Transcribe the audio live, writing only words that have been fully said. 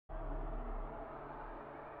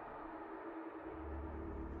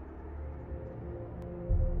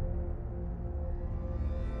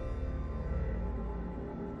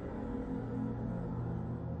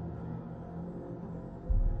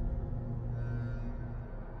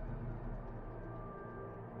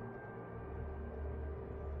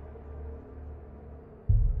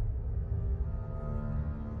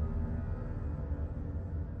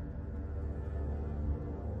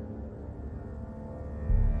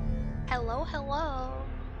Hello, hello.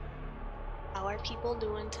 How are people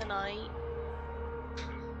doing tonight?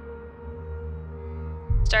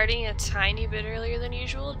 Starting a tiny bit earlier than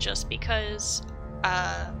usual just because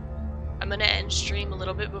I'm gonna end stream a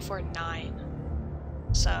little bit before 9.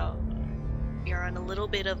 So you're on a little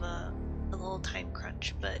bit of a little time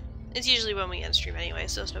crunch, but it's usually when we end stream anyway,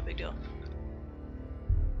 so it's no big deal.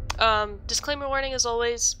 Disclaimer warning as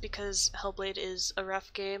always, because Hellblade is a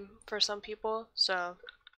rough game for some people, so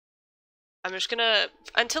I'm just gonna,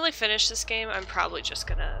 until I finish this game, I'm probably just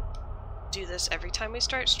gonna do this every time we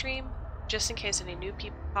start stream, just in case any new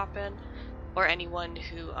people pop in, or anyone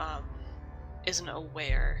who isn't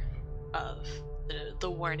aware of the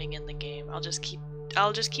warning in the game. I'll just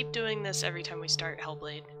keep doing this every time we start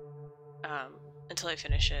Hellblade, until I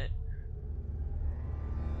finish it.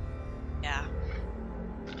 Yeah.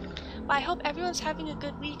 Well, I hope everyone's having a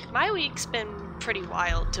good week. My week's been pretty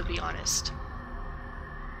wild, to be honest.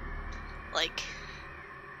 Like,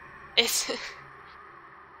 it's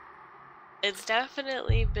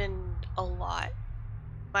definitely been a lot.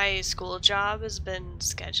 My school job has been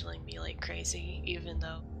scheduling me like crazy, even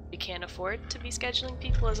though we can't afford to be scheduling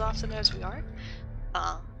people as often as we are.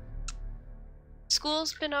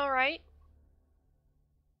 School's been alright.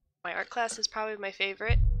 My art class is probably my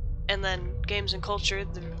favorite. And then games and culture,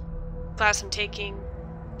 the class I'm taking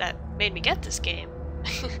that made me get this game,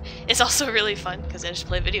 is also really fun because I just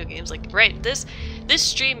play video games. Like, right, this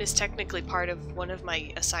stream is technically part of one of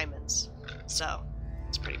my assignments, so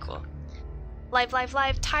it's pretty cool. Live, live,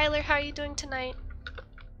 live. Tyler, how are you doing tonight?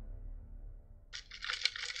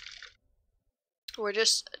 We're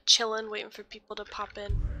just chilling, waiting for people to pop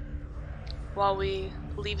in while we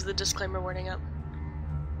leave the disclaimer warning up.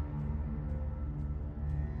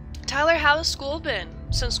 Tyler, how has school been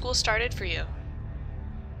since school started for you?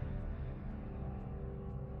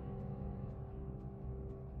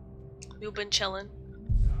 You've been chilling.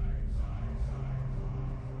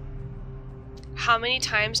 How many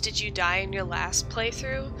times did you die in your last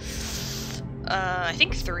playthrough? I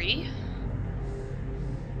think 3.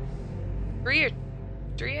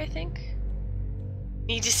 3, I think.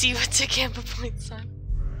 Need to see what's a Gamma points on.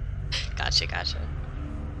 Gotcha.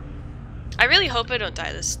 I really hope I don't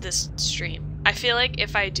die this stream. I feel like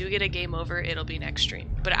if I do get a game over, it'll be next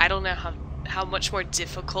stream. But I don't know how much more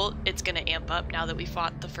difficult it's gonna amp up now that we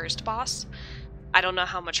fought the first boss. I don't know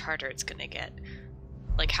how much harder it's gonna get.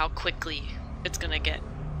 Like how quickly it's gonna get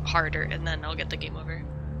harder, and then I'll get the game over.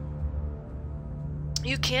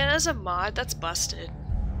 You can as a mod? That's busted.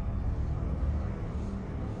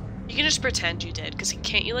 You can just pretend you did, because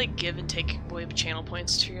can't you like give and take away channel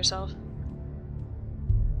points to yourself?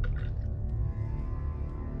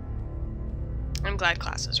 I'm glad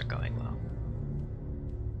classes are going well.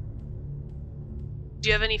 Do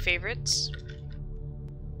you have any favorites?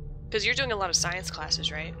 Because you're doing a lot of science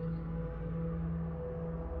classes, right?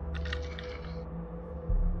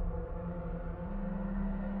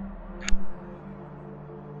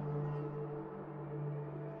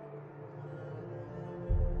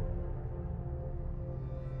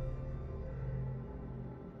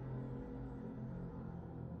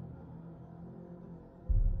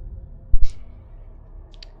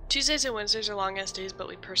 Tuesdays and Wednesdays are long-ass days, but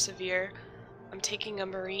we persevere. I'm taking a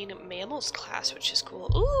marine mammals class, which is cool.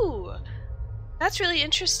 Ooh! That's really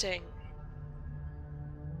interesting.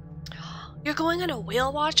 You're going on a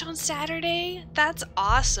whale watch on Saturday? That's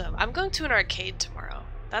awesome. I'm going to an arcade tomorrow.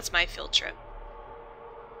 That's my field trip.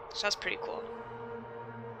 So that's pretty cool.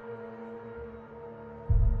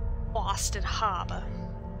 Boston Harbor.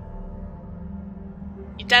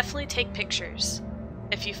 You definitely take pictures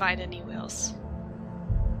if you find any whales.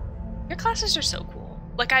 Your classes are so cool.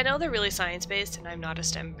 Like, I know they're really science-based, and I'm not a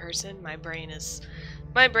STEM person. My brain has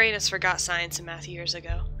forgot science and math years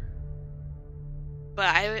ago.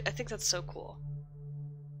 But I think that's so cool.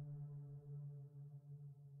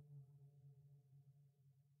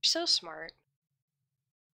 You're so smart.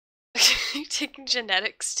 You're taking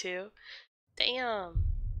genetics too. Damn.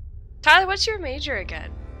 Tyler, what's your major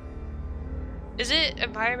again? Is it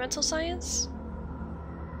environmental science?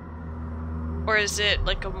 Or is it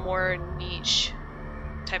like a more niche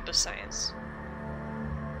type of science?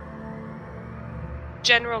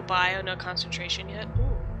 General bio, no concentration yet.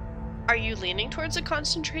 Ooh. Are you leaning towards a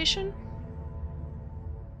concentration?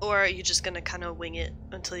 Or are you just gonna kind of wing it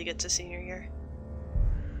until you get to senior year?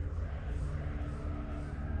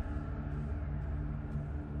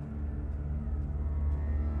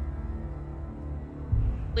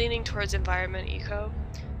 Leaning towards environment eco.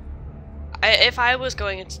 If I was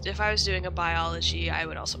doing a biology, I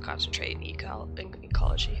would also concentrate in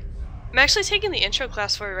ecology. I'm actually taking the intro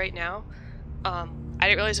class for it right now. I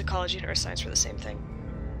didn't realize ecology and earth science were the same thing.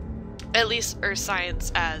 At least earth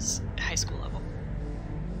science as high school level.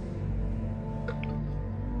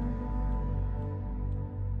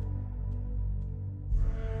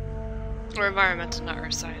 Or environmental, not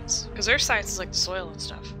earth science. Because earth science is like the soil and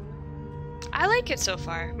stuff. I like it so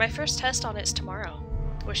far. My first test on it is tomorrow.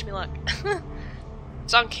 Wish me luck.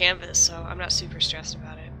 It's on Canvas, so I'm not super stressed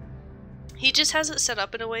about it. He just has it set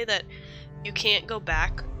up in a way that you can't go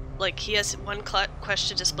back. Like, he has one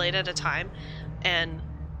question displayed at a time, and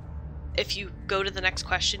if you go to the next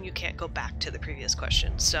question, you can't go back to the previous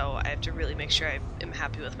question. So I have to really make sure I am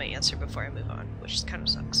happy with my answer before I move on, which kind of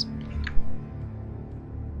sucks.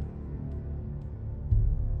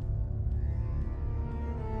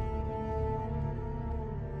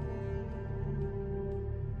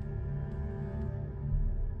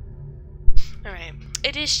 Alright,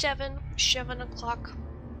 it is 7 o'clock.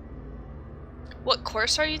 What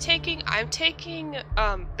course are you taking? I'm taking,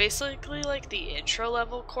 basically like the intro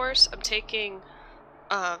level course. I'm taking,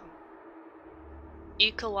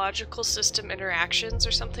 ecological system interactions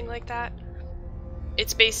or something like that.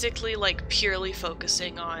 It's basically like purely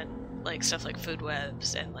focusing on like stuff like food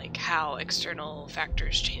webs and like how external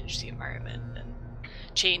factors change the environment and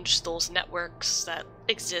change those networks that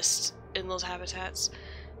exist in those habitats.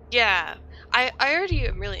 Yeah, I already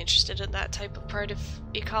am really interested in that type of part of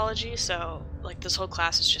ecology, so like this whole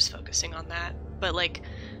class is just focusing on that. But like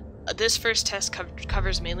this first test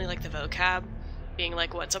covers mainly like the vocab, being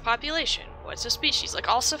like what's a population, what's a species, like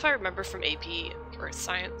all stuff I remember from AP Earth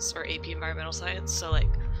Science or AP Environmental Science. So like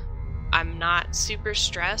I'm not super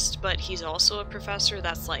stressed, but he's also a professor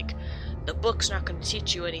that's like, the book's not going to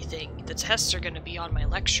teach you anything, the tests are going to be on my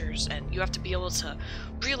lectures, and you have to be able to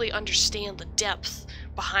really understand the depth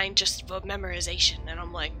behind just the memorization. And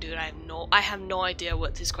I'm like, dude, I have no idea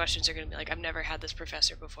what these questions are going to be like. I've never had this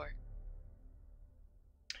professor before.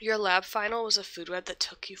 Your lab final was a food web that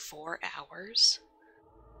took you 4 hours?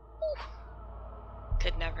 Ooh.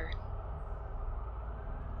 Could never.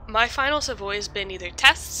 My finals have always been either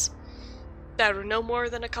tests that were no more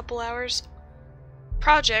than a couple hours,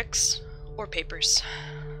 projects, or papers.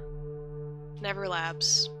 Never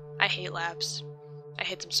labs. I hate labs. I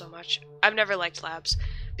hate them so much. I've never liked labs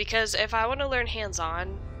because if I want to learn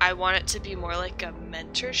hands-on, I want it to be more like a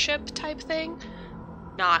mentorship type thing,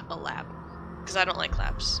 not a lab, because I don't like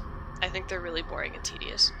labs. I think they're really boring and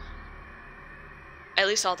tedious. At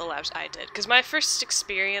least all the labs I did, because my first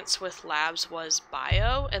experience with labs was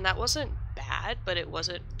bio, and that wasn't bad, but it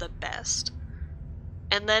wasn't the best.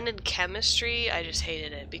 And then in chemistry, I just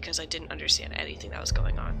hated it because I didn't understand anything that was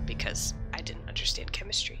going on because I didn't understand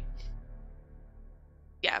chemistry.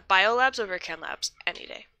 Yeah, biolabs over chem labs any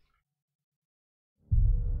day.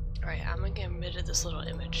 Alright, I'm gonna get rid of this little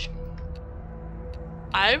image.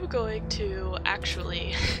 I'm going to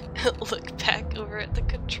actually look back over at the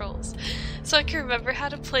controls so I can remember how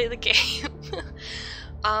to play the game.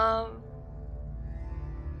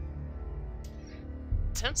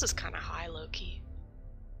 Sense is kind of high, low-key.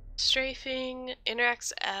 Strafing,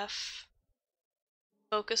 interacts F,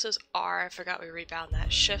 focus is R, I forgot we rebound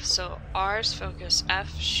that, shift, so R's focus,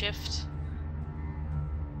 F, shift,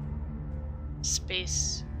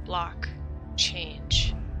 space, block,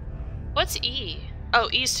 change. What's E? Oh,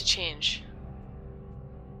 E's to change.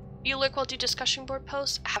 You lurk while do discussion board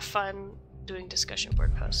posts? Have fun doing discussion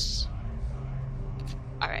board posts.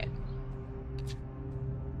 Alright.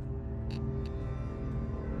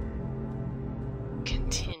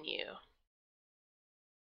 Continue.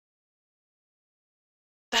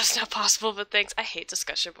 That's not possible, but thanks. I hate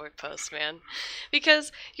discussion board posts, man.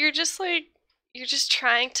 Because you're just like, you're just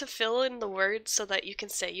trying to fill in the words so that you can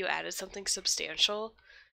say you added something substantial.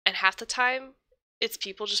 And half the time, it's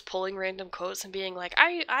people just pulling random quotes and being like,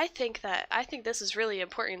 I think this is really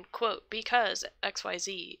important quote because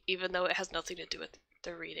XYZ, even though it has nothing to do with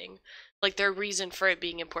the reading. Like, their reason for it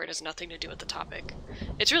being important has nothing to do with the topic.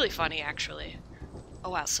 It's really funny, actually.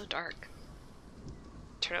 Oh wow, it's so dark.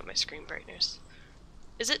 Turn up my screen brightness.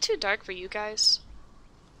 Is it too dark for you guys?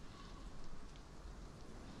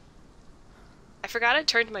 I forgot I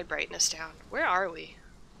turned my brightness down. Where are we?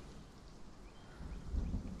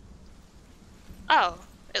 Oh,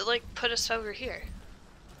 it like put us over here.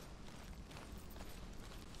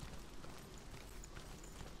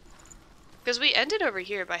 Because we ended over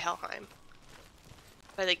here by Helheim.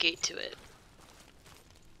 By the gate to it.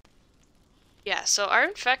 Yeah, so our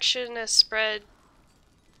infection has spread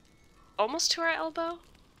almost to our elbow.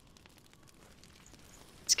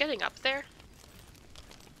 It's getting up there.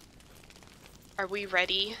 Are we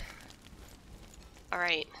ready?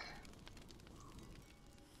 Alright.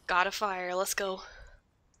 Gotta fire, let's go.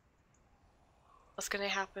 What's gonna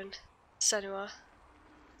happen? Senua.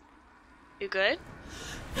 You good?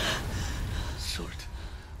 Surt,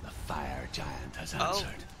 the fire giant, has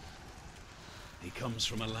answered. He comes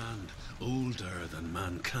from a land older than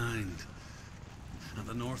mankind. And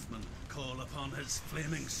the Northmen call upon his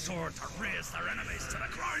flaming sword to raise their enemies to the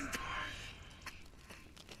ground.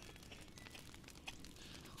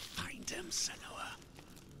 Find him, Senua.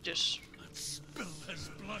 Just... And spill his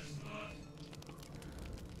blood.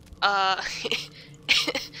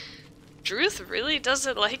 Druth really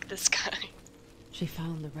doesn't like this guy. She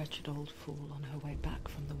found the wretched old fool on her way back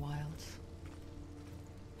from the wilds.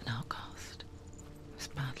 An outcast. Was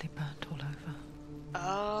badly burnt all over.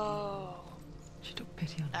 Oh. She took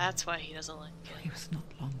pity on him. That's why he doesn't like it. He was not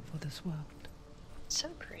long for this world. So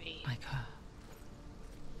pretty. Like her.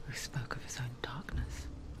 Who spoke of his own darkness.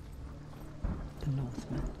 The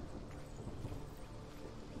Northmen.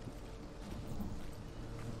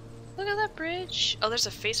 Look at that bridge. Oh, there's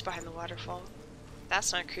a face behind the waterfall.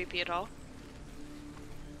 That's not creepy at all.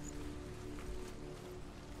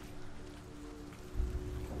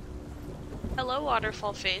 Hello,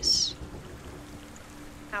 waterfall face.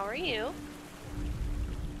 How are you?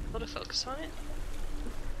 Able to focus on it?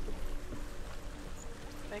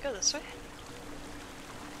 Can I go this way?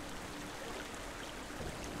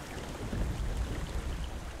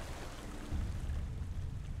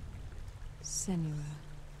 Senua,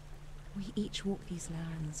 we each walk these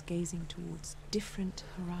lands gazing towards different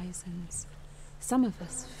horizons. Some of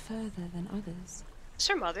us further than others. Is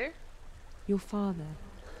her mother? Your father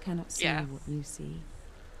cannot see Yeah. what you see.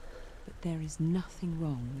 But there is nothing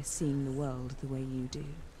wrong with seeing the world the way you do.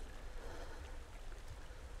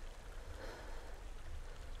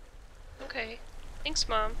 Okay. Thanks,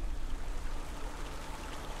 Mom.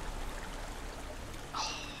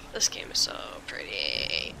 Oh, this game is so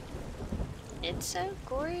pretty. It's so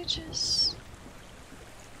gorgeous.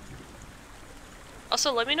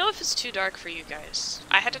 Also, let me know if it's too dark for you guys.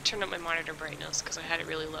 I had to turn up my monitor brightness because I had it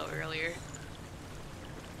really low earlier.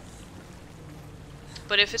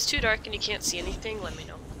 But if it's too dark and you can't see anything, let me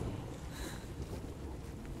know.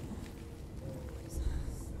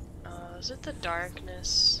 Is it the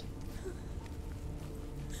darkness?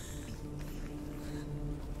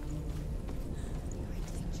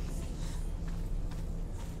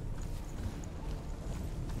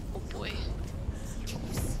 Oh boy.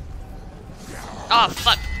 Oh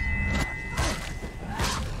fuck!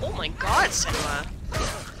 Oh my god, Senua!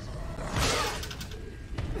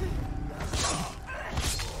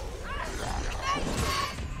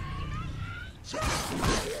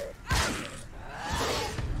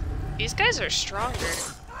 These guys are stronger.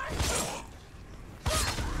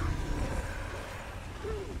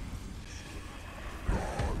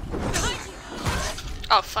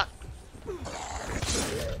 Oh fuck.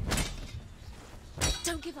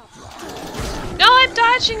 Don't give up. No, I'm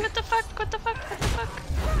dodging! What the fuck? What the fuck? What the fuck?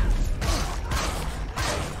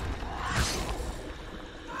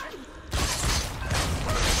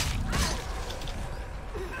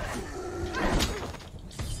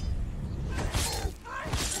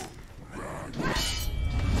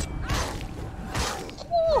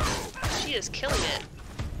 Ooh, she is killing it.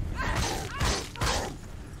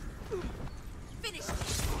 Finish it!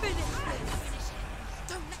 Finish it!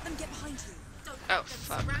 Don't let them get behind you. Don't Oh, let them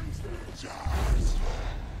fuck. surround you.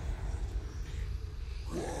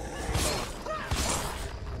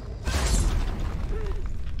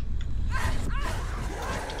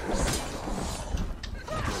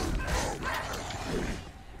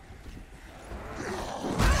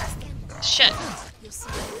 Shit. You'll see.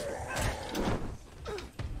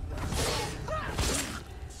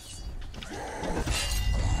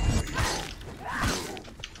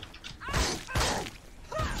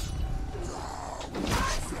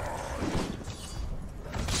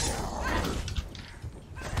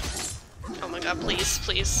 Oh my god, please,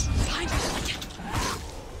 please. Behind you.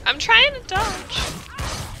 I'm trying to dodge.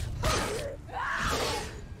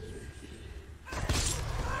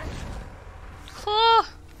 Cool.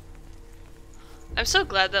 I'm so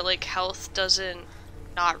glad that like health doesn't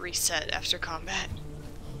not reset after combat.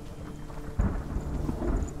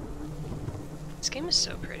 This game is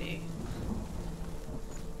so pretty.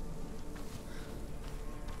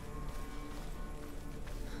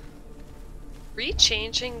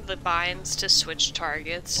 Rechanging the binds to switch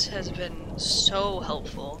targets has been so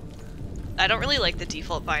helpful. I don't really like the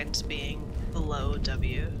default binds being below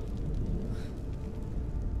W.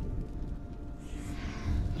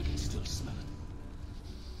 I can still smell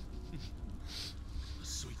it. The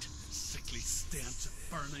sweet, sickly stench of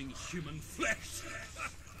burning human flesh.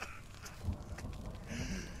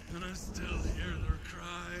 And I still hear their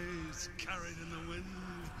cries carried in the wind.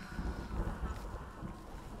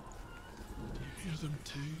 You hear them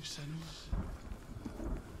too, Senua?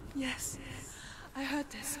 Yes, I heard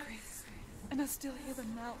their screams, and I still hear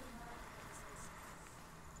them now.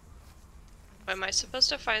 Am I supposed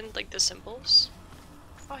to find like the symbols?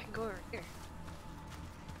 Oh, I can go over here.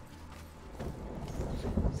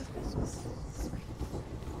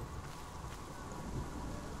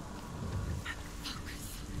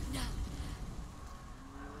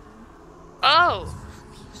 Oh!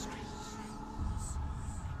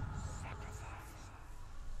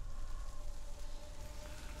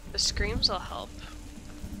 The screams will help.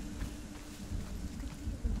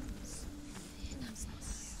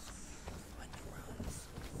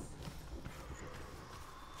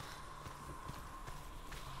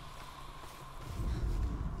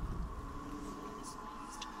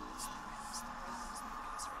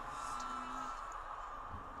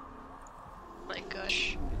 My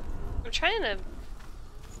gosh. I'm trying to...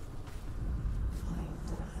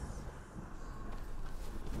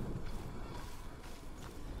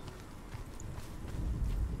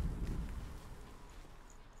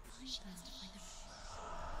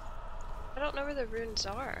 I don't know where the runes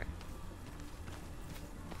are.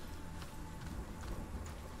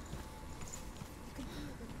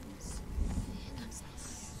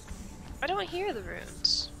 I don't hear the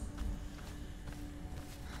runes.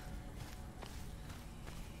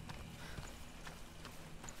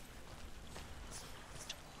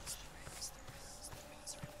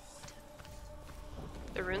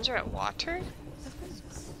 The runes are at water?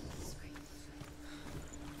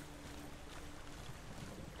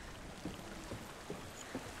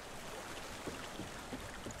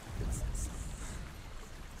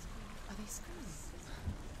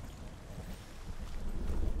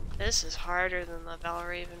 This is harder than the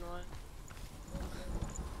Valraven one.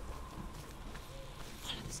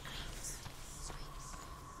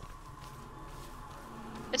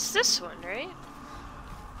 It's this one, right?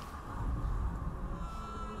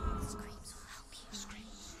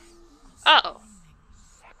 Oh.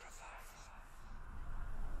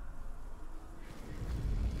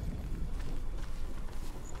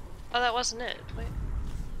 Oh, that wasn't it. Wait.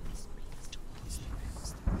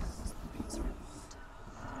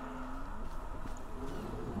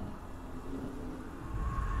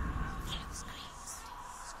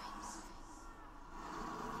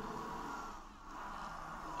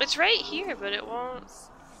 It's right here, but it won't.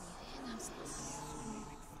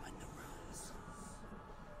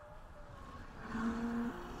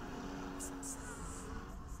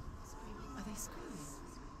 Are they screaming?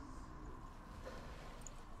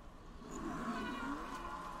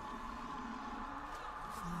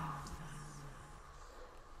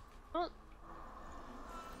 Well,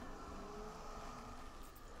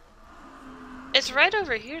 it's right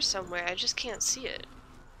over here somewhere. I just can't see it.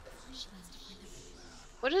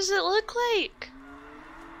 What does it look like?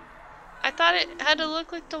 I thought it had to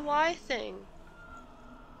look like the Y thing.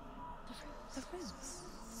 The runes.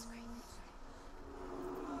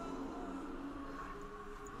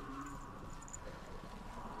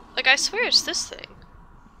 Like, I swear it's this thing.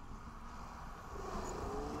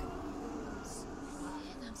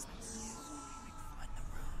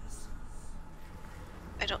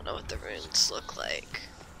 I don't know what the runes look like.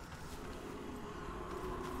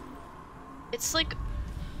 It's like...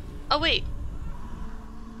 Oh, wait. Is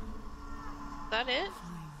that it?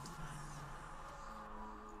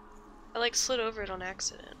 I like slid over it on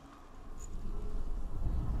accident.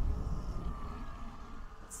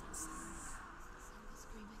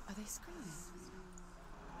 Are they screaming?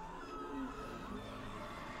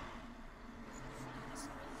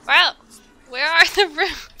 Wow! Where are the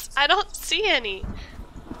runes? I don't see any.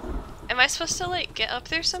 Am I supposed to, like, get up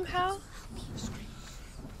there somehow?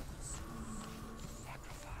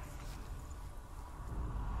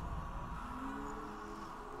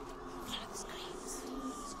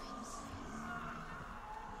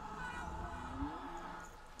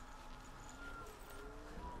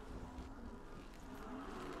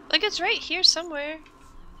 Like, it's right here somewhere.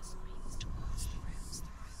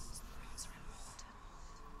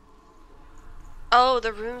 Oh,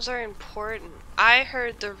 the runes are important. I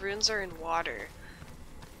heard the runes are in water.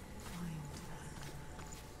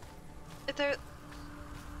 They're...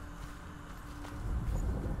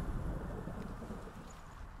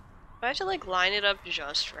 I have to, like, line it up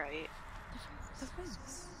just right. The runes.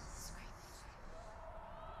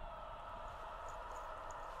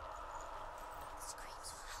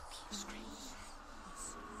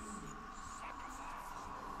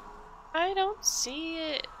 I don't see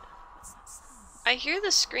it. I hear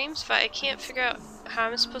the screams, but I can't figure out how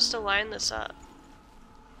I'm supposed to line this up.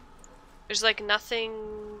 There's like nothing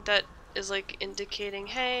that is like indicating,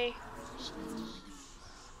 hey.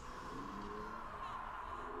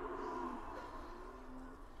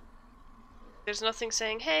 There's nothing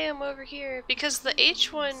saying, hey, I'm over here. Because the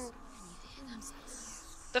H one,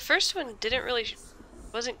 the first one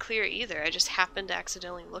wasn't clear either. I just happened to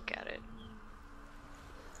accidentally look at it.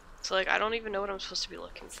 So like, I don't even know what I'm supposed to be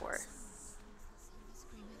looking for.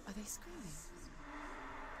 Are they screaming?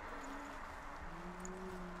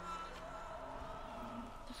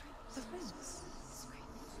 The runes.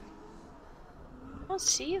 I don't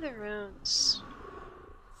see the runes.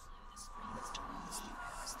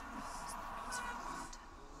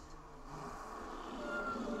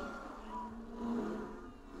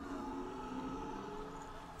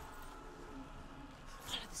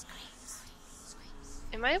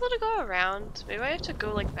 Am I able to go around? Maybe I have to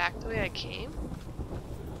go like back the way I came?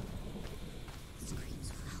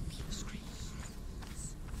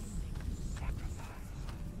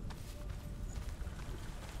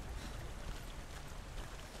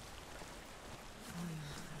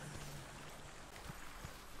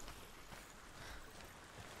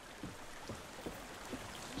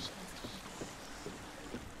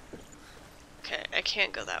 Okay, I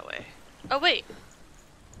can't go that way. Oh wait!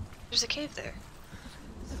 There's a cave there.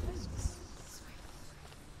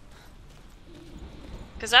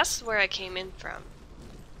 Because that's where I came in from.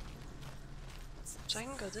 So I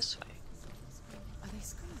can go this way. Are they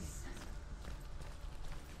screaming?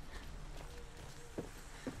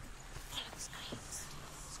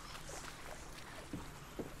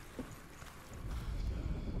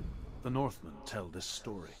 The Northmen tell this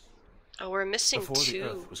story. Oh, we're missing Before two. the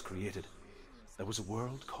Earth was created, there was a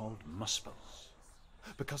world called Muspel.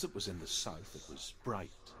 Because it was in the south, it was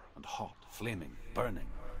bright and hot, flaming, burning.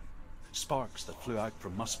 Sparks that flew out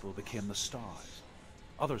from Muspel became the stars.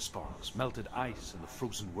 Other sparks melted ice in the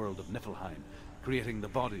frozen world of Niflheim, creating the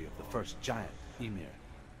body of the first giant, Ymir.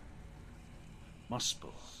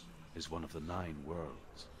 Muspel is one of the 9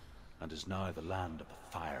 worlds, and is now the land of the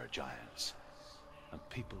fire giants. And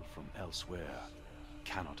people from elsewhere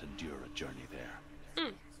cannot endure a journey there.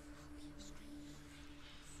 Hmm.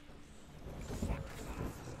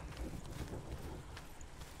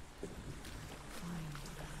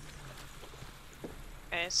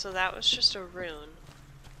 Okay, so that was just a rune.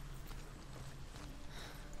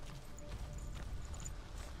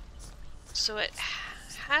 So it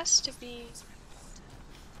has to be...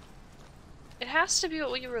 It has to be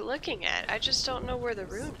what we were looking at. I just don't know where the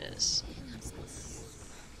rune is.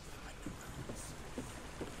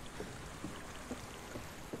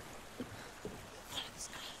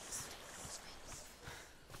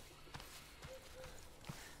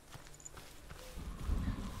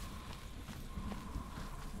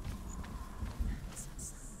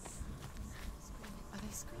 Are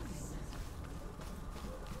they screaming?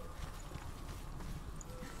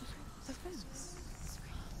 The runes.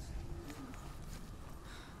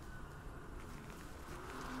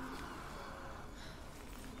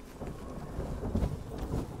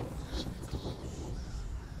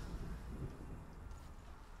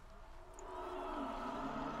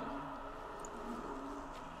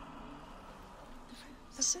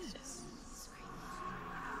 This is it.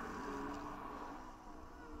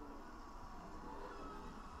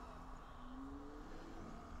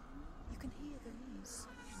 You can hear the runes.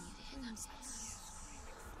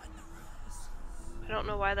 I don't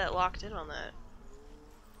know why that locked in on that.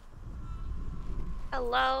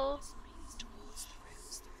 Hello?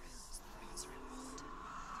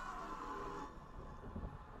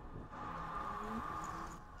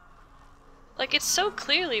 Like, it's so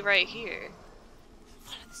clearly right here.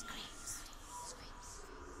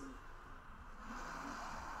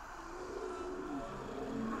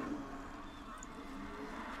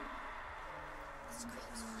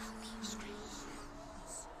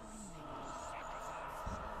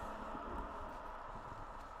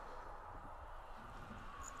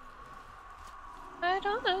 I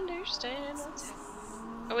don't understand what's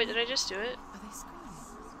happening. Oh wait, did I just do it? Are they screaming?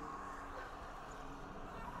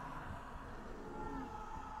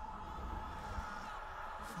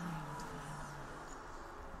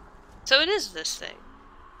 So it is this thing.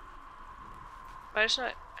 But I just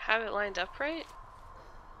not have it lined up right?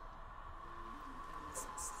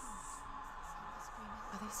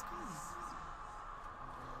 Are they screaming?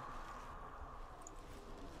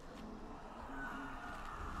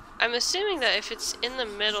 I'm assuming that if it's in the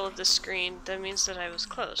middle of the screen, that means that I was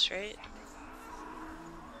close, right?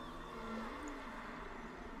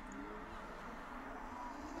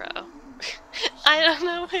 Bro. I don't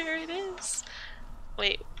know where it is.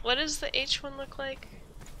 Wait, what does the H one look like?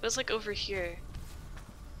 It was like over here.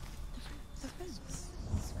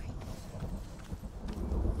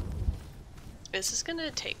 This is gonna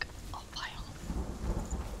take a while.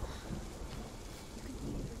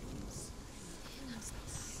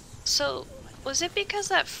 So, was it because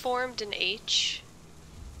that formed an H?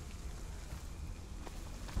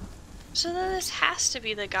 So then this has to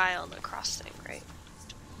be the guy on the cross thing, right?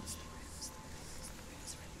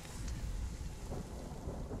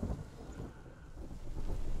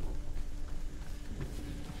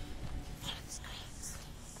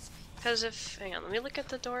 Because if, hang on, let me look at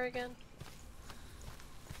the door again.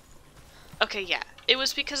 Okay, yeah, it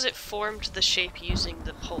was because it formed the shape using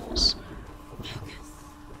the poles.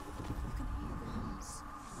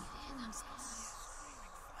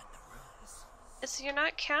 So you're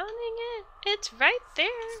not counting it? It's right there.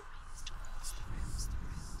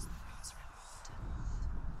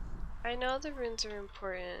 I know the runes are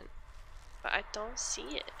important, but I don't see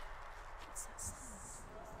it.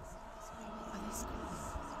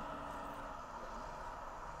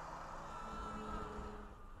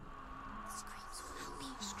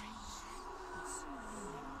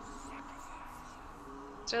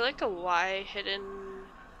 Is there like a Y hidden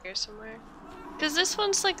here somewhere? Because this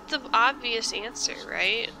one's like the obvious answer,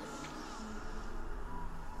 right?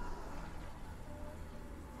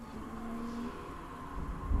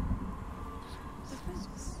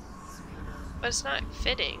 But it's not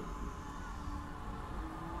fitting.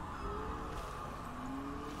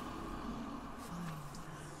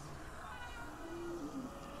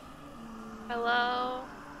 Hello?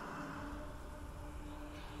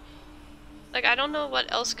 Like, I don't know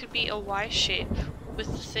what else could be a Y shape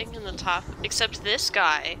with the thing in the top, except this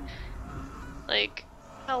guy. Like,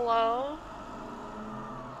 hello?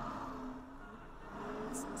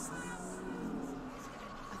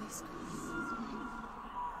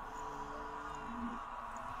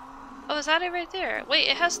 Oh, is that it right there? Wait,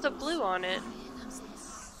 it has the blue on it.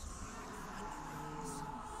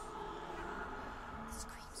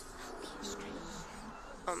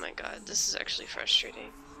 Oh my god, this is actually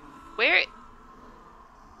frustrating.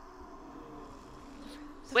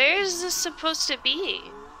 Where is this supposed to be?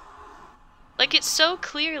 Like, it's so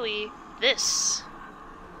clearly this.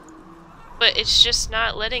 But it's just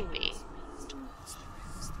not letting me.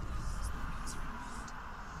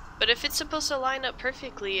 But if it's supposed to line up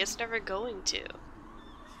perfectly, it's never going to.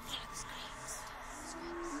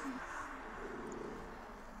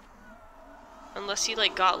 Unless he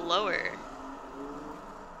like got lower.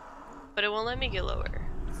 But it won't let me get lower.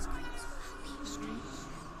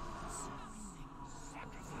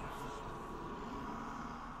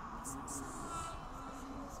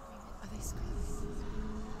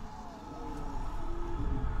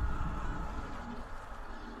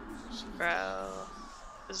 Bro,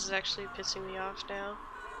 this is actually pissing me off now.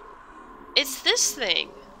 It's this thing!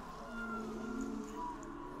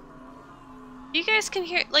 You guys can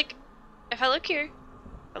hear, like, if I look here,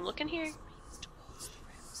 I'm looking here.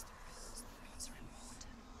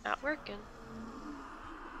 Not working.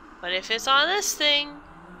 But if it's on this thing,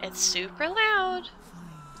 it's super loud.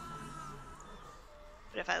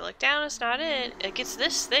 But if I look down, it's not it. It gets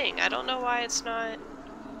this thing. I don't know why it's not.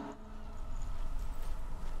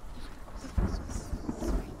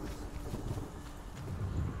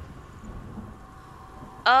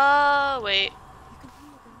 Oh, wait.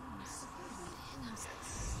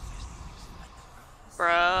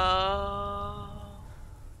 Bro.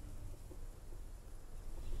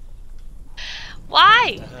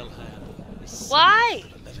 Why? Why?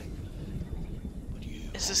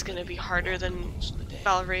 Is this gonna be harder than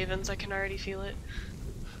Valravens? I can already feel it.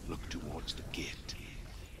 Look towards the gate,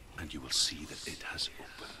 and you will see that it has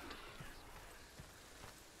opened.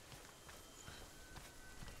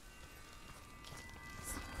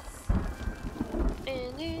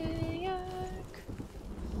 In New York.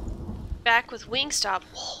 Back with Wingstop.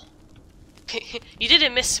 You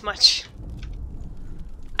didn't miss much.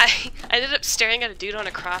 I ended up staring at a dude on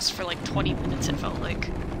a cross for like 20 minutes, it felt like.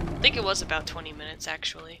 I think it was about 20 minutes,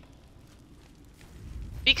 actually.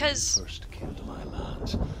 Because... When they first came to my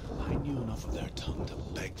lands, I knew enough of their tongue to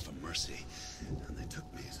beg for mercy, and they took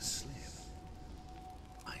me as a slave.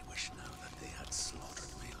 I wish now that they had slaughtered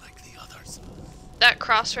me like the others. That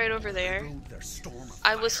cross right over there,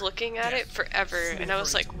 I was looking at it forever, and I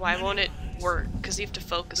was like, why won't it work? Because you have to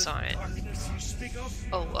focus on it.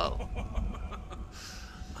 Oh, whoa.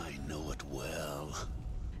 I know it well.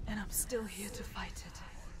 And I'm still here to fight it.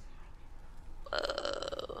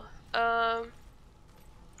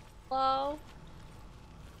 Hello?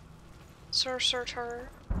 Surt.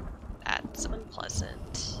 That's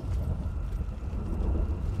unpleasant.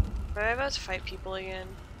 Am I about to fight people again?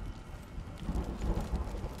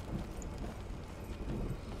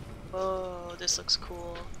 Oh, this looks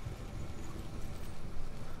cool.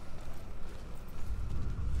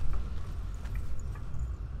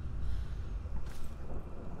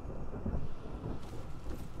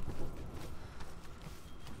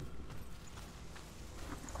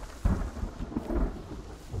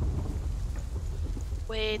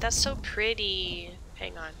 Wait, that's so pretty.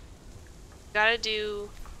 Hang on. Gotta do...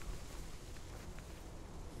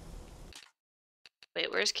 Wait,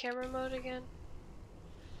 where's camera mode again?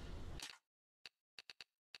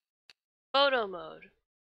 Photo mode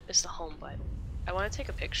is the home button. I want to take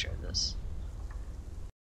a picture of this.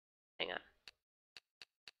 Hang on.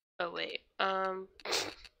 Oh wait,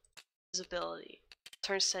 visibility.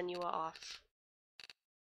 Turn Senua off.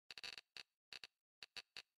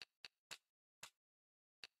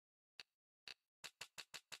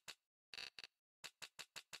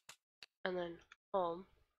 And then home.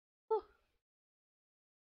 Whew.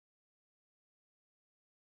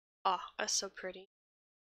 Oh, that's so pretty.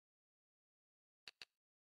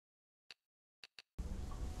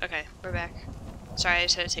 Okay, we're back. Sorry, I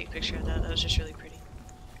just had to take a picture of that. That was just really pretty.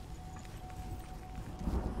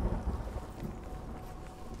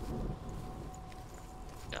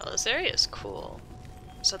 Oh, this area is cool.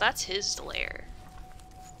 So that's his lair.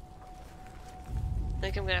 I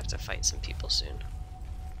think I'm gonna have to fight some people soon.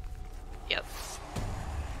 Yep.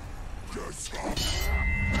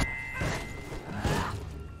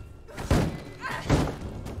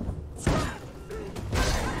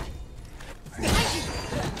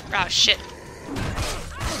 Oh shit.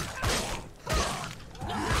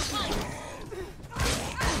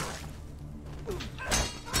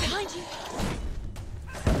 Behind you.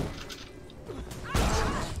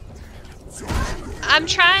 I'm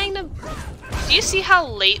trying to... Do you see how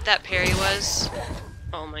late that parry was?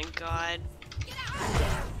 Oh my god.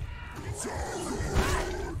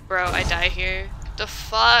 Bro, I die here. The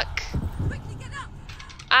fuck? Quickly get up.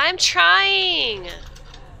 I'm trying!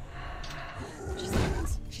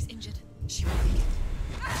 She's injured. She won't make it.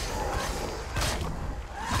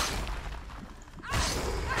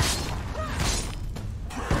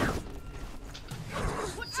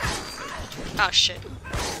 Oh shit.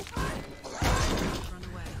 Run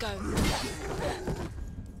away. Go.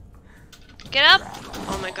 Get up!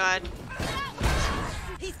 Oh my god.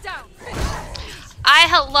 He's down.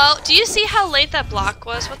 Hello? Do you see how late that block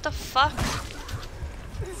was? What the fuck?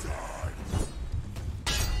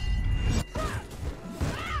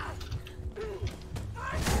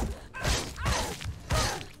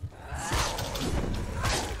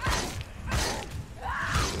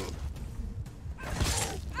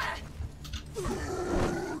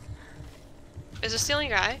 Is this the only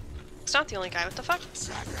guy? It's not the only guy, what the fuck?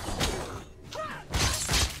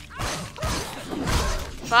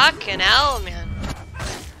 Fucking hell, man.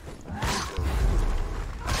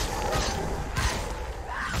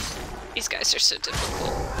 These guys are so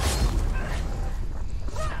difficult.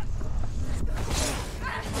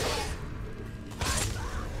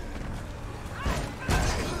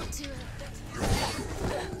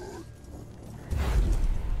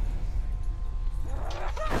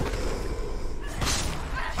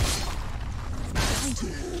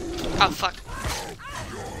 Oh fuck.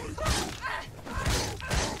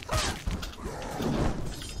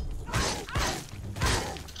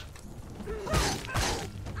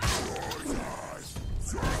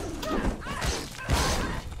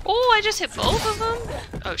 Oh, I just hit both of them?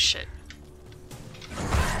 Oh shit.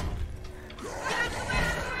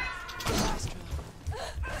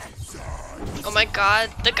 Oh my god,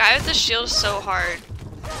 the guy with the shield is so hard.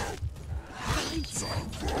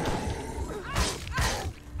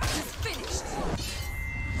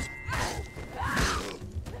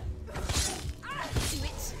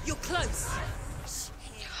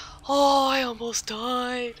 Oh, I almost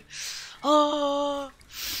died. Oh.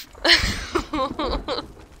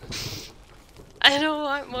 I don't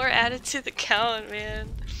want more added to the count,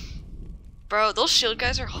 man. Bro, those shield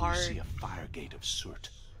guys are hard. When you see a fire gate of Surt,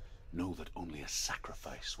 know that only a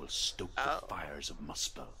sacrifice will stoke the fires of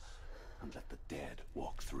Muspel and let the dead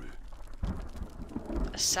walk through.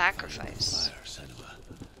 A sacrifice. Fire, Senua,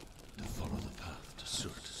 to follow the path to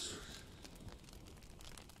Surt.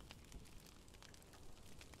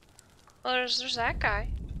 Well, there's that guy.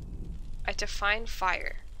 I define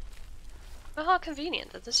fire. Well, how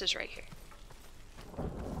convenient that this is right here.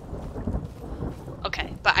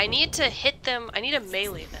 Okay, but I need to hit them. I need to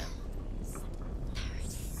melee them.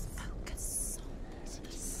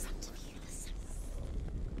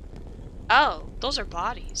 Oh, those are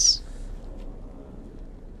bodies.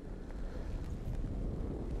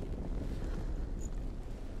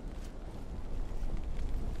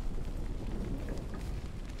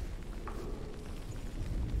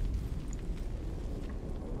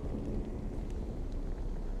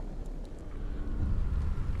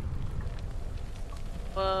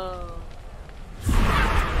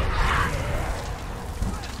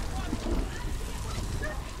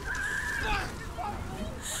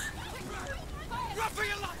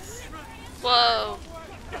 Whoa.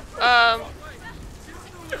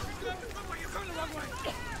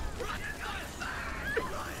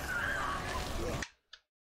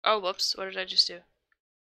 Oh, whoops. What did I just do?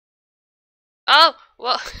 Oh,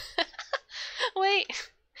 well. Wait.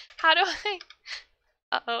 How do I?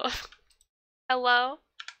 Uh-oh. Hello?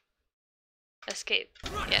 Escape.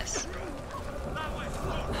 Yes.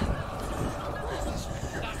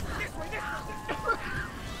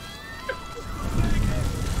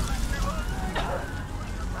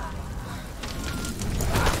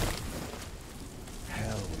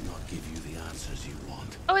 Hell will not give you the answers you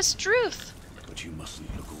want. Oh, it's truth. But you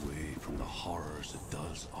mustn't look away from the horrors it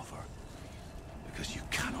does offer. Because you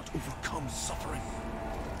cannot overcome suffering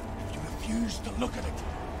if you refuse to look at it.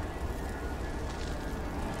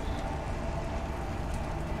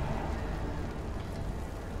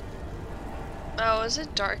 Oh, is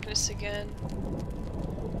it darkness again?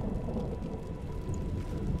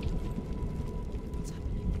 What's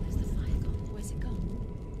happening? Where's the fire gone? Where's it gone?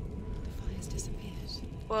 The fire's disappeared.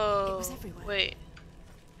 Whoa. It was everywhere. Wait.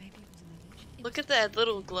 Maybe it was an illusion. Look at that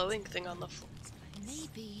little glowing thing on the floor.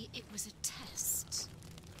 Maybe it was a test.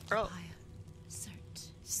 Oh. Fire.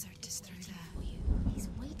 Surt is through waiting there. for you. He's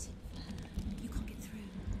waiting for her. You can't get through.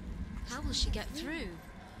 How will she get through?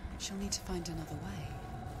 She'll need to find another way.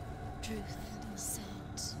 Truth,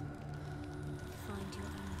 Surt. Find your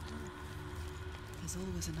own door. There's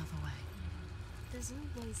always another way. There's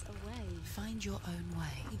always a way. Find your own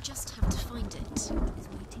way. You just have to find it. He's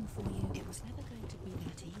waiting for you. It was never going to be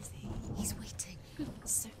that easy. He's waiting.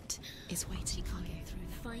 Surt Is waiting She for can't you. get through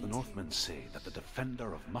now. Find The him. Northmen say that the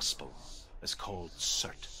defender of Muspel is called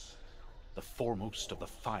Surt, the foremost of the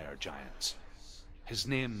fire giants. His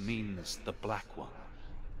name means the Black One,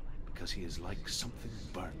 because he is like something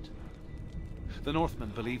burnt. The Northmen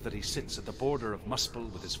believe that he sits at the border of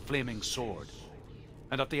Muspel with his flaming sword,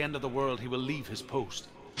 and at the end of the world he will leave his post.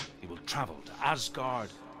 He will travel to Asgard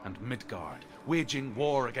and Midgard, waging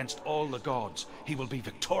war against all the gods. He will be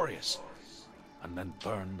victorious, and then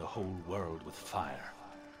burn the whole world with fire.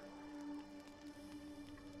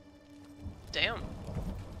 Damn.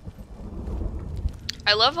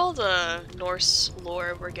 I love all the Norse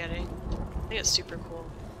lore we're getting. I think it's super cool.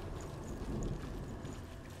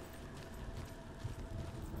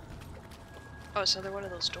 Oh, it's another one of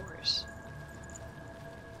those doors.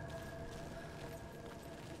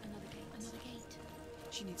 Another gate. Another gate.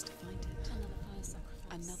 She needs to find it. Another fire sacrifice.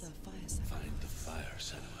 Another fire sacrifice. Find the fire,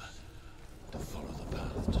 Senua, to follow the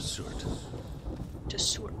path to Surt. To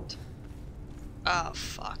Surt. Oh,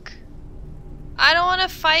 fuck. I don't want to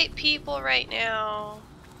fight people right now.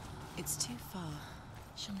 It's too far.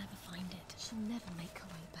 She'll never find it. She'll never make her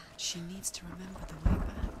way back. She needs to remember the way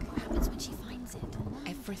back. What happens when she finds it?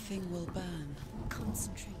 Everything will burn.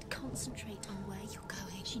 Concentrate on where you're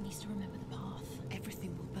going. She needs to remember the path.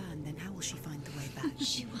 Everything will burn, then how will she find the way back?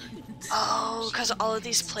 She won't. Oh, because all of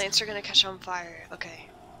these plants are gonna catch on fire. Okay.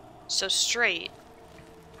 So straight.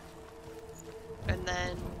 And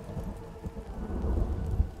then...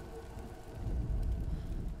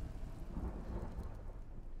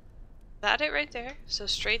 That it right there? So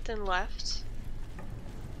straight then left.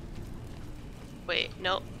 Wait,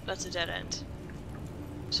 nope, that's a dead end.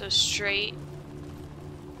 So straight,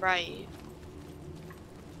 right.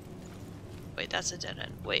 Wait, that's a dead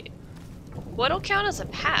end. Wait. What'll count as a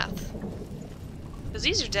path? Because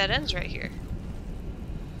these are dead ends right here.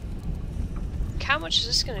 How much is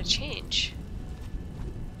this gonna change?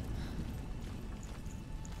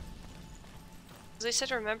 Because they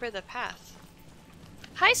said remember the path.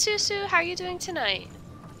 Hi Susu, how are you doing tonight?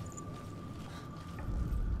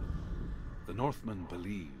 The Northmen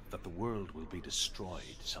believe that the world will be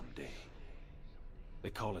destroyed someday.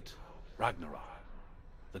 They call it Ragnarok,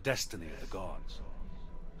 the destiny of the gods.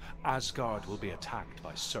 Asgard will be attacked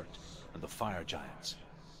by Surt and the fire giants.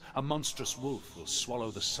 A monstrous wolf will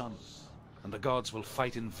swallow the sun, and the gods will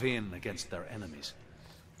fight in vain against their enemies.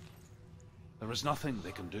 There is nothing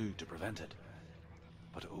they can do to prevent it,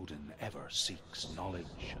 but Odin ever seeks knowledge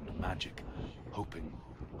and magic, hoping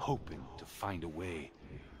to find a way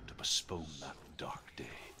to postpone that dark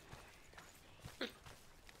day.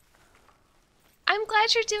 I'm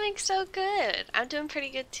glad you're doing so good. I'm doing pretty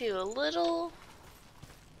good too. A little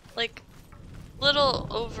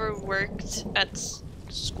overworked at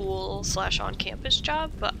school / on campus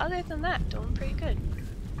job, but other than that, doing pretty good.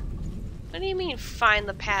 What do you mean find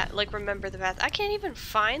the path? Like remember the path? I can't even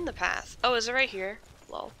find the path. Oh, is it right here?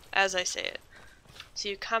 Lol, as I say it. So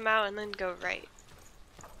you come out and then go right.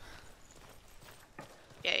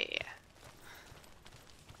 Yeah.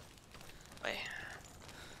 Wait.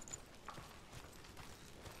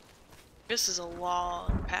 This is a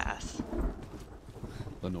long path.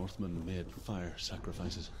 The Northmen made fire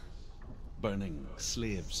sacrifices, burning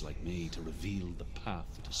slaves like me to reveal the path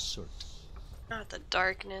to Surt. Not the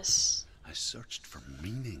darkness. I searched for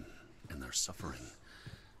meaning in their suffering,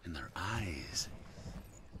 in their eyes.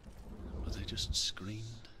 But they just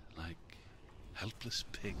screamed like helpless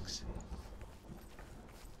pigs.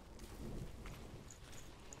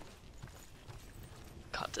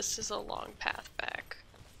 God, this is a long path back.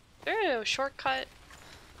 There a shortcut?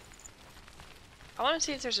 I want to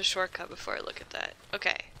see if there's a shortcut before I look at that.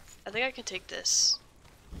 Okay, I think I can take this.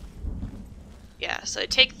 Yeah, so I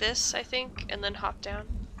take this, I think, and then hop down.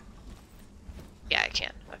 Yeah, I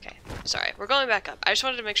can. Okay, sorry. We're going back up. I just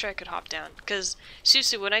wanted to make sure I could hop down, because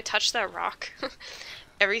seriously, when I touch that rock,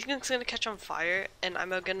 everything's gonna catch on fire, and I'm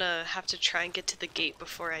gonna have to try and get to the gate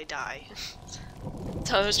before I die.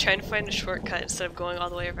 So I was trying to find a shortcut instead of going all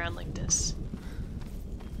the way around like this.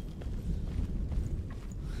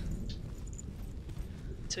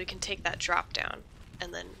 So we can take that drop down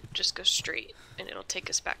and then just go straight and it'll take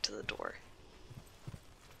us back to the door.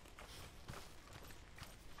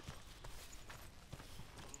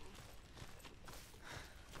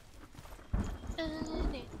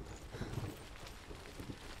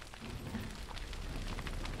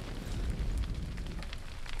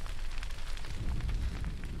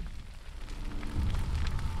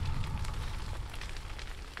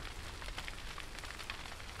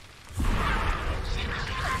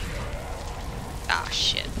 Ah,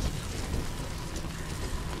 shit.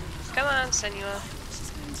 Come on, Senua.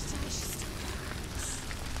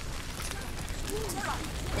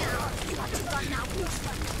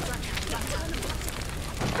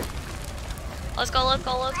 Let's go, let's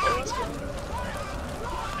go, let's go, let's go.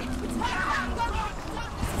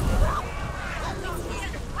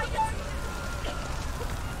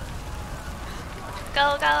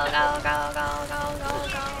 Go, go, go, go, go, go, go, go,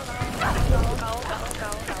 go, go, go, go, go,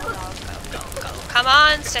 go, go, go. Come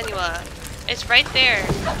on, Senua. It's right there.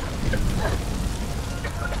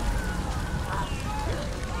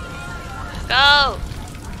 Go!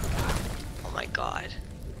 Oh my god.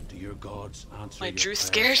 Do your gods answer My your Drew prayers,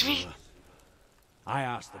 scared me. Senua? I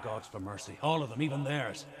asked the gods for mercy, all of them, even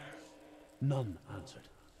theirs. None answered.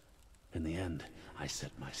 In the end, I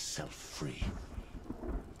set myself free.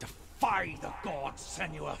 Defy the gods,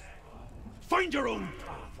 Senua. Find your own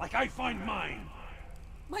path, like I find mine.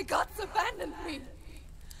 My gods abandoned me.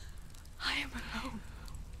 I am alone.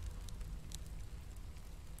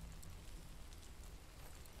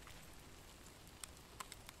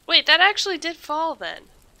 Wait, that actually did fall then.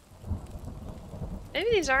 Maybe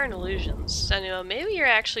these aren't illusions. Senua, maybe you're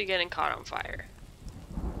actually getting caught on fire.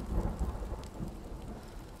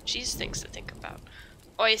 She's things to think about.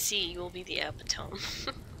 Oh, I see, you will be the epitome.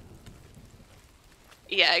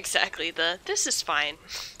 Yeah, exactly. This is fine.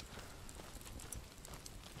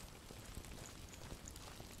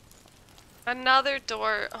 Another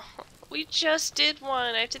door. Oh, we just did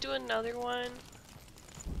one. I have to do another one.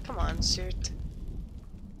 Come on, Surt.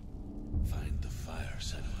 Find the fire,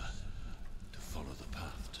 Senua, to follow the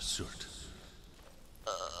path to Surt.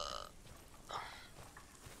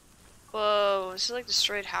 Whoa, this is like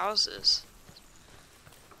destroyed houses.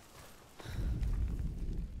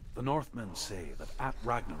 The Northmen say that at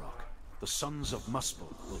Ragnarok, the sons of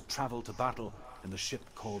Muspel will travel to battle in the ship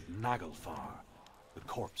called Naglfar, the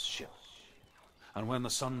corpse ship. And when the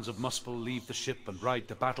sons of Muspel leave the ship and ride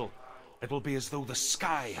to battle, it will be as though the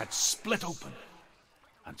sky had split open,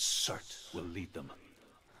 and Surt will lead them.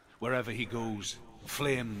 Wherever he goes,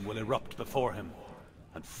 flame will erupt before him,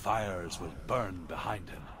 and fires will burn behind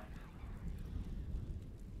him.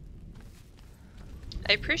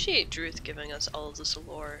 I appreciate Druth giving us all of this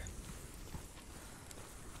lore.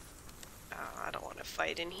 Oh, I don't want to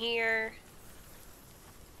fight in here.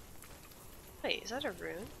 Wait, is that a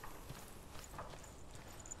rune?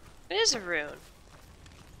 It is a rune.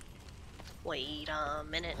 Wait a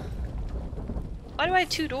minute. Why do I have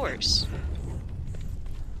two doors?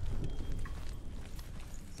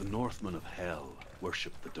 The Northmen of Hell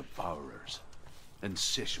worship the Devourers,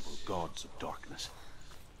 insatiable gods of darkness.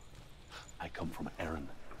 I come from Erin.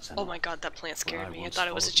 Oh my god, that plant scared me. I thought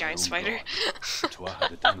it was a giant spider. Did you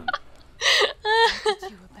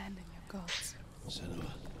abandon your gods?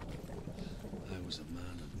 Senua, I was a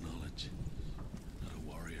man of knowledge, not a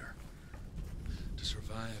warrior. To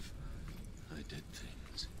survive, I did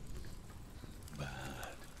things.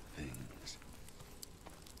 Bad things.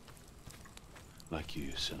 Like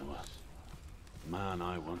you, Senua. The man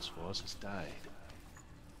I once was has died.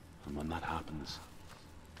 And when that happens,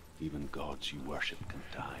 even gods you worship can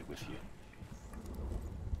die with you.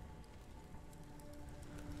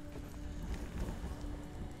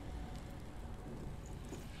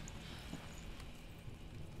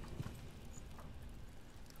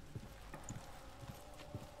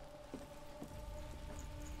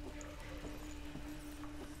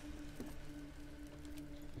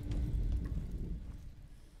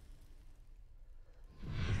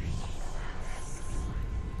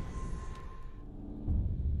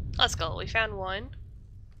 Let's go. We found one.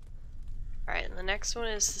 Alright, and the next one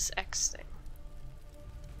is this X thing.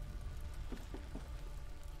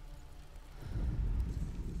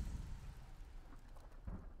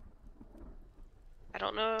 I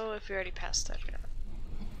don't know if we already passed that or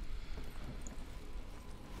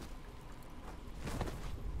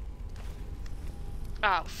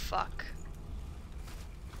not. Oh, fuck.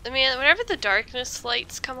 I mean, whenever the darkness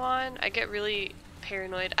lights come on, I get really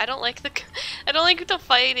paranoid. I don't like the I don't like the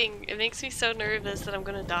fighting. It makes me so nervous that I'm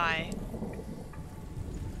gonna die.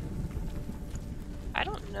 I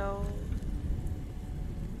don't know.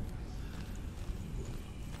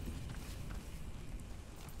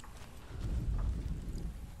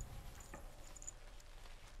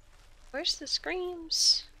 Where's the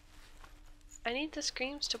screams? I need the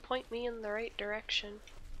screams to point me in the right direction.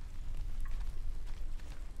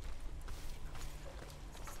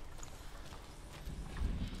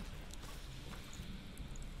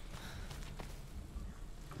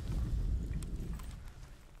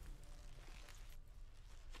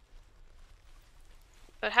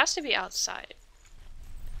 But it has to be outside.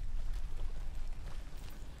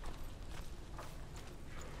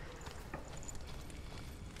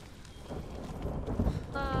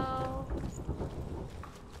 Hello.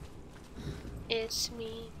 It's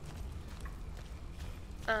me.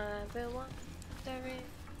 I've been wondering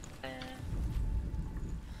where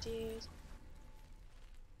did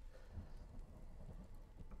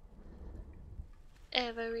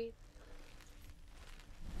every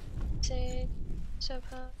say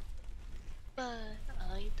supposed, but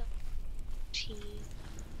I don't cheat.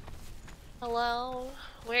 Hello?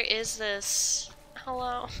 Where is this?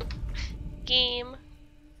 Hello? Game.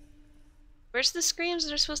 Where's the screams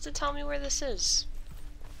that are supposed to tell me where this is?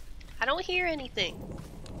 I don't hear anything.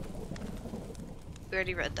 We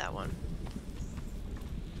already read that one.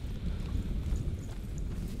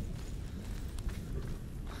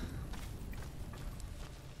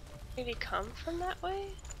 Did he come from that way?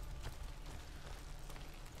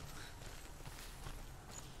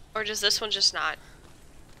 Or does this one just not?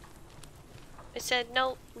 It said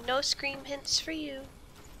no scream hints for you.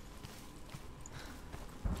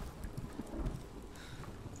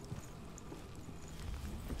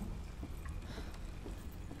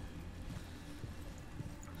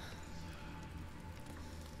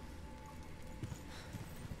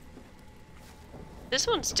 This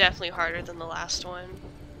one's definitely harder than the last one.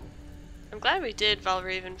 I'm glad we did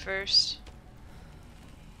Valraven first.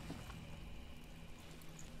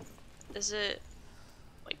 Is it?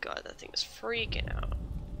 Oh my god, that thing is freaking out.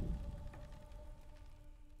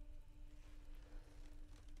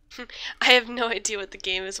 I have no idea what the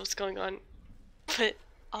game is, what's going on, but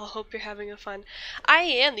I'll hope you're having a fun. I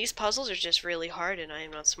am. These puzzles are just really hard and I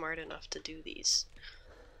am not smart enough to do these.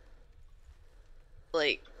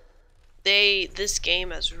 Like, this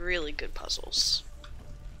game has really good puzzles.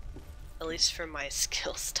 At least for my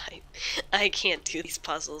skills type. I can't do these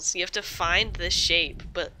puzzles. You have to find the shape,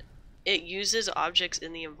 but it uses objects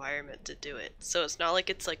in the environment to do it. So it's not like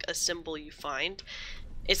it's like a symbol you find.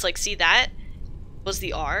 It's like, see, that was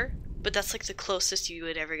the R, but that's like the closest you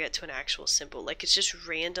would ever get to an actual symbol. Like, it's just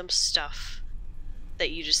random stuff that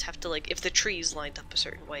you just have to, like, if the trees lined up a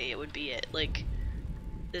certain way, it would be it. Like,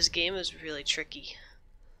 this game is really tricky.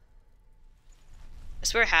 I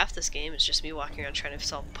swear half this game is just me walking around trying to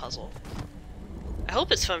solve a puzzle. I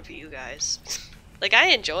hope it's fun for you guys. Like, I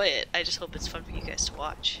enjoy it. I just hope it's fun for you guys to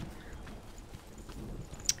watch.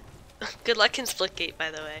 Good luck in Splitgate, by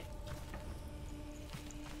the way.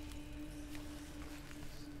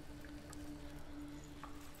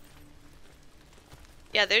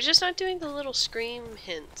 Yeah, they're just not doing the little scream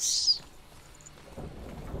hints.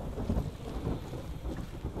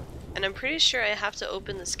 And I'm pretty sure I have to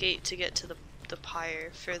open this gate to get to the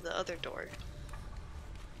pyre for the other door.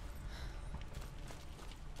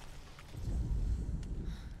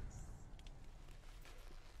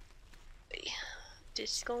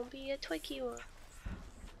 This is gonna be a tricky one.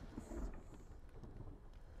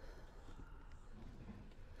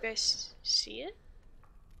 You guys see it?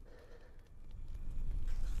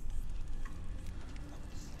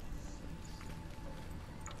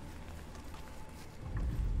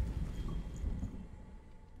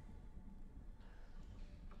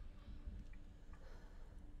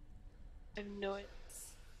 I have no idea.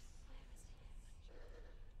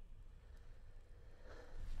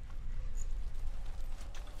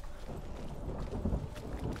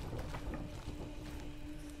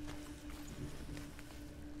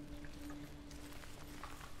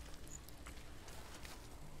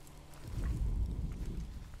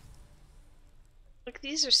 Look,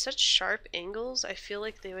 these are such sharp angles, I feel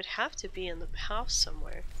like they would have to be in the house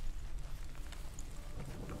somewhere.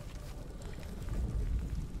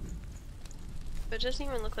 But it doesn't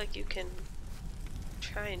even look like you can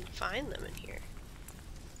try and find them in here.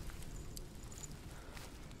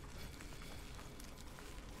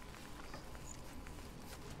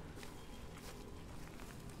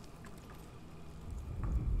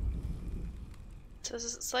 So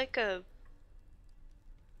it's like a...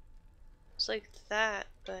 It's like that,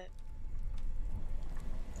 but...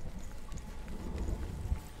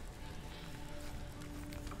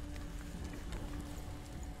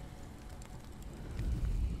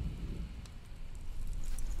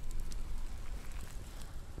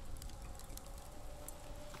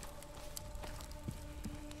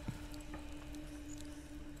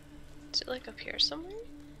 Is it like up here somewhere?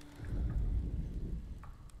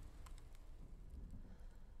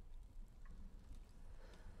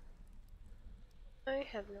 I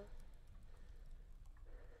have no.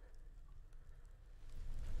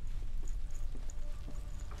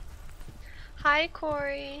 Hi,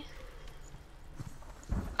 Corey.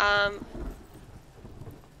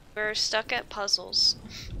 We're stuck at puzzles.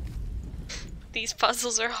 These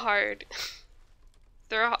puzzles are hard.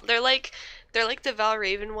 They're like the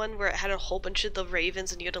Valraven one where it had a whole bunch of the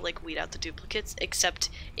ravens and you had to like weed out the duplicates, except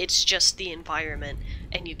it's just the environment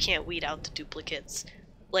and you can't weed out the duplicates.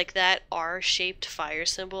 Like that R-shaped fire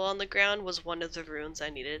symbol on the ground was one of the runes I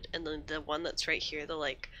needed, and then the one that's right here, the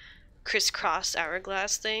like crisscross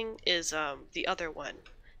hourglass thing, is the other one.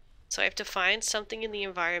 So I have to find something in the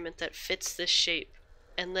environment that fits this shape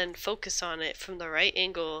and then focus on it from the right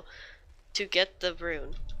angle to get the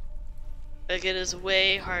rune. Like, it is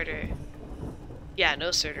way harder. Yeah, no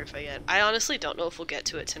Surturfa yet. I honestly don't know if we'll get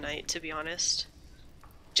to it tonight, to be honest.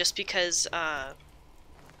 Just because I'm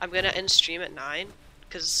gonna end stream at 9,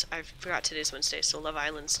 because I forgot today's Wednesday, so Love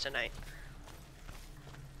Island's tonight.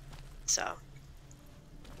 So.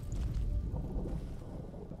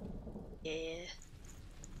 Yeah.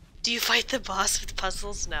 Do you fight the boss with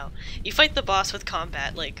puzzles? No. You fight the boss with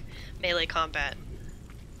combat, like melee combat.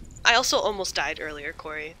 I also almost died earlier,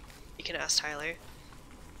 Corey. You can ask Tyler.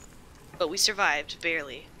 But we survived,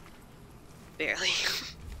 barely. Barely.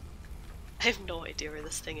 I have no idea where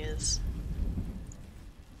this thing is.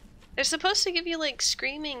 They're supposed to give you like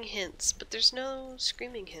screaming hints, but there's no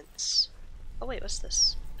screaming hints. Oh wait, what's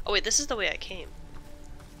this? Oh wait, this is the way I came.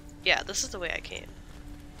 Yeah, this is the way I came.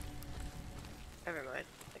 Never mind.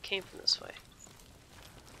 I came from this way.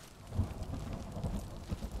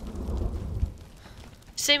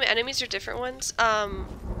 Same enemies or different ones?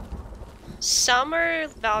 Some are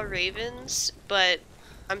Valravens, but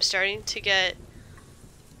I'm starting to get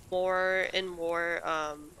more and more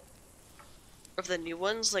of the new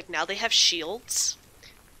ones. Like now they have shields,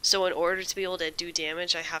 so in order to be able to do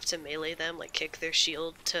damage I have to melee them, like kick their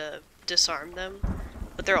shield to disarm them.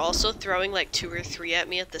 But they're also throwing like 2 or 3 at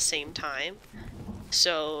me at the same time,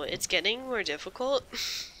 so it's getting more difficult.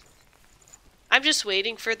 I'm just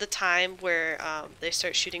waiting for the time where they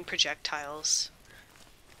start shooting projectiles.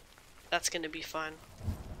 That's gonna be fun.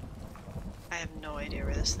 I have no idea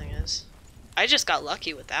where this thing is. I just got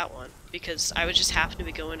lucky with that one, because I would just happen to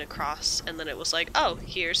be going across, and then it was like, oh,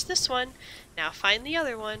 here's this one, now find the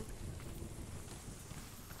other one.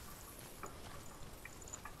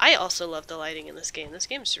 I also love the lighting in this game. This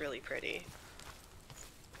game's really pretty.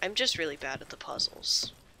 I'm just really bad at the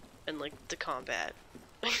puzzles, and like the combat.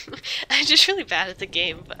 I'm just really bad at the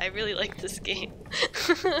game, but I really like this game.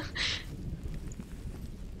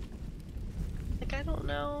 Like, I don't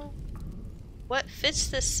know what fits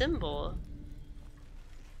this symbol.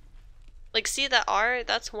 Like, see that R?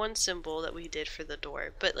 That's one symbol that we did for the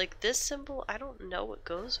door, but like this symbol, I don't know what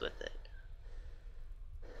goes with it.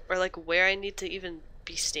 Or like where I need to even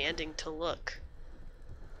be standing to look.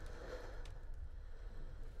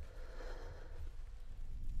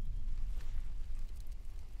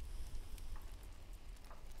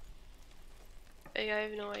 I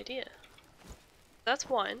have no idea. That's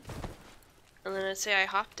one. And then I'd say I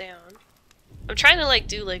hop down. I'm trying to like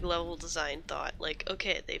do like level design thought. Like,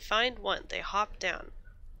 okay, they find one, they hop down.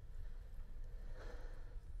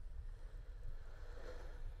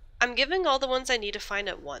 I'm giving all the ones I need to find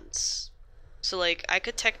at once. So like, I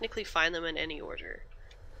could technically find them in any order.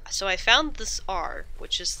 So I found this R,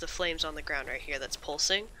 which is the flames on the ground right here that's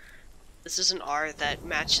pulsing. This is an R that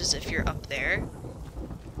matches if you're up there.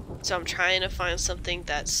 So I'm trying to find something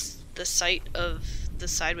that's the site of the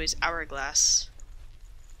sideways hourglass.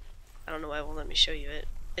 I don't know why it won't let me show you it.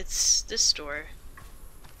 It's this door.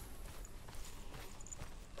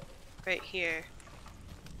 Right here.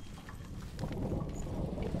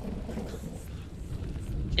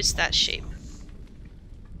 It's that shape.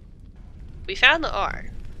 We found the R.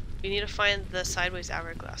 We need to find the sideways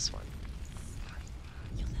hourglass one.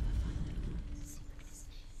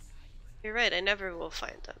 You're right, I never will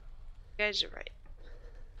find them. You guys are right.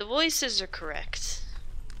 The voices are correct.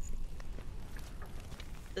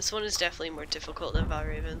 This one is definitely more difficult than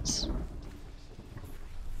Valraven's.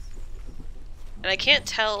 And I can't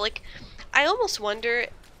tell, like, I almost wonder,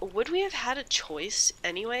 would we have had a choice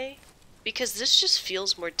anyway? Because this just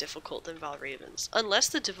feels more difficult than Valraven's. Unless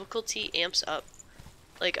the difficulty amps up.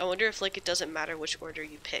 Like, I wonder if, like, it doesn't matter which order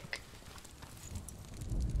you pick.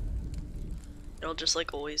 It'll just,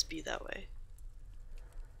 like, always be that way.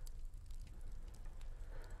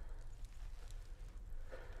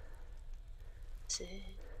 That's it.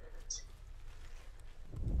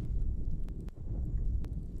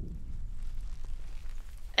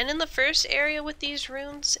 And in the first area with these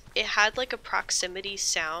runes, it had like a proximity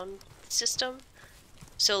sound system.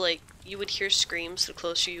 So like you would hear screams the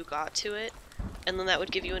closer you got to it, and then that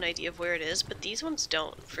would give you an idea of where it is, but these ones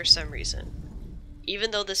don't for some reason. Even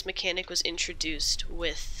though this mechanic was introduced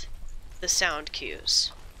with the sound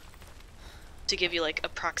cues. To give you like a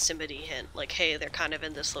proximity hint, like hey, they're kind of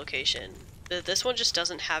in this location. This one just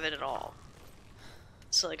doesn't have it at all.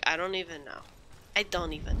 So like I don't even know. I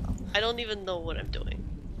don't even know. I don't even know what I'm doing.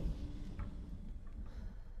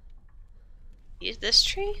 Is this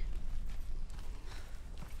tree?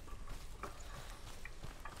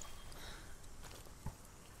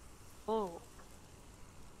 Oh.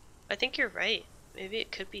 I think you're right. Maybe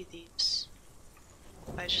it could be these.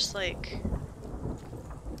 I just like...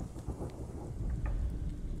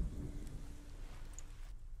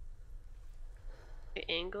 I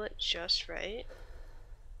angle it just right.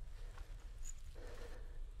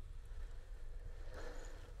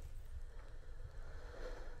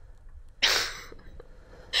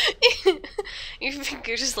 Your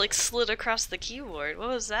finger just like slid across the keyboard. What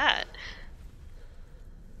was that?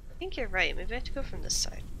 I think you're right. Maybe I have to go from this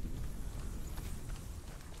side.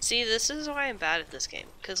 See, this is why I'm bad at this game.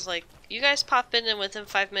 Because, like, you guys pop in and within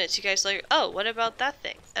 5 minutes you guys are like, oh, what about that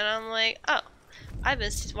thing? And I'm like, oh, I've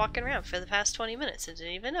been walking around for the past 20 minutes and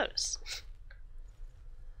didn't even notice.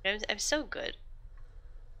 I'm so good.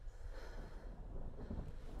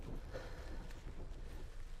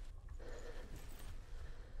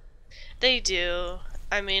 They do.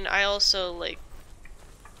 I mean, I also, like,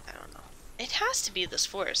 I don't know. It has to be this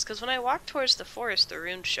forest, because when I walk towards the forest, the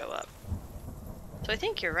runes show up. So I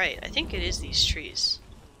think you're right. I think it is these trees.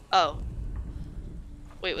 Oh.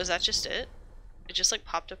 Wait, was that just it? It just, like,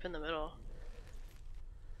 popped up in the middle.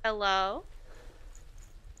 Hello?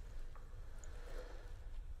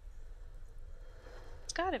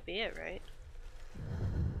 It's gotta be it, right?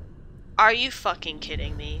 Are you fucking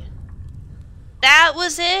kidding me? That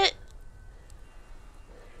was it?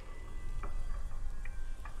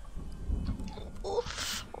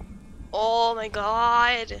 Oof. Oh my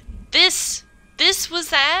god. This was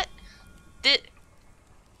that?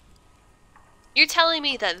 You're telling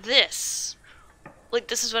me that this, like,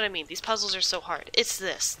 this is what I mean. These puzzles are so hard. It's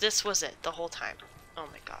this. This was it the whole time. Oh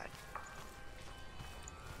my god.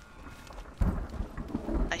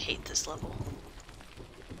 I hate this level.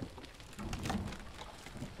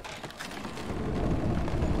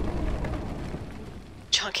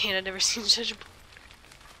 John Kane, I've never seen such a...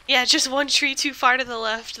 Yeah, just one tree too far to the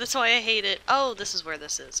left. That's why I hate it. Oh, this is where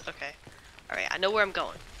this is. Okay. Alright, I know where I'm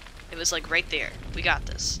going. It was like right there. We got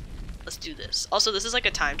this. Let's do this. Also, this is like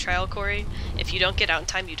a time trial, Corey. If you don't get out in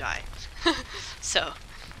time, you die. So.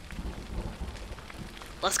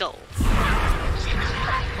 Let's go.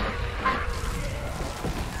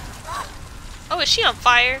 Oh, is she on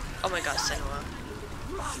fire? Oh my god, Senua.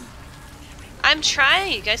 I'm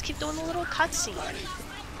trying. You guys keep doing the little cutscene.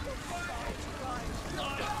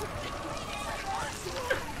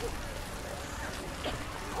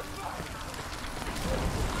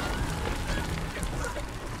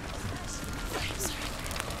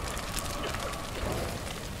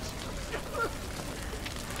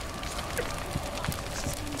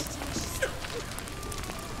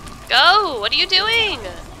 Go! What are you doing?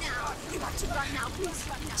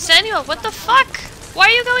 Senua, what the fuck? Why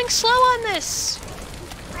are you going slow on this?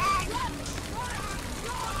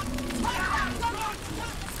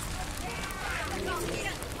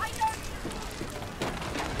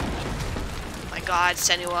 Oh my god,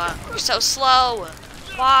 Senua, you're so slow.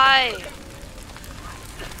 Why?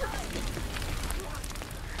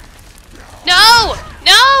 No!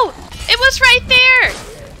 No! It was right there!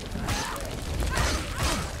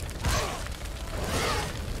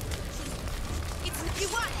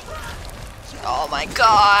 Oh my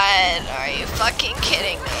god, are you fucking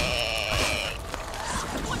kidding me?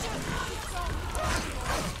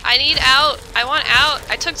 I need out. I want out.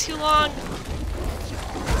 I took too long.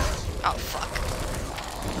 Oh fuck.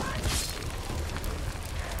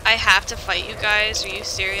 I have to fight you guys. Are you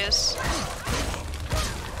serious?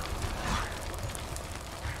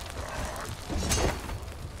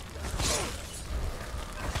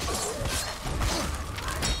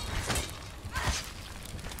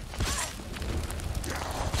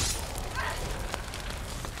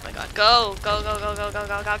 Oh my god, go! Go, go, go, go, go,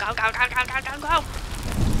 go, go, go, go, go, go, go, go, go!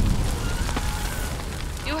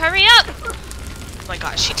 You hurry up! Oh my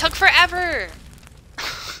gosh, she took forever!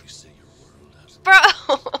 You say your world has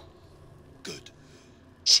Bro! good.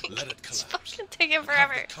 She Let it keeps collapse. fucking taking And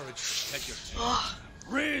forever. have the courage to take your chance.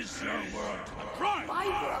 Raise your world to the prime. My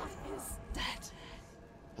world is dead.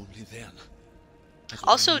 Only then.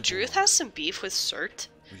 Also, Druth has some beef with Surt,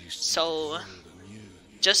 will you see the so world anew.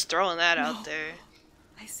 just throwing that No. out there.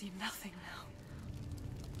 I see nothing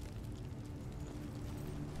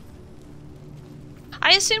now.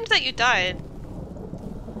 I assumed that you died.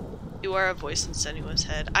 You are a voice in Senua's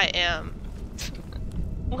head. I am.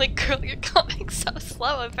 Like, girl, you're coming so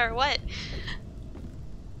slow no matter what.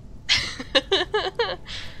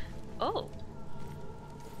 Oh.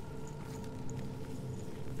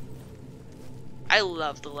 I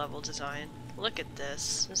love the level design. Look at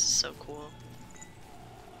this. This is so cool.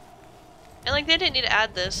 And like, they didn't need to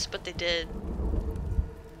add this, but they did.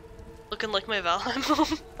 Looking like my Valheim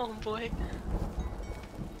home. Oh boy.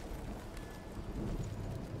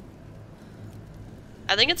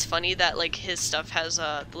 I think it's funny that like his stuff has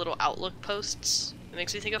the little outlook posts. It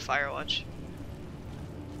makes me think of Firewatch.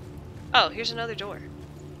 Oh, here's another door.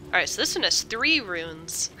 Alright, so this one has 3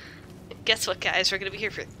 runes. Guess what, guys? We're gonna be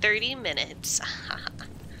here for 30 minutes.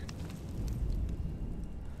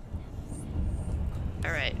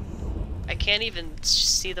 Alright. I can't even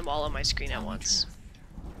see them all on my screen at once.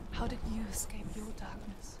 How did you escape your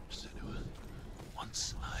darkness? Senua,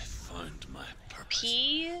 once I found my purpose,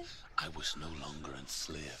 P. I was no longer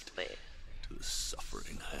enslaved Wait. to the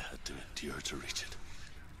suffering I had to endure to reach it.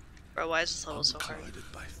 Bro, why is this level so hard? Unclouded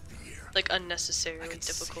by fear. Like, I unnecessarily could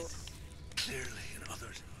see difficult. things clearly in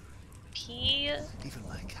others. P. Even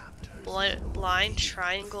my captors. Blind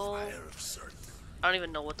triangle. Fire of Surt. I don't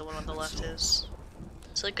even know what the one on the left is.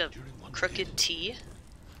 It's like a crooked T.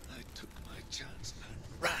 I took my chance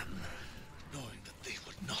and ran, knowing that they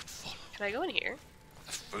would not follow. Can I go in here?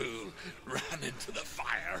 The fool ran into the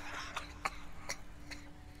fire.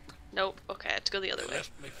 Nope. Okay, I have to go the other They way.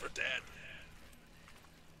 left me for dead.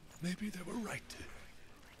 Maybe they were right to.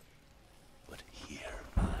 But here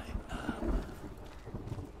I am.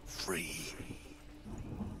 Free.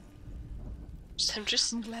 I'm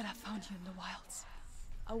just. I'm glad I found you in the wilds.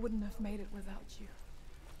 I wouldn't have made it without you.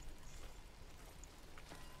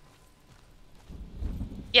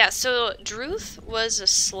 Yeah, so Druth was a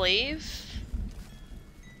slave.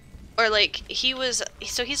 Or like, he was.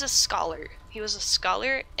 So he's a scholar. He was a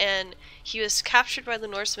scholar, and he was captured by the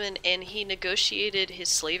Norsemen, and he negotiated his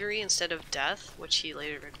slavery instead of death, which he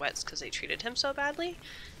later regrets because they treated him so badly.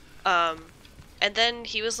 And then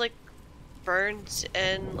he was like burned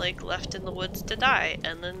and like left in the woods to die,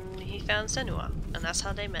 and then he found Senua, and that's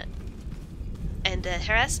how they met. And the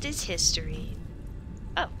rest is history.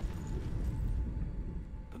 Oh.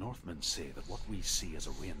 The Northmen say that what we see as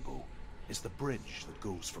a rainbow is the bridge that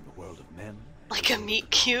goes from the world of men Like a meet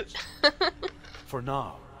cute. For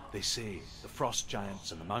now, they say the frost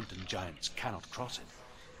giants and the mountain giants cannot cross it.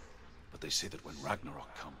 But they say that when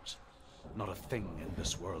Ragnarok comes, not a thing in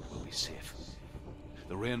this world will be safe.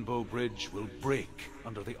 The Rainbow Bridge will break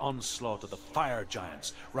under the onslaught of the fire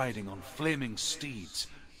giants riding on flaming steeds.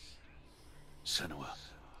 Senua,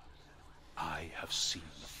 I have seen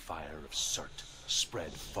the fire of Surt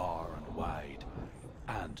spread far and wide,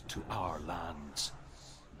 and to our lands.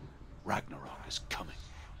 Ragnarok is coming.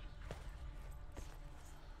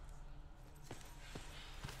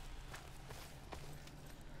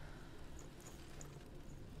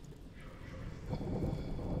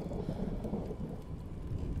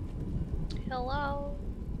 Hello?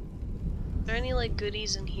 Are there any like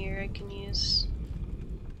goodies in here I can use?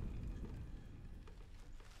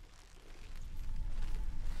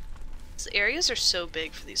 These areas are so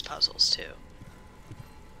big for these puzzles too.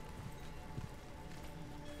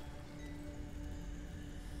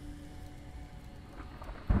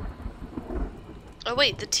 Oh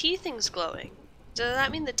wait, the T thing's glowing. Does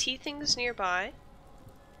that mean the T thing's nearby?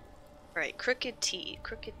 Right, crooked T.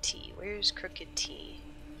 Crooked T. Where's crooked T?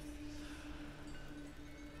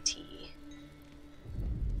 T.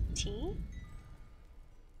 T?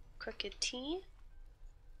 Crooked T?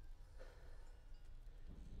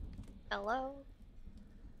 Hello?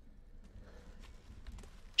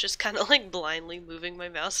 Just kind of like blindly moving my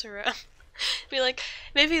mouse around. Be like,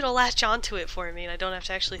 maybe it'll latch onto it for me and I don't have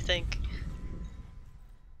to actually think.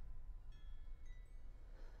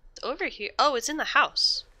 over here. Oh, it's in the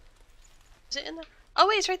house. Is it in the... Oh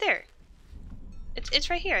wait, it's right there. It's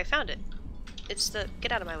right here. I found it. It's the...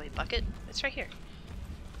 Get out of my way, bucket. It's right here.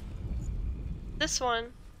 This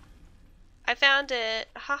one. I found it.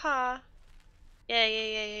 Haha.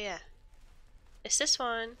 Yeah. It's this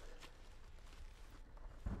one.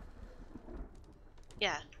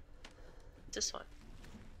 Yeah. This one.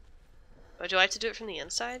 Oh, do I have to do it from the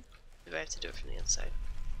inside? Do I have to do it from the inside?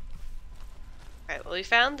 Alright, well we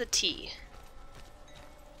found the T.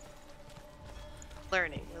 We're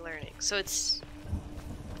learning. So it's...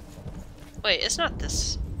 Wait, it's not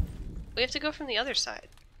this. We have to go from the other side.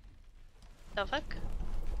 The fuck?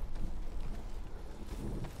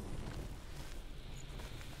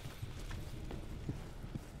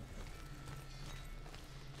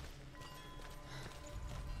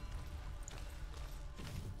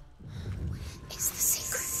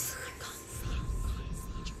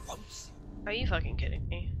 Are you fucking kidding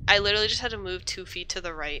me? I literally just had to move 2 feet to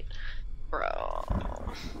the right. Bro.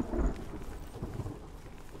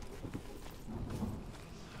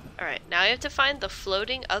 Alright, now I have to find the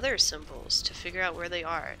floating other symbols to figure out where they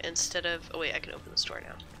are instead of... Oh wait, I can open the store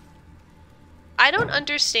now. I don't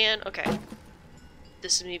understand... Okay.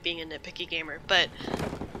 This is me being a nitpicky gamer, but...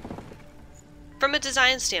 From a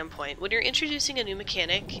design standpoint, when you're introducing a new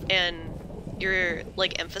mechanic and you're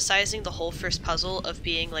like emphasizing the whole first puzzle of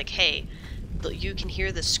being like, hey, you can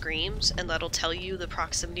hear the screams and that'll tell you the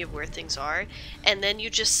proximity of where things are, and then you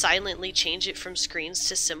just silently change it from screens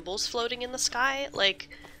to symbols floating in the sky, like,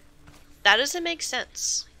 that doesn't make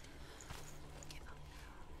sense.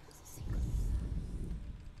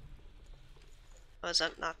 Oh, is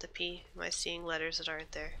that not the P? Am I seeing letters that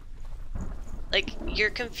aren't there? Like,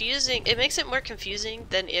 you're confusing, it makes it more confusing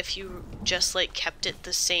than if you just like kept it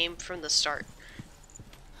the same from the start.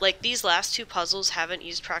 Like, these last 2 puzzles haven't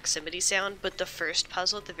used proximity sound, but the first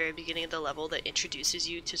puzzle at the very beginning of the level that introduces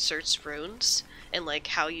you to Surt's runes and like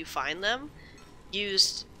how you find them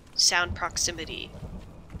used sound proximity.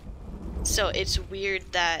 So it's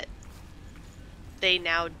weird that they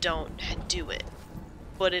now don't do it,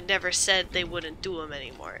 but it never said they wouldn't do them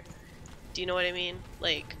anymore. Do you know what I mean?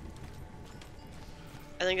 Like,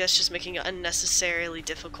 I think that's just making it unnecessarily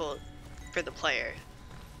difficult for the player.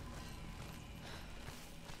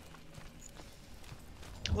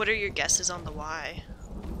 What are your guesses on the why?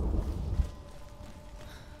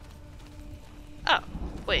 Oh,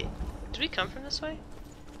 wait. Did we come from this way?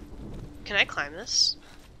 Can I climb this?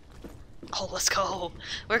 Oh, let's go!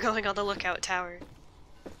 We're going on the lookout tower.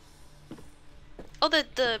 Oh,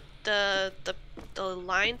 the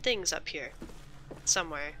line thing's up here.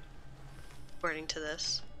 Somewhere. According to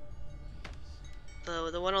this.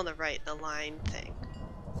 The one on the right, the line thing.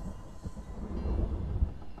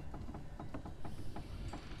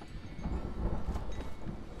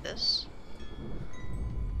 This.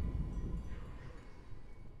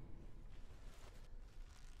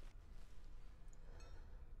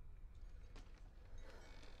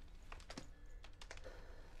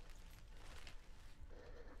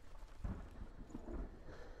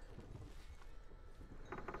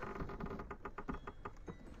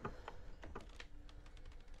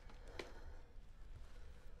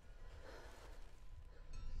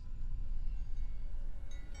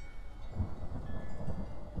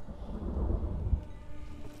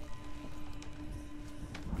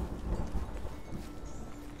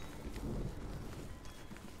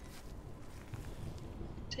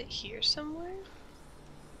 Is it here somewhere?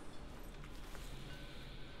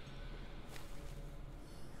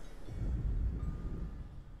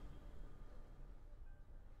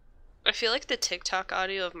 I feel like the TikTok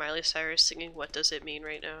audio of Miley Cyrus singing "What Does It Mean"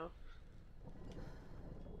 right now.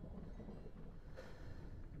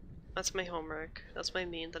 That's my homework. That's my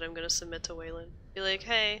meme that I'm gonna submit to Waylon. Be like,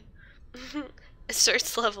 hey,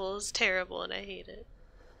 Surt's level is terrible and I hate it.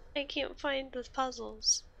 I can't find the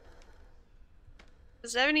puzzles.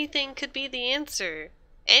 Because anything could be the answer.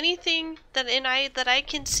 Anything that I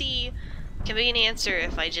can see can be an answer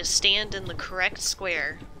if I just stand in the correct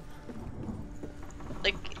square.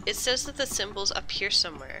 Like, it says that the symbol's up here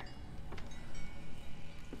somewhere.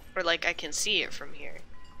 Or like I can see it from here.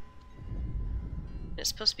 It's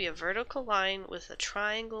supposed to be a vertical line with a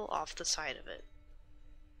triangle off the side of it.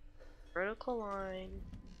 Vertical line,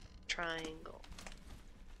 triangle.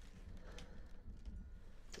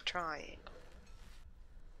 The triangle.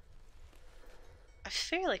 I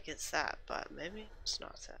feel like it's that, but maybe it's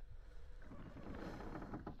not that.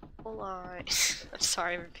 Line. I'm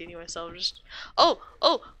sorry, I'm repeating myself. Just oh,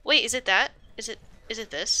 wait, is it that? Is it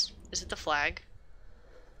this? Is it the flag?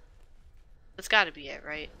 That's gotta be it,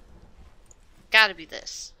 right? Gotta be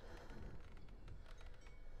this.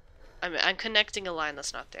 I'm connecting a line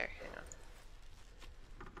that's not there.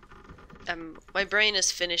 Hang on. My brain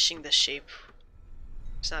is finishing the shape.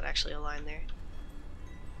 There's not actually a line there.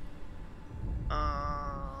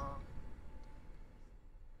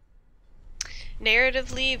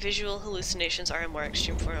 Narratively, visual hallucinations are a more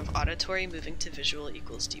extreme form of auditory. Moving to visual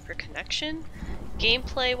equals deeper connection.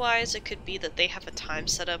 Gameplay-wise, it could be that they have a time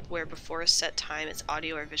setup where before a set time it's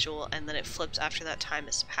audio or visual, and then it flips after that time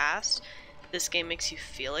is passed. This game makes you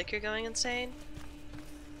feel like you're going insane.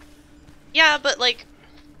 Yeah, but like,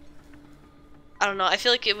 I don't know. I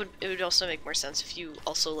feel like it would also make more sense if you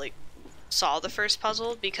also like saw the first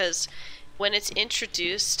puzzle, because when it's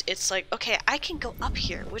introduced, it's like, okay, I can go up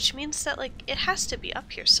here, which means that like it has to be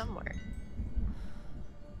up here somewhere.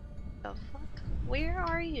 The fuck? Where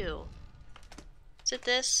are you? Is it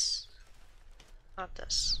this? Not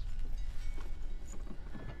this.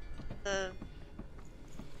 The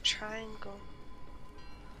triangle.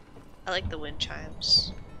 I like the wind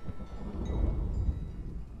chimes.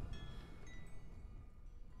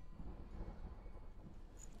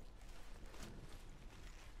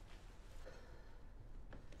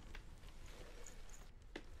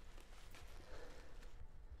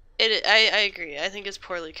 I agree. I think it's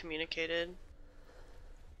poorly communicated.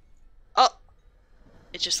 Oh!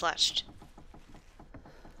 It just latched.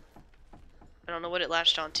 I don't know what it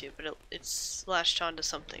latched onto, but it's latched onto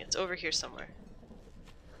something. It's over here somewhere.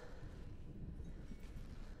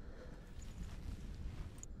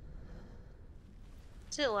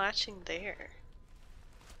 Is it latching there?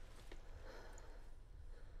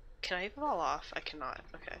 Can I fall off? I cannot.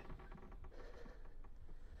 Okay.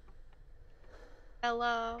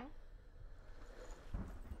 Hello?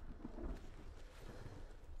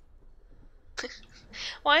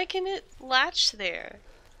 Why can it latch there?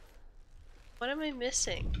 What am I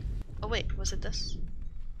missing? Oh wait, was it this?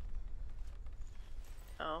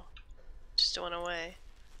 Oh. Just went away.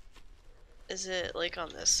 Is it like on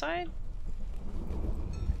this side?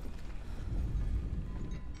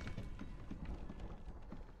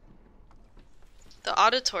 The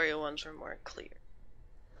auditory ones were more clear.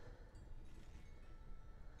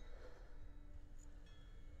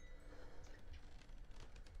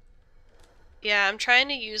 Yeah, I'm trying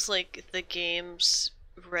to use like the game's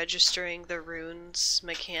registering the runes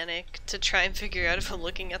mechanic to try and figure out if I'm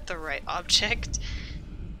looking at the right object,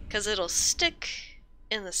 because it'll stick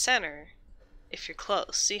in the center if you're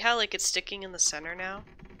close. See how like it's sticking in the center now?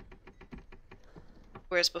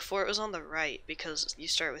 Whereas before it was on the right because you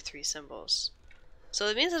start with 3 symbols. So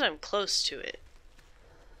it means that I'm close to it.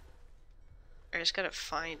 I just gotta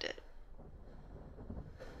find it.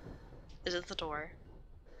 Is it the door?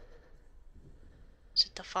 Is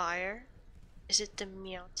it the fire? Is it the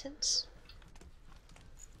mountains?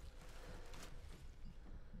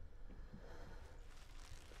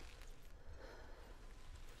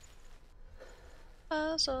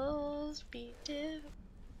 Puzzles be different.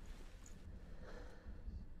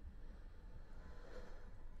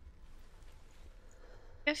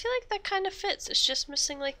 I feel like that kind of fits. It's just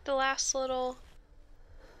missing like the last little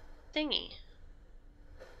thingy.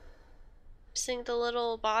 Missing the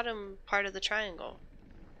little bottom part of the triangle.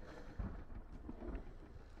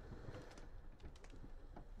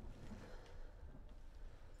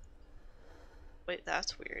 Wait,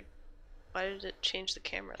 that's weird. Why did it change the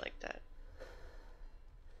camera like that?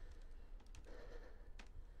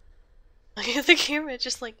 Look at the camera,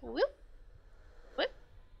 just like whoop. What?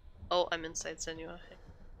 Oh, I'm inside Senua.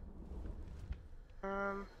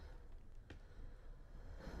 I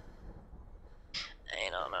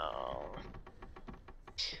don't know.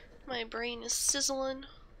 My brain is sizzling.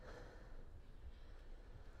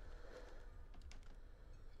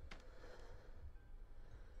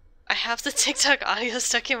 I have the TikTok audio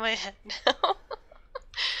stuck in my head now.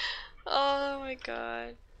 Oh my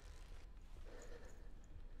god.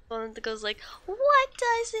 One that goes like, what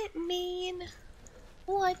does it mean?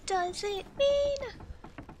 What does it mean?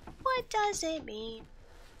 What does it mean?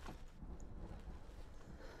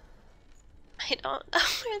 I don't know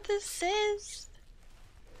where this is.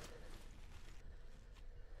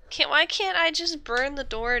 Why can't I just burn the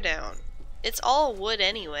door down? It's all wood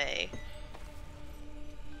anyway.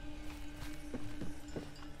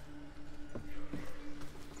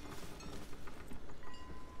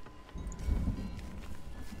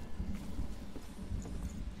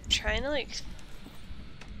 I'm trying to like...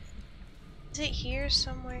 Is it here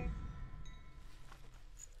somewhere?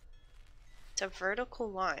 It's a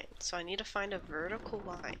vertical line, so I need to find a vertical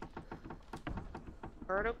line.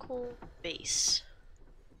 Vertical base.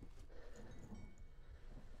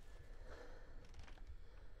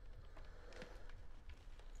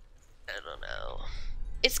 I don't know.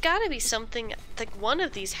 It's gotta be something, like one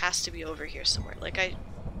of these has to be over here somewhere. Like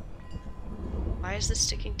why is this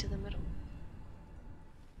sticking to the middle?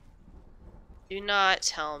 Do not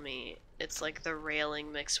tell me it's like the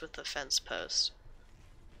railing mixed with the fence post.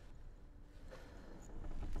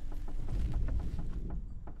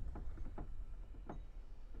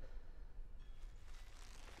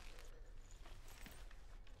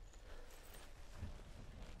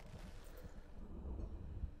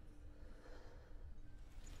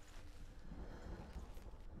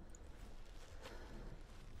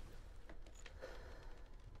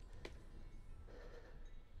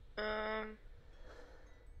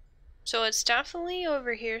 So it's definitely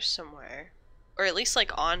over here somewhere. Or at least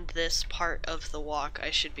like on this part of the walk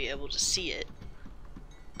I should be able to see it.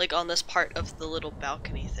 Like on this part of the little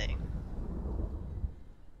balcony thing.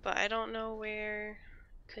 But I don't know where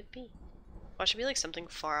it could be. Watch it be like something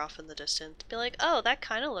far off in the distance. Be like, oh, that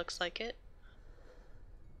kind of looks like it.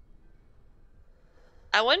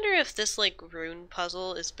 I wonder if this like rune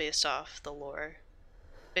puzzle is based off the lore.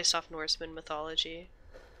 Based off Norseman mythology.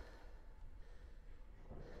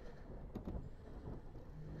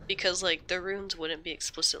 Because, like, the runes wouldn't be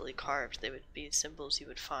explicitly carved, they would be symbols you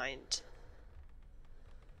would find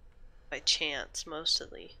by chance,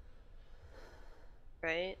 mostly.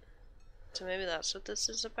 Right? So maybe that's what this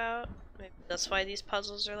is about? Maybe that's why these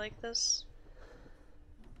puzzles are like this?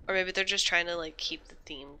 Or maybe they're just trying to, like, keep the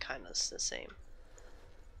theme kind of the same.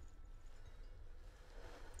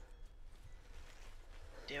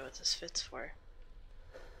 Idea what this fits for.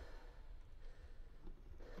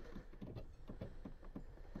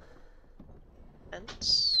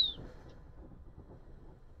 Fence.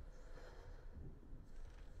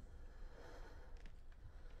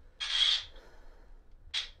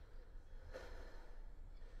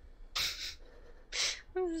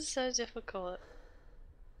 This is so difficult.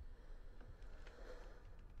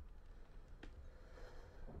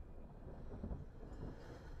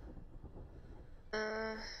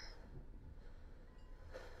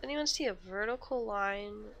 Anyone see a vertical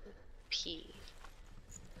line with P?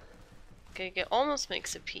 Okay, it almost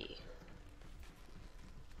makes a P.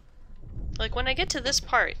 Like when I get to this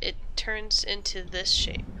part, it turns into this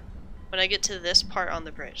shape. When I get to this part on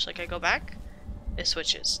the bridge, like I go back, it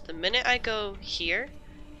switches. The minute I go here,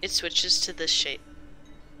 it switches to this shape.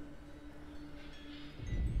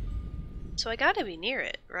 So I gotta be near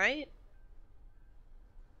it, right?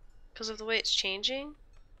 Because of the way it's changing?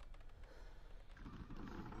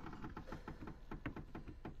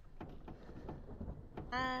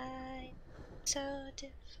 So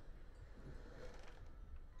diff.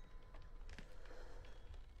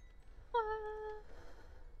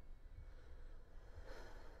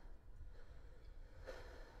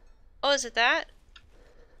 Oh, is it that?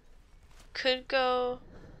 Could go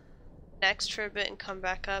next for a bit and come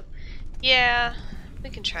back up. Yeah, we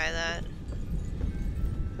can try that.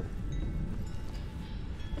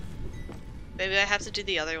 Maybe I have to do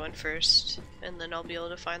the other one first, and then I'll be able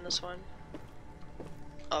to find this one.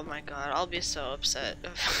 Oh my god, I'll be so upset.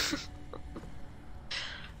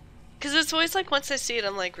 Because it's always like, once I see it,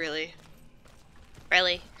 I'm like, really?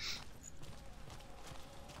 Really?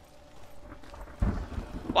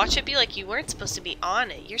 Watch it be like, you weren't supposed to be on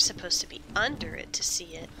it, you're supposed to be under it to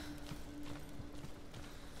see it.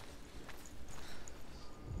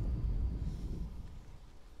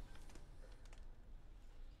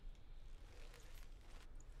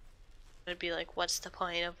 It'd be like, what's the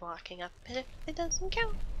point of walking up it if it doesn't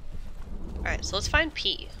count? Alright, so let's find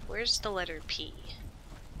P. Where's the letter P?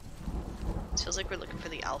 It feels like we're looking for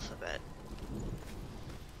the alphabet.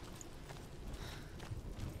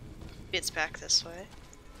 Maybe it's back this way.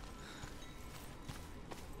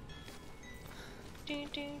 Do,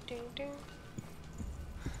 do, do, do.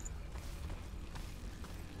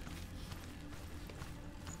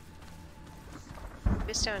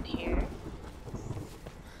 It's down here.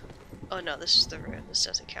 Oh no, this is the rune. This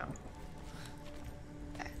doesn't count.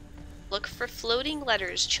 Okay. Look for floating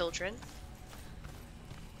letters, children.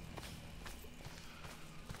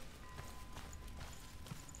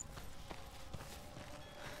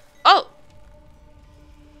 Oh!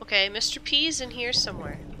 Okay, Mr. P's in here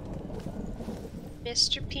somewhere.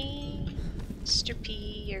 Mr. P,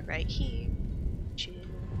 you're right here.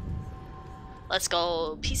 Let's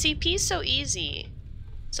go. PCP's so easy.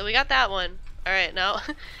 So we got that one. Alright, now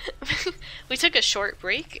we took a short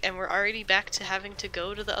break and we're already back to having to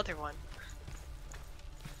go to the other one.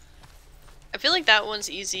 I feel like that one's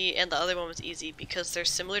easy and the other one was easy because they're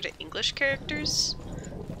similar to English characters.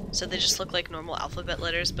 So they just look like normal alphabet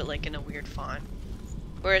letters but like in a weird font.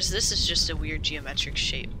 Whereas this is just a weird geometric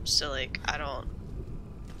shape. So like, I don't...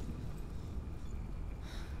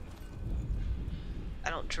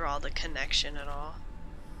 don't draw the connection at all.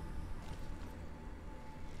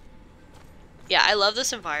 Yeah, I love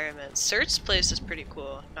this environment. Surt's place is pretty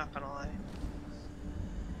cool, not gonna lie.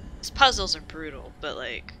 His puzzles are brutal, but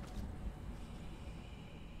like...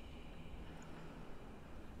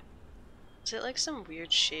 Is it like some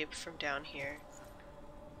weird shape from down here?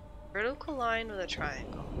 Vertical line with a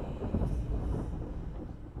triangle.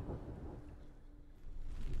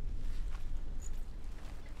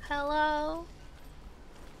 Hello?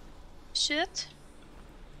 Shit?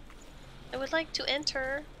 I would like to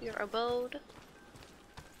enter your abode.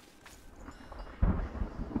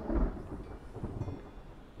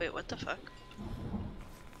 Wait, what the fuck?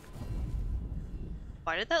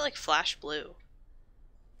 Why did that like flash blue?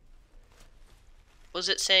 Was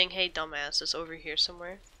it saying, hey dumbass, it's over here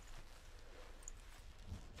somewhere?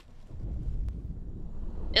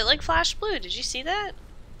 It like flashed blue, did you see that?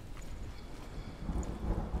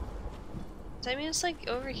 Does that mean it's like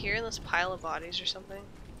over here in this pile of bodies or something?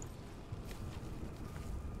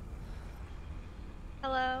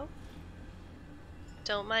 Hello?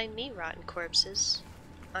 Don't mind me, rotten corpses.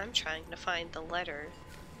 I'm trying to find the letter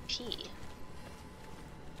P.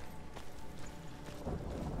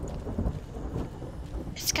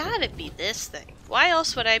 It's gotta be this thing. Why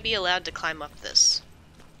else would I be allowed to climb up this?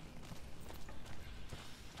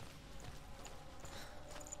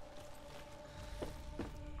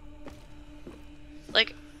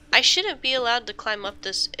 Like, I shouldn't be allowed to climb up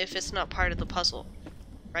this if it's not part of the puzzle,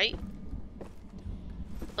 right?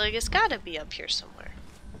 Like, it's gotta be up here somewhere.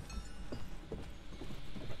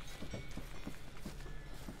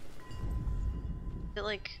 Is it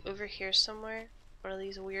like over here somewhere? One of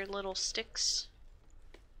these weird little sticks?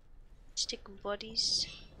 Stick buddies.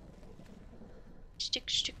 Stick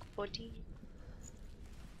buddy.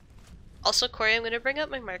 Also, Corey, I'm gonna bring up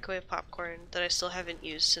my microwave popcorn that I still haven't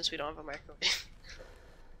used since we don't have a microwave.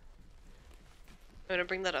 I'm gonna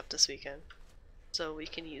bring that up this weekend so we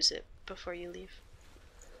can use it before you leave.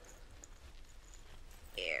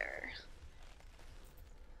 Air.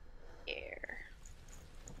 Air.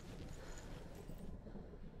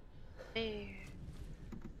 Air.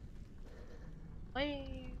 Air.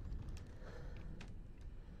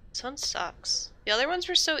 This one sucks. The other ones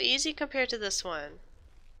were so easy compared to this one.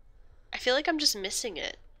 I feel like I'm just missing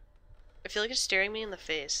it. I feel like it's staring me in the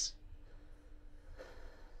face.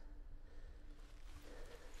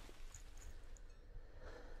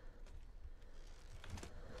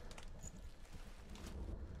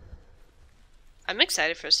 I'm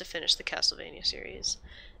excited for us to finish the Castlevania series.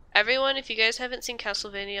 Everyone, if you guys haven't seen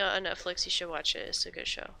Castlevania on Netflix, you should watch it. It's a good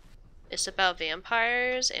show. It's about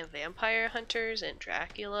vampires and vampire hunters and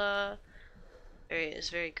Dracula. It's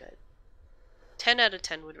very good. 10 out of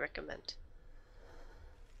 10 would recommend.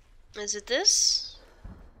 Is it this?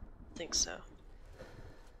 I think so.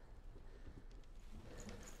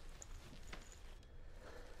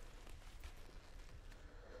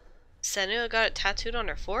 Senua got it tattooed on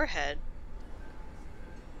her forehead.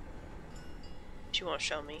 She won't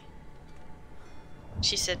show me.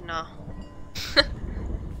 She said no.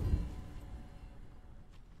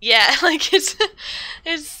 Yeah, like it's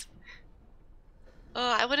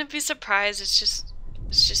oh, I wouldn't be surprised. It's just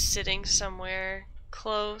sitting somewhere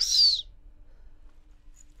close.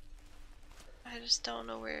 I just don't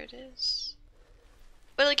know where it is.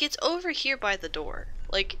 But like it's over here by the door.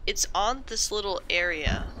 Like it's on this little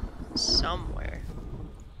area somewhere.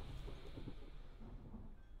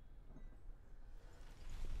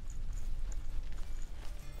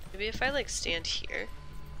 Maybe if I like stand here.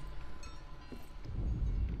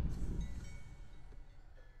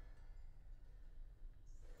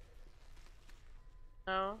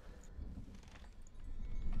 No.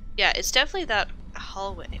 Yeah, it's definitely that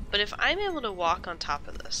hallway. But if I'm able to walk on top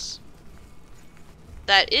of this,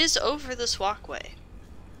 that is over this walkway,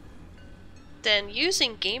 then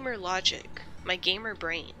using gamer logic, my gamer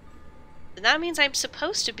brain, then that means I'm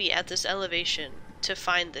supposed to be at this elevation to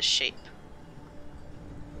find this shape.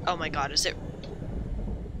 Oh my god, is it?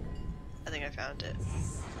 I think I found it.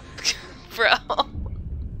 Bro.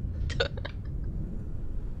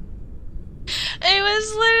 It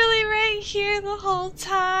was literally right here the whole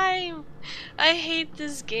time. I hate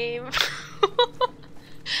this game.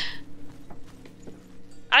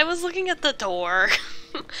 I was looking at the door.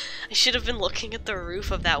 I should have been looking at the roof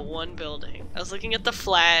of that one building. I was looking at the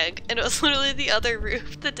flag, and it was literally the other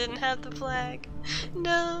roof that didn't have the flag.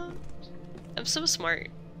 No. I'm so smart.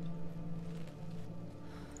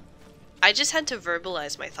 I just had to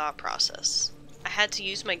verbalize my thought process. I had to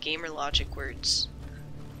use my gamer logic words.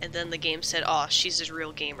 And then the game said, "Oh, she's a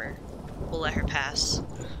real gamer. We'll let her pass."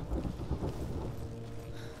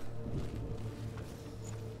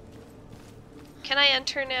 Can I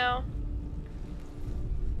enter now?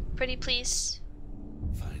 Pretty please.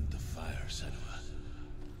 Find the fire, Senua,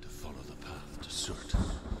 to follow the path to Surt.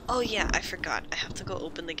 Oh yeah, I forgot. I have to go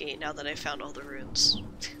open the gate now that I found all the runes.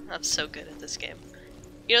 I'm so good at this game.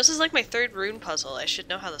 You know, this is like my third rune puzzle. I should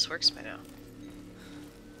know how this works by now.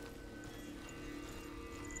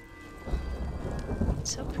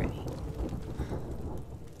 It's so pretty.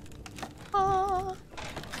 Aww.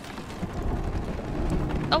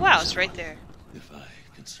 Oh wow, it's right there. If I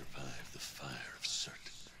can survive the fire of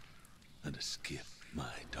Surt and escape my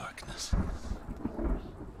darkness,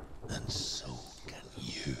 then so can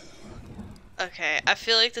you. Okay, I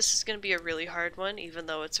feel like this is gonna be a really hard one, even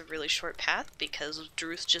though it's a really short path, because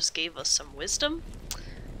Druth just gave us some wisdom.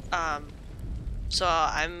 So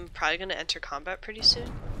I'm probably gonna enter combat pretty soon.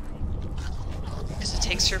 Because it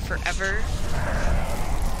takes her forever.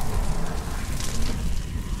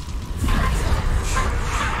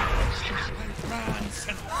 Run,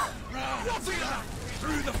 Senua! Run!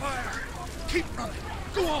 Through the fire! Keep running!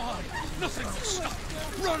 Go on! Nothing will stop!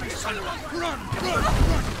 Run, Senua! Run! Run!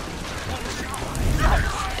 Run!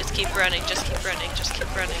 Just keep running, just keep running, just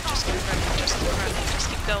keep running, just keep running, just keep running, just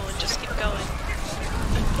keep going, just keep going.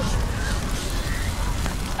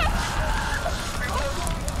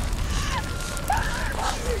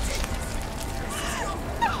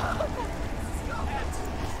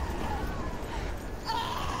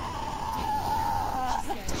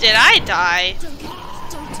 Did I die?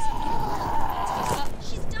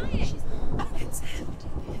 She's dying.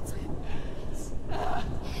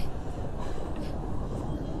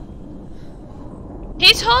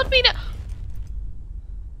 He told me to.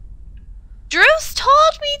 Druth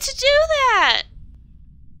told me to do that!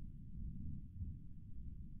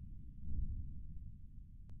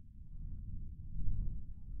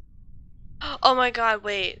 Oh my god,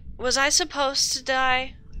 wait. Was I supposed to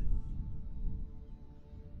die?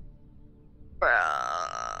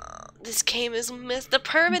 Bruh. This game is the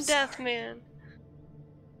permadeath, man.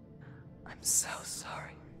 I'm so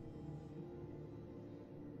sorry.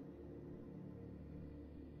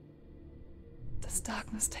 This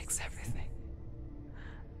darkness takes everything.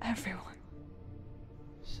 Everyone.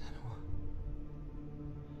 Senua,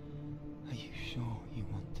 are you sure you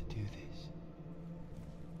want to do this?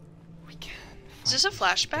 We can. Is this a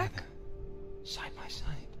flashback? Together, side by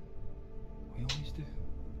side. We always do.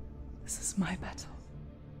 This is my battle.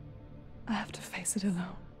 I have to face it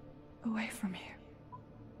alone, away from here.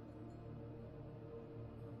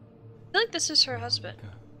 I feel like this is her husband.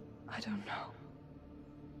 I don't know.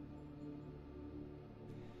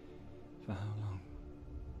 For how long?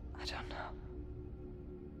 I don't know.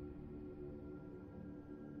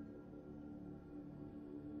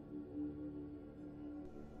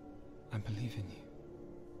 I believe in you.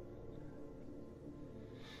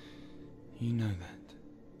 You know that.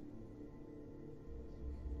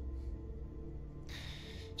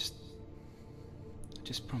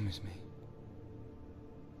 Just promise me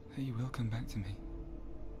that you will come back to me.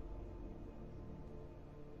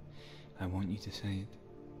 I want you to say it.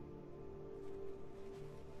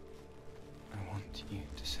 I want you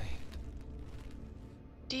to say it.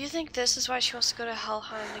 Do you think this is why she wants to go to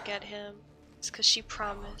Helheim to get him? It's because she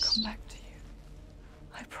promised. Come back to you.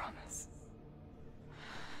 I promise.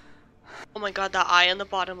 Oh my god, that eye on the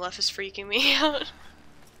bottom left is freaking me out.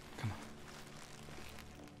 Come on.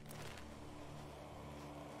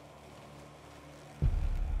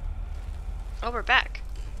 Oh, we're back.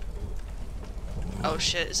 Oh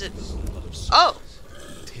shit, is it? Oh!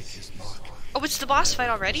 Oh, it's the boss fight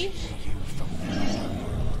already?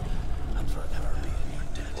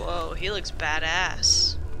 Whoa, he looks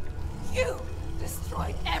badass. You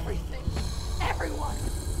destroyed everything, everyone,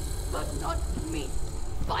 but not me.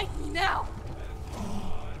 Fight me now.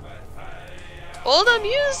 Oh, the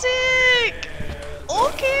music!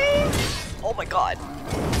 Okay! Oh my god.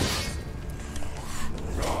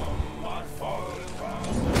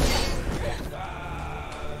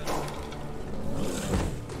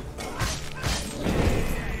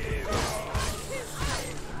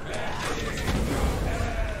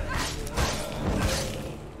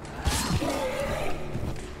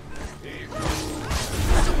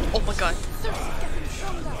 Oh my god.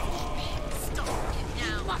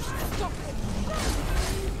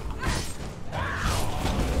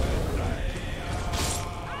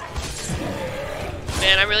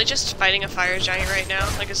 Man, I'm really just fighting a fire giant right now,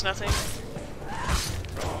 like it's nothing.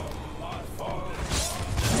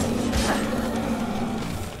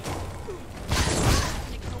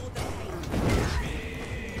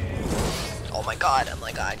 Oh my god, I'm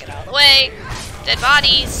like, get out of the way! Dead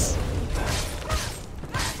bodies!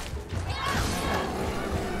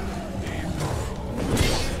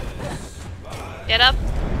 Get up.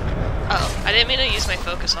 Oh, I didn't mean to use my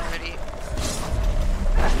focus already.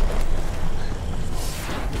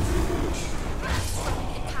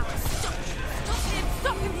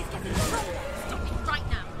 Stop him! He's getting stronger! Stop him right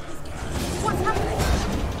now! What's happening?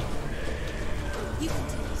 You can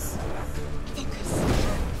do this. Focus.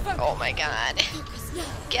 Oh my god. Focus now.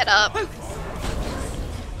 Get up.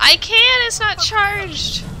 I can't, it's not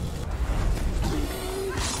charged.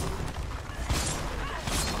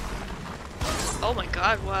 Oh my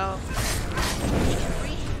god, wow.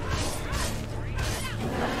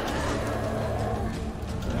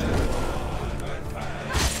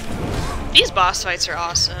 These boss fights are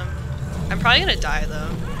awesome. I'm probably gonna die though.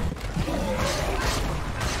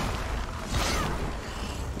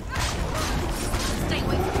 Stay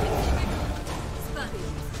away from me. Spur.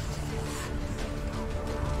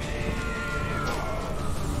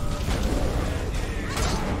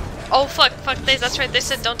 Oh fuck, that's right, they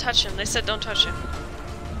said don't touch him. They said don't touch him.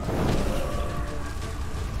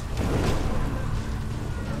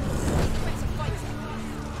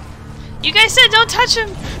 You guys said don't touch him!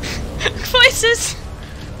 Voices!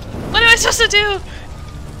 What am I supposed to do?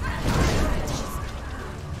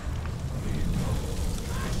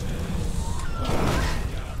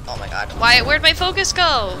 Oh my god, where'd my focus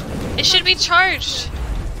go? It should be charged.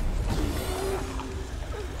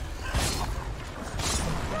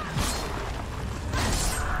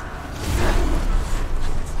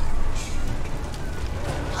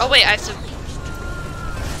 Oh wait, I have to...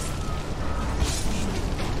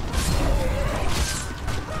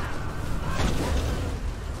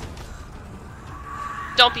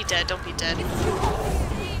 Don't be dead, don't be dead.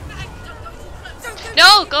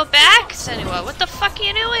 No, go back, Senua. What the fuck are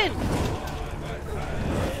you doing?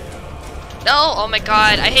 No, oh my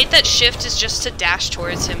god. I hate that shift is just to dash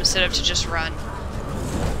towards him instead of to just run.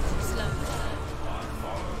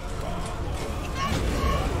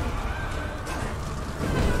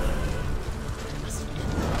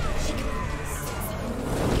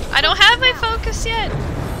 I don't have my focus yet.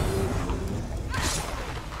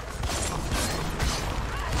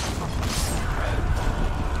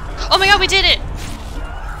 Oh my god, we did it!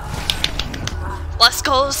 Let's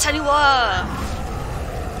go, Senua!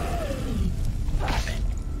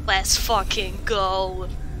 Let's fucking go.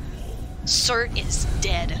 Surt is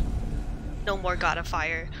dead. No more God of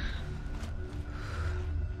Fire.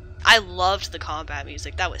 I loved the combat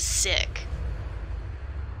music. That was sick.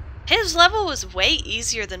 His level was way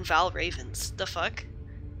easier than Valraven's. The fuck?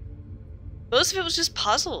 Most of it was just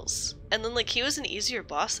puzzles. And then, like, he was an easier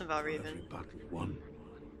boss than Valraven. Every battle won.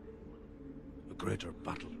 A greater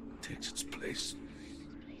battle takes its place.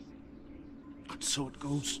 And so it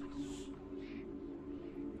goes.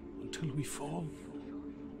 Until we fall.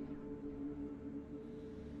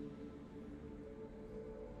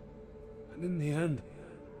 And in the end,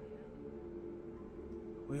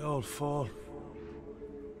 we all fall.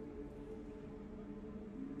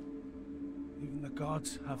 Even the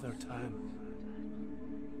gods have their time.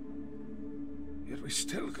 Yet we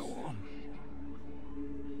still go on.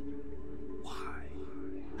 Why?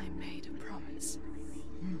 I made a promise,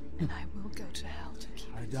 and I will go to hell to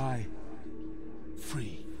keep I it. die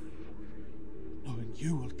free, knowing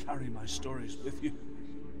you will carry my stories with you.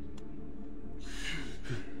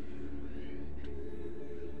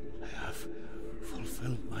 I have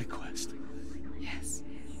fulfilled my quest. Yes,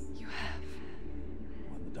 you have.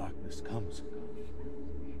 When the darkness comes,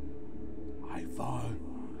 I vow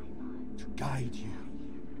to guide you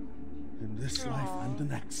in this life and the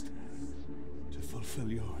next to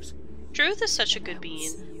fulfill yours. Druth is such a good being.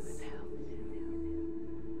 See you in hell.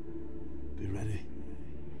 Be ready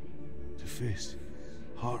to face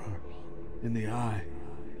horror in the eye,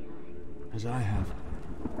 as I have,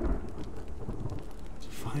 to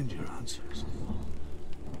find your answers,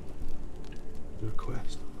 your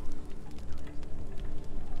quest,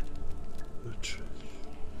 the truth.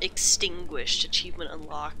 Extinguished. Achievement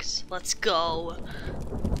unlocked. Let's go.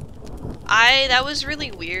 That was really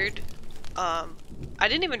weird. I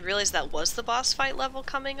didn't even realize that was the boss fight level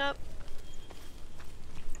coming up.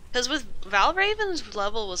 Because with Valraven's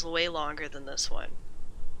level was way longer than this one.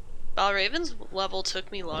 Valraven's level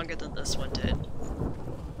took me longer than this one did.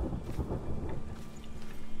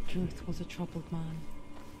 Druth was a troubled man.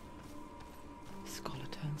 Scholar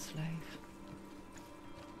turned slave.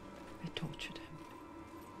 They tortured him.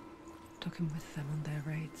 Took him with them on their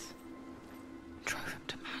raids. Drove him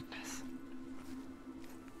to madness.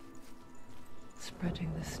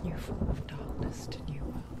 Spreading this new form of darkness to new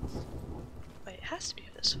worlds. Wait, it has to be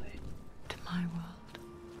this way. To my world.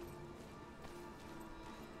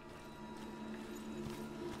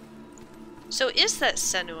 So is that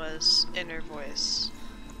Senua's inner voice?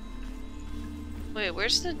 Wait,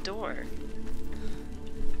 where's the door?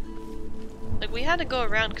 Like, we had to go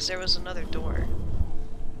around because there was another door.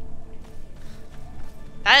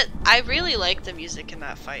 I really liked the music in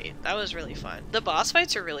that fight. That was really fun. The boss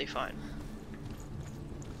fights are really fun.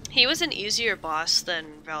 He was an easier boss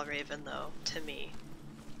than Valraven, though, to me.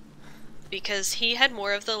 Because he had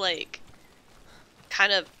more of the, like,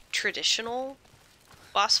 kind of traditional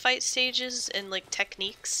boss fight stages and, like,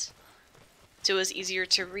 techniques. So it was easier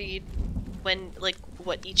to read when, like,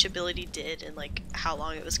 what each ability did and, like, how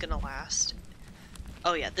long it was gonna last.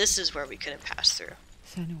 Oh yeah, this is where we couldn't pass through.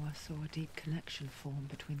 Senua saw a deep connection form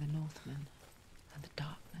between the Northmen and the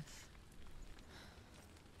darkness.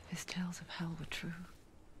 If his tales of hell were true,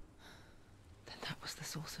 then that was the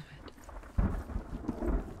source of it.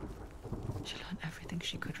 She learned everything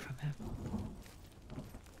she could from him,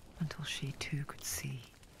 until she too could see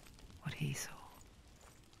what he saw.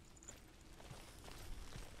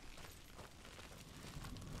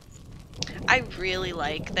 I really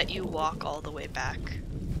like that you walk all the way back.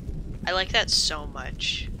 I like that so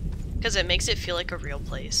much, because it makes it feel like a real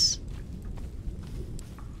place.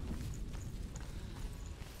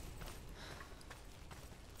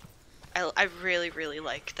 I really, really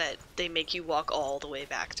like that they make you walk all the way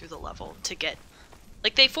back through the level to get...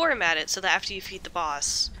 Like, they format it so that after you defeat the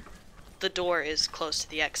boss, the door is close to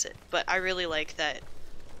the exit. But I really like that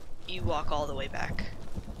you walk all the way back.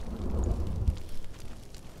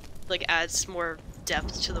 Like, adds more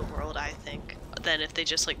depth to the world, I think, than if they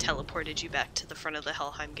just, like, teleported you back to the front of the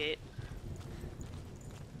Helheim Gate.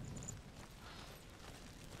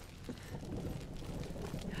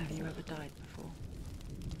 Have you ever died before?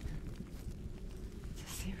 It's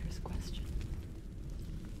a serious question.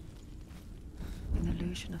 An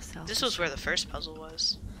illusion of self. This was where the first puzzle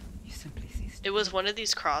was. You simply cease. It was one of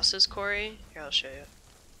these crosses, Corey. Here, I'll show you.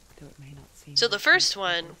 Though it may not seem. So the first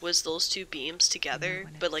one was those two beams together,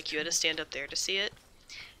 but like you had to stand up there to see it.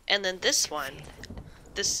 And then this one,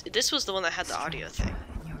 this was the one that had the audio thing.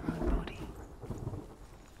 In your own body.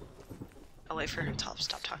 I'll wait for her to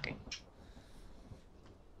stop talking.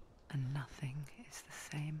 And nothing is the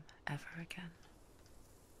same ever again.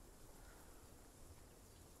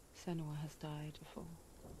 Senua has died before.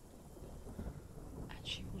 And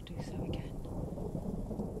she will do so again.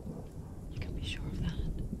 You can be sure of that.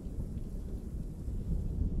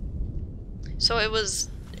 So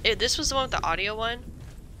this was the one with the audio one,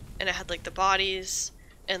 and it had like the bodies,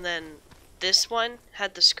 and then this one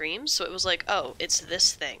had the screams, so it was like, oh, it's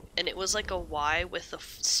this thing. And it was like a Y with a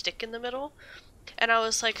stick in the middle, and I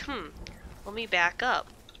was like, let me back up.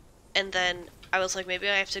 And then I was like, maybe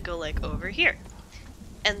I have to go like over here.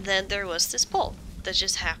 And then there was this pole that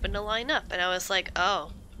just happened to line up, and I was like,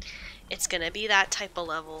 oh, it's gonna be that type of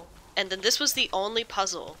level. And then this was the only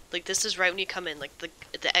puzzle. Like, this is right when you come in. Like,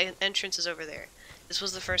 the entrance is over there. This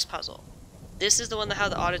was the first puzzle. This is the one that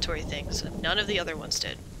had the auditory things. None of the other ones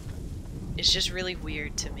did. It's just really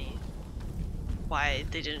weird to me why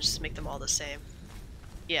they didn't just make them all the same.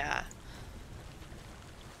 Yeah.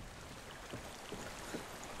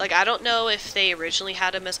 Like, I don't know if they originally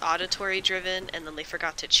had them as auditory driven and then they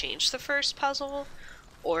forgot to change the first puzzle,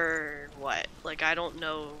 or what. Like, I don't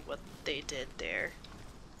know what they did there.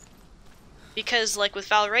 Because, like, with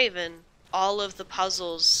Valraven, all of the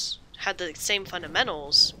puzzles had the same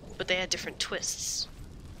fundamentals, but they had different twists.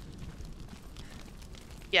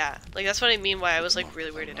 Yeah, like, that's what I mean why I was, like,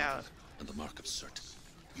 really weirded out. And the mark of Surt.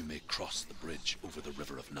 You may cross the bridge over the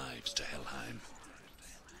River of Knives to Helheim.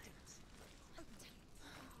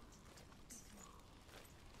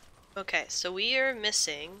 Okay, so we are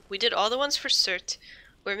missing... We did all the ones for Surt.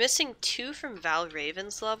 We're missing 2 from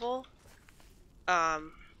Valraven's level.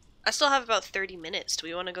 I still have about 30 minutes. Do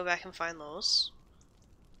we want to go back and find those?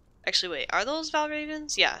 Actually, wait. Are those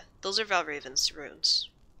Valraven's? Yeah, those are Valraven's runes.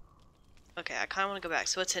 Okay, I kind of want to go back.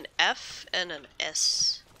 So it's an F and an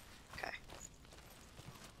S. Okay.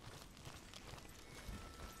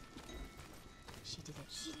 She did it.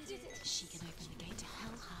 She did it. She can open the gate to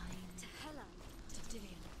Helheim. To Helheim. To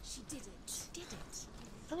Dillion. She did it. She did it.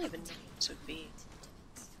 I don't even know what this would be.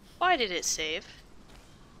 Why did it save?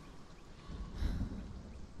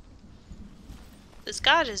 This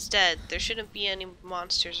god is dead. There shouldn't be any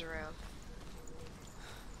monsters around.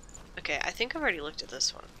 Okay, I think I've already looked at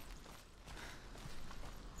this one.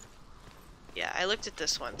 Yeah, I looked at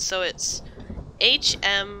this one. So it's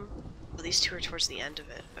HM... Oh, these 2 are towards the end of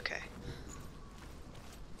it. Okay.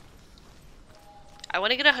 I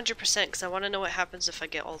want to get 100% because I want to know what happens if I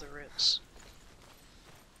get all the runes.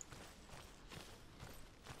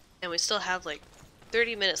 And we still have like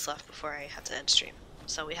 30 minutes left before I have to end stream.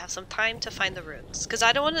 so we have some time to find the runes. Because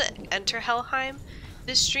I don't want to enter Helheim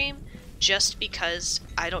this stream, just because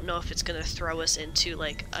I don't know if it's going to throw us into,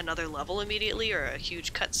 like, another level immediately, or a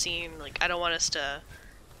huge cutscene. Like, I don't want us to,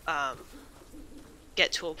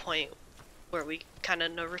 get to a point where we kind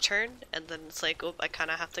of no return, and then it's like, oh, I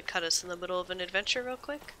kind of have to cut us in the middle of an adventure real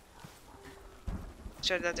quick.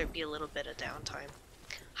 So I'd rather be a little bit of downtime.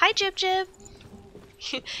 Hi, Jib Jib!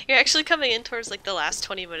 You're actually coming in towards like the last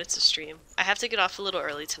 20 minutes of stream. I have to get off a little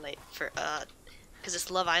early tonight for because it's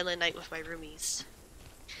Love Island night with my roomies.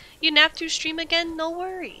 You nap through stream again? No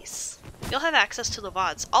worries. You'll have access to the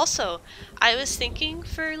VODs. Also, I was thinking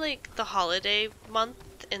for like the holiday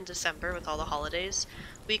month in December with all the holidays,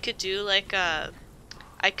 we could do like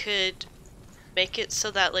I could make it so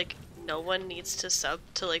that like no one needs to sub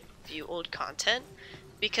to like view old content,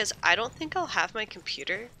 because I don't think I'll have my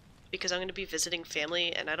computer, because I'm going to be visiting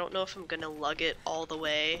family and I don't know if I'm going to lug it all the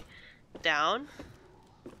way down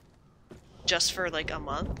just for like a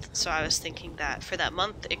month. So I was thinking that for that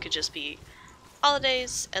month it could just be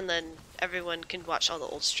holidays and then everyone can watch all the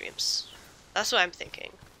old streams. That's what I'm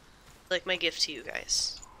thinking. Like my gift to you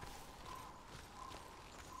guys.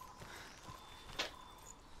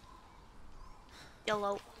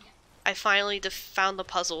 Yellow. I finally found the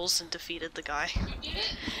puzzles and defeated the guy. You did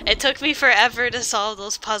it? It took me forever to solve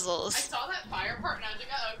those puzzles. I saw that fire part and I was like,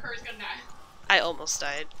 oh, Kurt's gonna die. I almost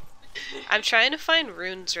died. I'm trying to find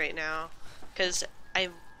runes right now, because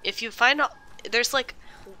if you find, there's like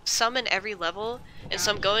some in every level, and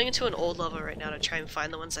so I'm going into an old level right now to try and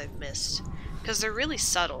find the ones I've missed, because they're really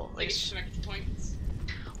subtle. Like some extra points?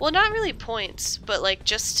 Well, not really points, but like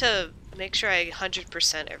just to make sure I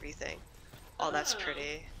 100% everything. Oh, that's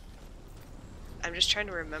pretty. I'm just trying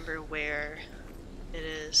to remember where it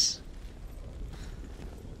is.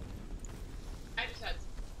 I just had...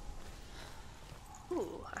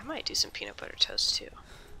 Ooh, I might do some peanut butter toast too.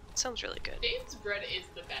 Sounds really good. Dave's bread is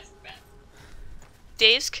the best bet.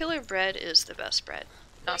 Dave's Killer Bread is the best bread.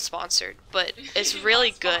 Not sponsored, but it's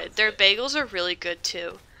really good. Their bagels are really good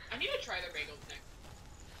too. I need to try their bagels next.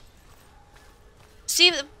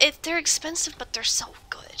 See, they're expensive, but they're so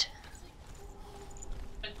good.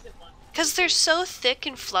 Because they're so thick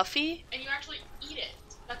and fluffy. And you actually eat it.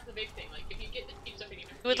 That's the big thing. Like, if you get the cheap stuff and you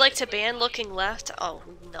You would like to ban looking left? Oh,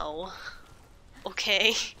 no.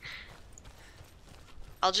 Okay.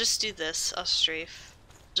 I'll just do this, I'll strafe.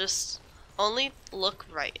 Just only look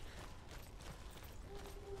right.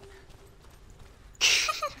 Do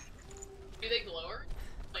they glow?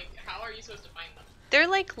 Like, how are you supposed to find them? They're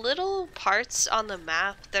like little parts on the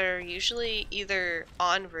map that are usually either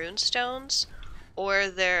on runestones, or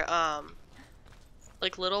they're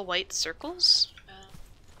like little white circles.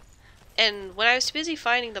 And when I was busy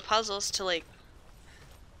finding the puzzles to like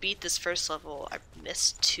beat this first level, I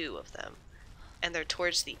missed 2 of them, and they're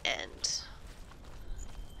towards the end.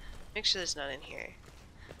 Make sure there's none in here.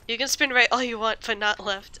 You can spin right all you want, but not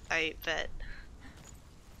left, I bet.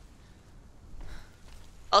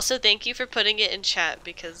 Also, thank you for putting it in chat,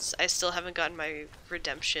 because I still haven't gotten my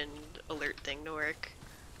redemption alert thing to work.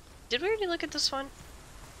 Did we already look at this one?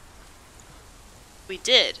 We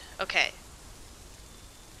did. Okay.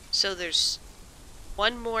 So there's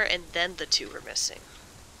 1 more and then the 2 we're missing.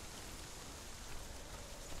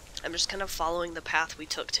 I'm just kind of following the path we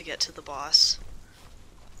took to get to the boss.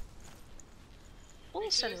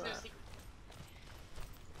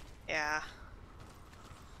 Yeah.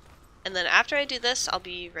 And then after I do this, I'll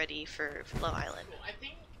be ready for Love Island. Cool. I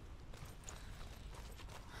think...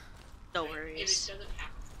 No If worries. it doesn't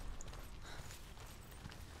happen.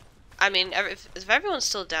 I mean, if everyone's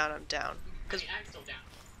still down, I'm down. I mean, I'm still down.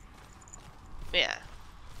 Yeah.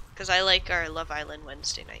 Because I like our Love Island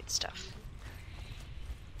Wednesday night stuff.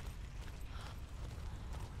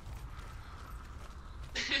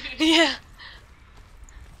 Yeah.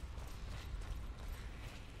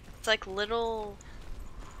 It's like little...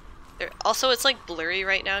 Also, it's like blurry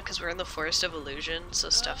right now because we're in the Forest of Illusion, so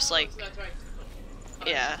stuff's like... So that's why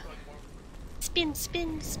Yeah. Spin,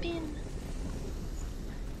 spin, spin.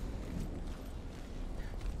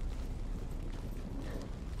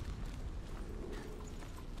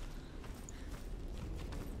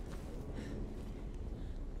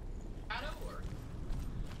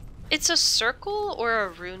 It's a circle or a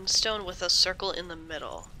rune stone with a circle in the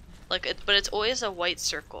middle. But it's always a white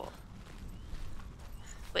circle.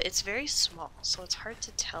 But it's very small, so it's hard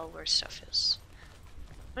to tell where stuff is.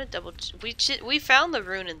 I'm gonna double. We found the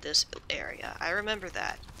rune in this area. I remember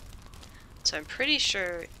that. So I'm pretty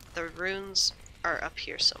sure the runes are up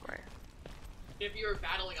here somewhere. If you were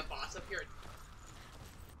battling a boss up here...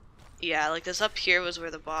 Yeah, like this up here was where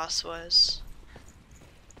the boss was.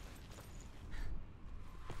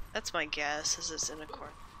 That's my guess, is it's in a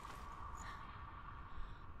corner.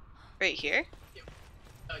 Right here? Yep.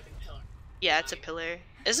 Oh, it's a pillar. Yeah, it's a pillar.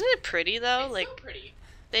 Isn't it pretty though? It's like so pretty.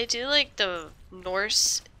 they do like the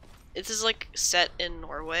Norse. This is like set in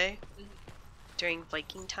Norway during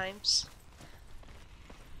Viking times.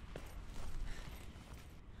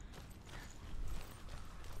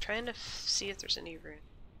 Trying to see if there's any runes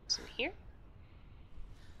in here.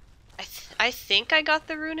 I think I got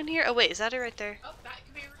the rune in here. Oh wait, is that it right there? Oh, that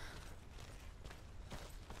could be a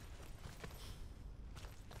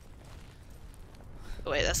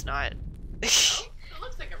Oh wait, that's not. oh, it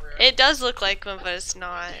looks like a rune. It does look like one, but it's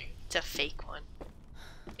not. It's a fake one.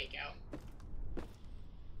 Fake out.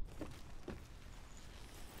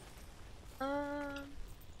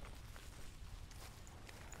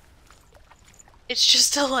 It's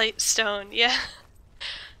just a light stone, yeah.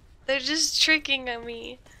 They're just tricking on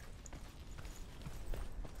me.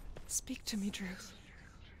 Speak to me, Druth.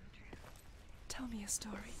 Tell me a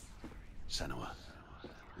story. Senua,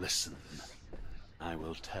 listen. I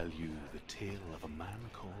will tell you the tale of a man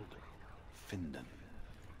called Findan.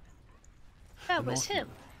 That The was him.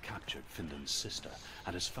 Northmen captured Findan's sister,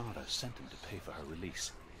 and his father sent him to pay for her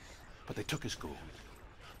release. But they took his gold,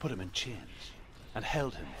 put him in chains, and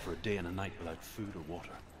held him for a day and a night without food or water.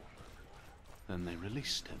 Then they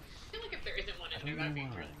released him. I feel like if there isn't one in I here, don't that'd know be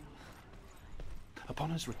why. really.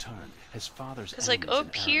 Upon his return, his father's 'Cause, like, enemies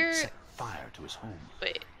up in here- Erin set fire to his home.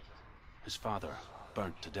 Wait, His father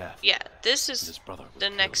burnt to death. yeah, this and his is brother was the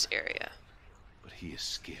next killed. area. But he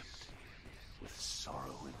escaped with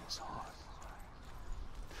sorrow in his heart.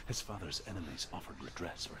 His father's enemies offered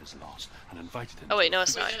redress for his loss and invited him. Oh wait, to no,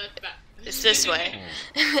 it's Wait, not. no, that's bad. It's this way.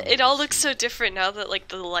 It all looks so different now that like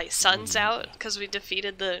the light sun's out because we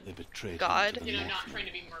defeated the They betrayed God. him to the You know, not Northmen, trying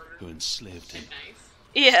to be murdered. who enslaved him Nice.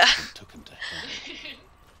 yeah. and took him to hell.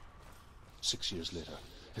 6 years later,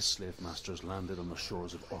 his slave masters landed on the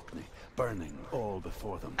shores of Orkney, burning all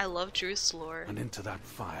before them. I love Druth's lore. And into that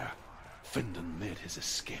fire, Findan made his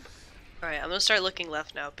escape. All right, I'm gonna start looking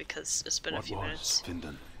left now because it's been a What few was minutes.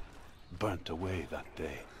 Findan burnt away that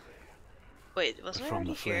day. Wait, But wasn't I from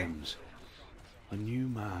already the here? flames, a new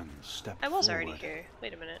man stepped I was already forward, here.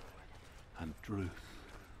 Wait a minute. and Druth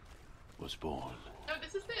was born. No,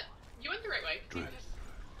 this is it. You went the right way. Druth,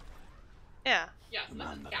 Yeah. Yeah, the so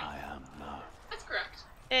man that yeah, I am now. that's correct.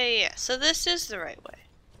 Yeah. So this is the right way.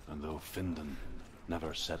 And though Findan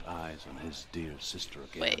never set eyes on his dear sister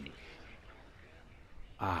again, Wait.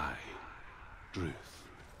 I, Druth,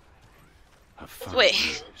 have found Wait.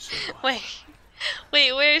 you, Senua.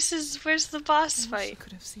 Wait, where's the boss I wish you fight?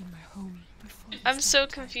 could have seen my home before these I'm so dark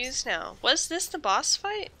times. confused now. Was this the boss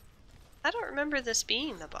fight? I don't remember this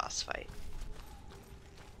being the boss fight.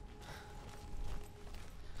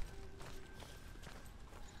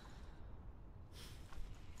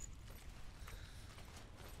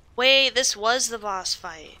 Wait, this was the boss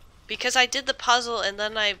fight. Because I did the puzzle and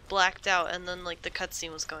then I blacked out and then like the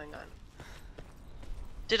cutscene was going on.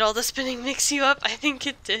 Did all the spinning mix you up? I think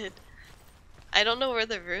it did. I don't know where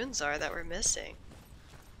the runes are that we're missing.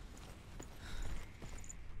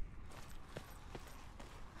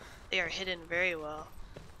 They are hidden very well.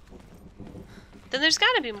 Then there's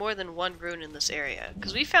gotta be more than one rune in this area,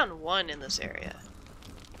 because we found one in this area.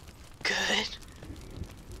 Good.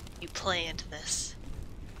 You planned this.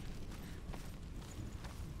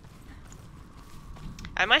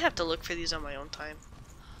 I might have to look for these on my own time.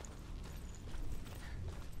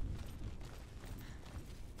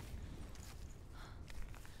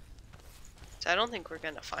 So I don't think we're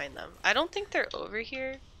gonna find them. I don't think they're over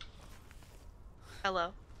here.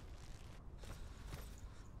 Hello.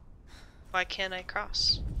 Why can't I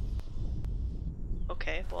cross?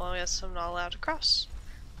 Okay, well I guess I'm not allowed to cross.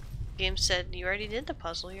 The game said you already did the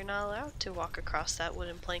puzzle, you're not allowed to walk across that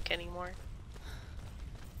wooden plank anymore.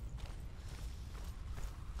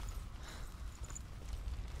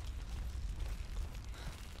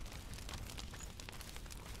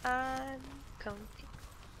 I'm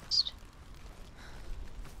confused.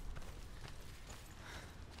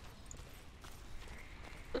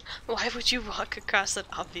 Why would you walk across that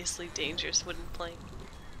obviously dangerous wooden plank?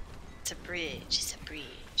 It's a bridge, it's a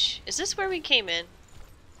bridge. Is this where we came in?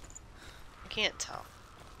 I can't tell.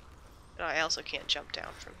 No, I also can't jump down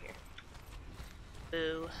from here.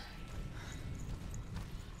 Boo.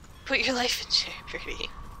 Put your life in jeopardy.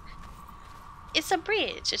 It's a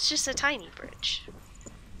bridge, it's just a tiny bridge.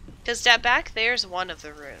 Because that back there's one of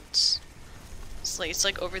the runes. It's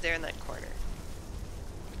like over there in that corner.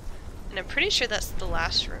 And I'm pretty sure that's the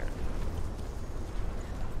last rune.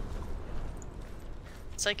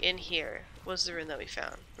 It's like in here was the rune that we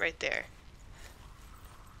found. Right there.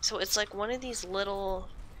 So it's like one of these little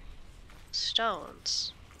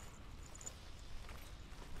Stones.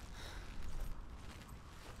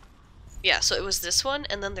 Yeah, so it was this one,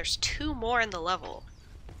 and then there's 2 more in the level.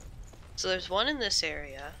 So there's one in this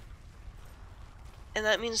area. And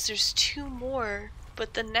that means there's 2 more,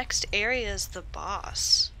 but the next area is the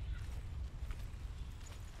boss.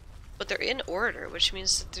 But they're in order, which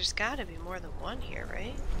means that there's gotta be more than one here,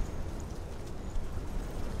 right?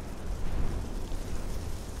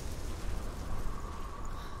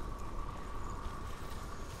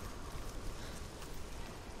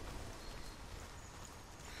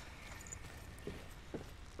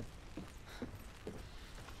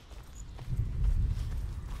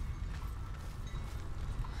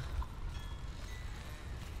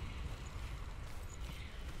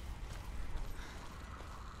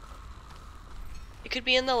 It could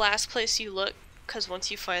be in the last place you look, because once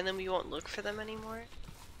you find them, you won't look for them anymore.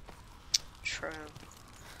 True.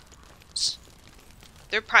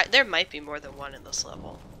 There might be more than one in this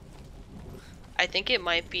level. I think it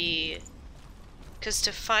might be... Because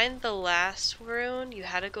to find the last rune, you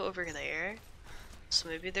had to go over there. So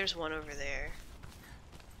maybe there's one over there.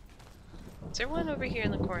 Is there one over here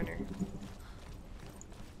in the corner?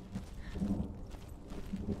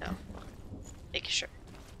 No. Making sure.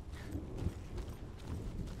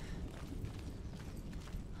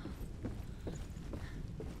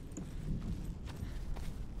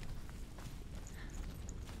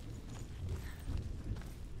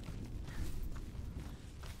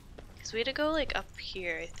 We had to go like up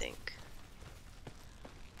here, I think.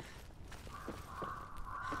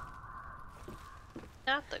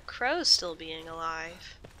 Not the crow still being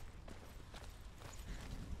alive.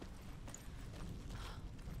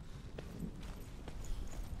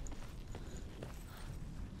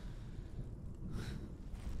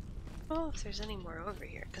 Oh, if there's any more over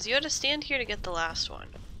here. Because you had to stand here to get the last one.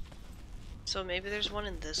 So maybe there's one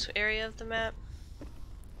in this area of the map.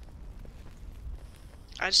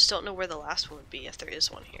 I just don't know where the last one would be if there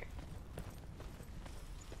is one here.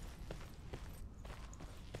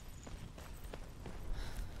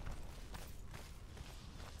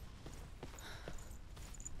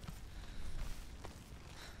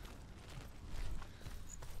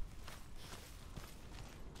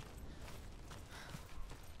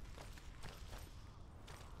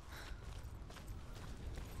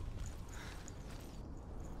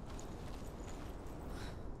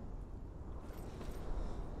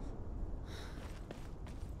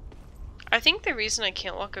 I think the reason I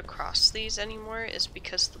can't walk across these anymore is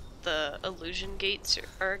because the illusion gates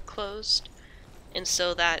are closed, and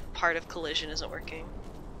so that part of collision isn't working.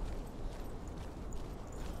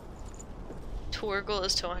 Torgal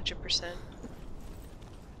is to 100%.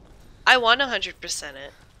 I want 100%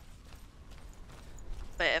 it.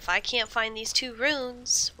 But if I can't find these 2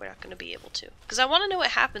 runes, we're not going to be able to. Because I want to know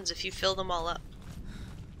what happens if you fill them all up.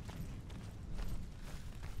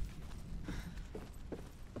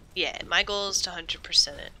 Yeah, my goal is to 100%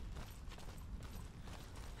 it.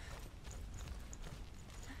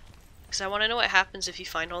 Because I want to know what happens if you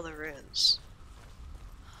find all the runes.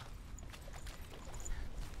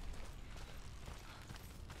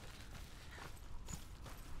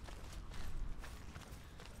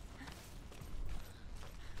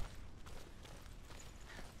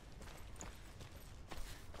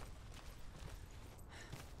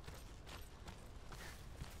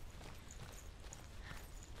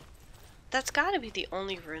 That's gotta be the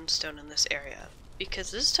only runestone in this area,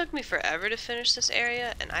 because this took me forever to finish this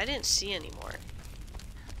area and I didn't see any more.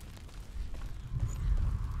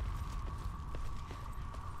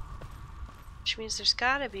 Which means there's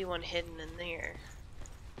gotta be one hidden in there.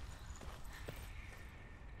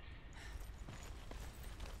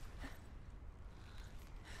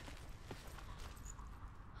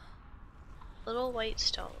 Little white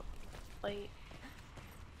stone. White.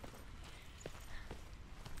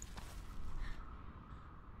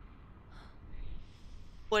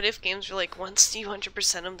 What if games were like, once you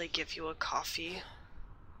 100% them, they give you a coffee?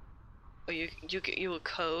 Or you get you a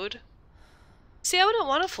code? See, I wouldn't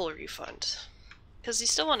want a full refund. Because you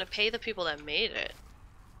still want to pay the people that made it.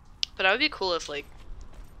 But that would be cool if, like,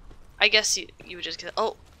 I guess you would just get,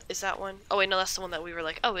 oh, is that one? Oh wait, no, that's the one that we were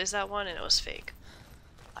like, oh, is that one? And it was fake.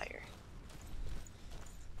 Liar.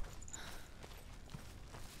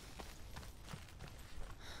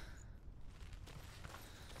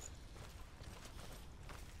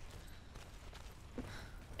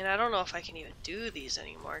 And I don't know if I can even do these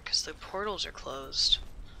anymore because the portals are closed.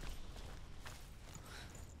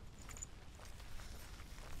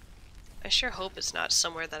 I sure hope it's not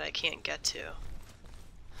somewhere that I can't get to.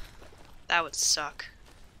 That would suck.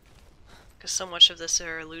 Because so much of this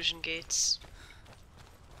are illusion gates.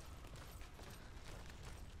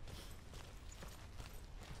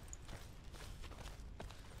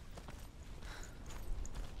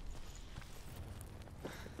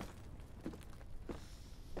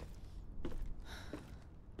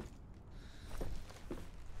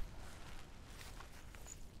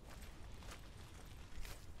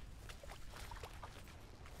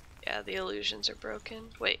 Yeah, the illusions are broken.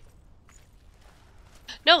 Wait.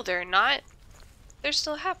 No, they're not. They're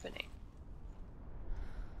still happening.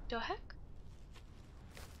 The heck?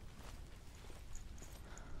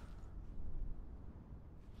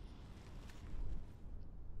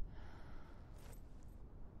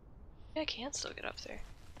 Yeah, I can still get up there.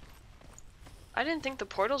 I didn't think the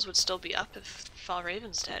portals would still be up if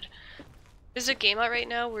Falraven's dead. There's a game out right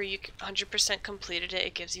now where you 100% completed it.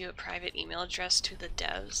 It gives you a private email address to the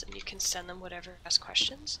devs and you can send them whatever, ask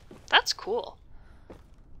questions. That's cool.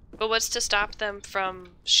 But what's to stop them from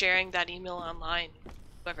sharing that email online?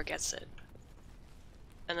 Whoever gets it.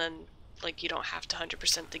 And then, like, you don't have to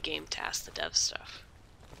 100% the game to ask the dev stuff.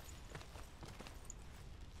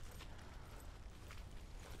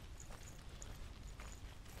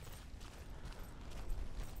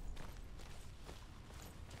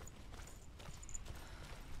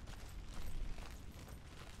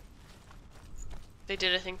 They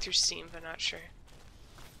did a thing through Steam, but not sure.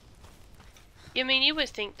 I mean, you would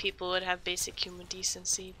think people would have basic human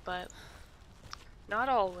decency, but not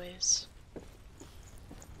always.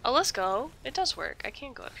 Oh, let's go. It does work. I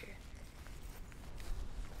can go up here.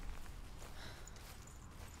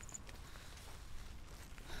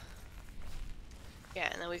 Yeah,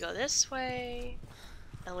 and then we go this way,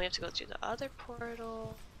 and we have to go through the other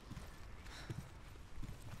portal.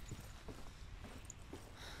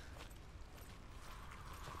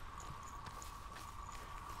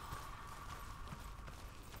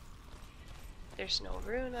 There's no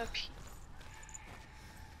rune up here.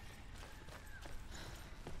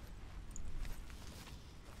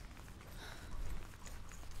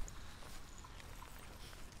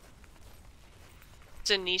 It's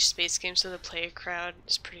a niche space game, so the player crowd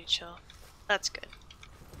is pretty chill. That's good.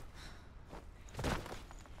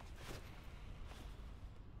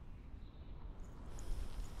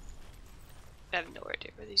 I have no idea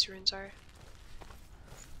where these runes are.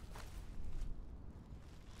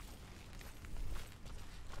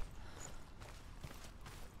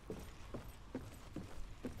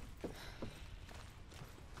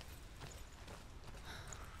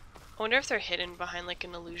 I wonder if they're hidden behind like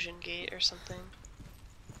an illusion gate or something.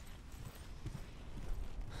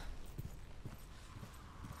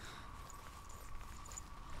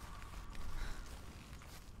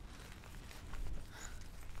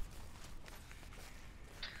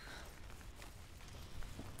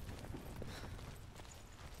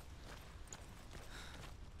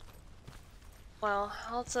 Well,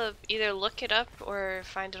 I'll have to either look it up or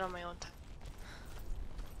find it on my own time.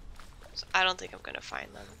 So I don't think I'm gonna find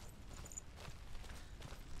them.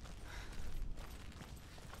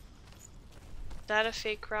 Is that a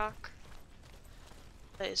fake rock?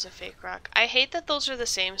 That is a fake rock. I hate that those are the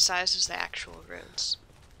same size as the actual runes.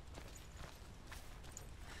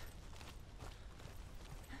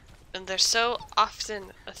 And they're so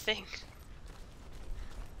often a thing.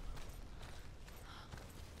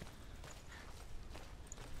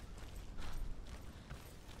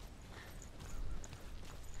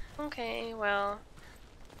 Okay, well,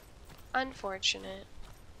 unfortunate.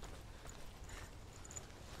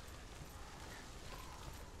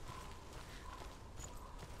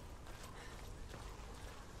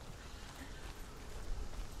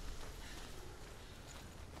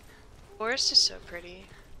 Forest is so pretty.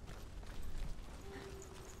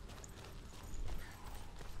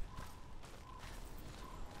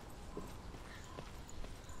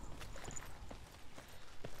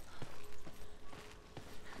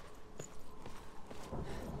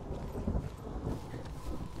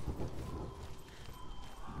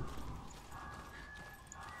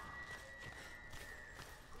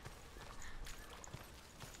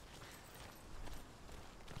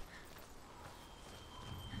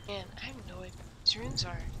 Man, I have no idea what these runes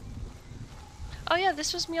are. Oh yeah,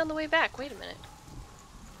 this was me on the way back. Wait a minute.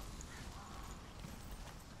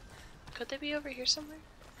 Could they be over here somewhere?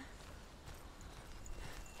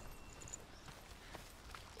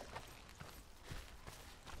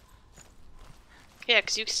 Yeah,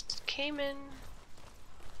 because you came in...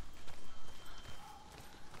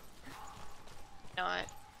 Not.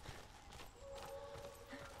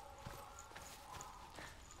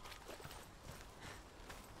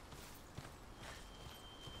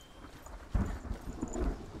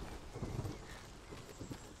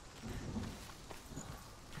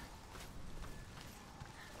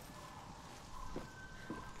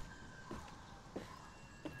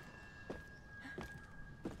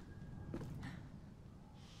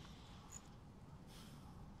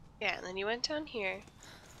 Yeah, and then you went down here.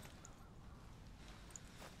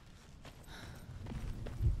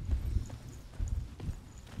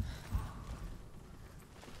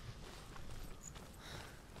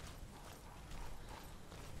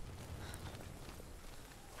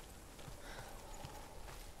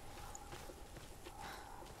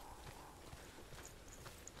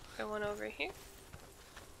 someone over here.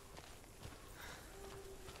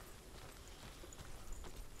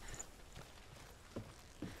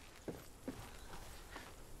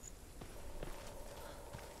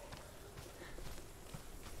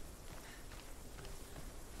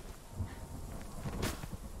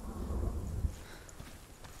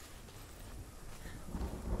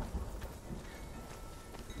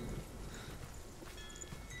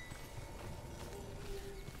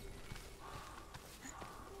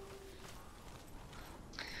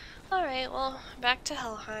 Alright, well, back to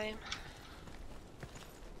Helheim.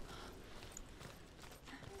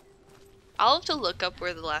 I'll have to look up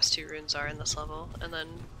where the last 2 runes are in this level and then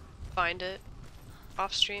find it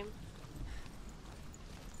off stream.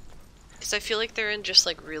 Because I feel like they're in just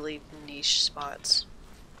like really niche spots.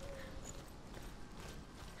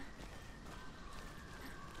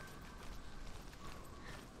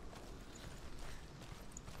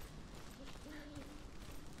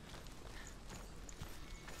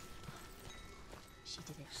 She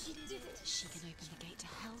did it. She did it. She can open the gate to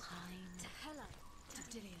Helheim. To Hela. To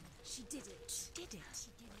Dillion. She did it. She did it. She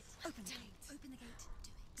did it. Open the gate. Open the gate. Do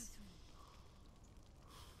it. Go through.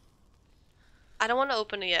 I don't want to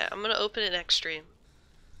open it yet. I'm gonna open it next stream.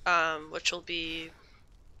 Which will be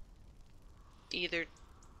either,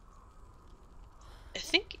 I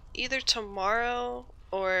think either tomorrow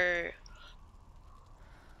or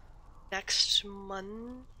next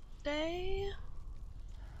Monday?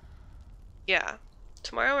 Yeah,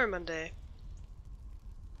 tomorrow or Monday.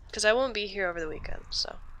 Because I won't be here over the weekend,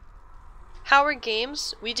 so. How are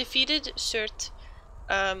games? We defeated Surt.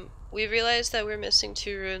 We realized that we're missing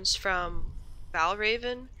 2 runes from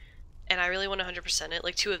Valraven, and I really want to 100% it,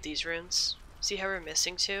 like 2 of these runes. See how we're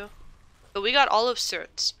missing 2? But we got all of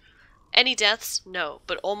Surt's. Any deaths? No,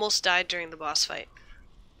 but almost died during the boss fight.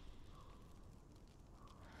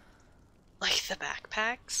 Like the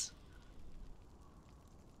backpacks?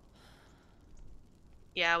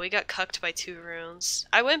 Yeah, we got cucked by 2 runes.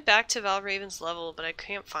 I went back to Valraven's level, but I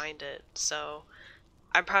can't find it, so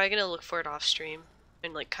I'm probably gonna look for it off stream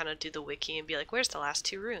and like kind of do the wiki and be like, where's the last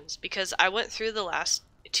 2 runes? Because I went through the last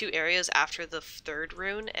 2 areas after the 3rd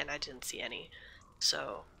rune and I didn't see any.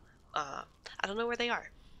 So, I don't know where they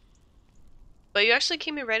are. But you actually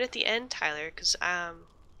came in right at the end, Tyler, because I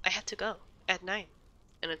had to go at 9,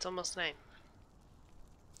 and it's almost 9.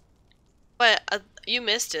 But you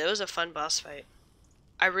missed it. It was a fun boss fight.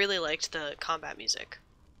 I really liked the combat music.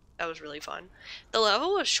 That was really fun. The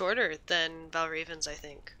level was shorter than Valraven's, I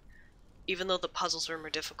think. Even though the puzzles were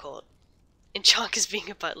more difficult. And Chonk is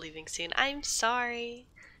being a butt leaving scene. I'm sorry.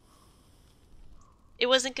 It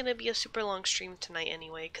wasn't going to be a super long stream tonight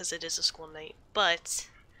anyway, because it is a school night. But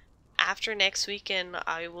after next weekend,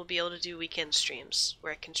 I will be able to do weekend streams,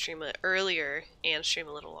 where I can stream it earlier and stream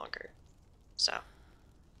a little longer. So,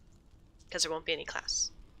 because there won't be any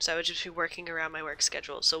class. So I would just be working around my work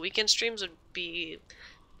schedule. So weekend streams would be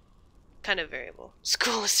kind of variable.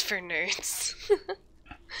 School is for nerds.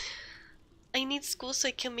 I need school so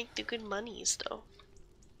I can make the good monies, though.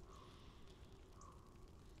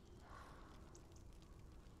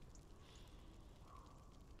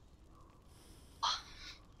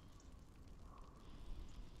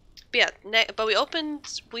 But yeah, but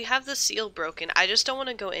we have the seal broken. I just don't want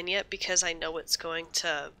to go in yet because I know it's going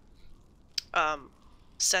to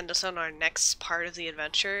send us on our next part of the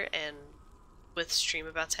adventure, and with stream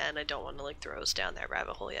about to end, I don't want to like throw us down that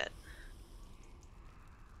rabbit hole yet.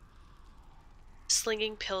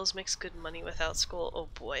 Slinging pills makes good money without school. Oh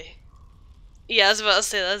boy. Yeah, I was about to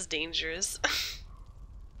say that's dangerous.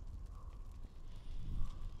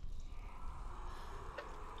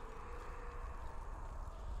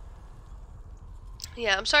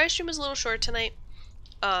 Yeah, I'm sorry stream was a little short tonight.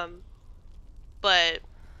 But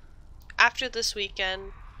after this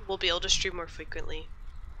weekend, we'll be able to stream more frequently.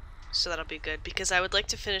 So that'll be good, because I would like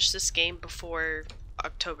to finish this game before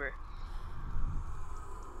October.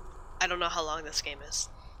 I don't know how long this game is,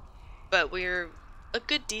 but we're a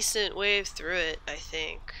good decent way through it, I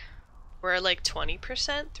think. We're like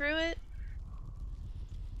 20% through it.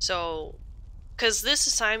 So, because this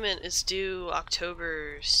assignment is due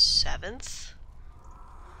October 7th.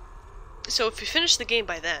 So if we finish the game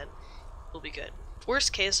by then, we'll be good.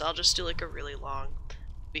 Worst case, I'll just do like a really long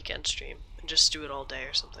weekend stream and just do it all day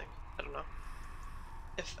or something. I don't know.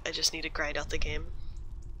 If I just need to grind out the game.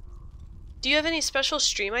 Do you have any special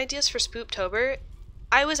stream ideas for Spooptober?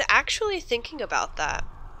 I was actually thinking about that.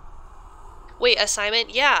 Wait,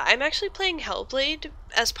 assignment? Yeah, I'm actually playing Hellblade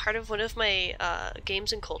as part of one of my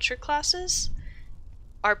games and culture classes.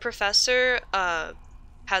 Our professor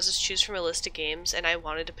has us choose from a list of games, and I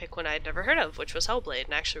wanted to pick one I'd never heard of, which was Hellblade,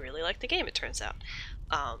 and I actually really liked the game, it turns out.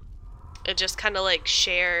 and just kind of like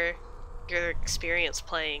share your experience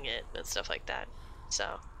playing it and stuff like that.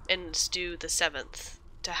 So, and it's due the 7th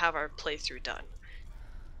to have our playthrough done.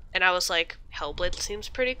 And I was like, Hellblade seems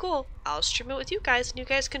pretty cool. I'll stream it with you guys, and you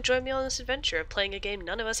guys can join me on this adventure of playing a game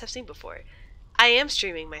none of us have seen before. I am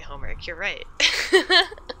streaming my homework, you're right.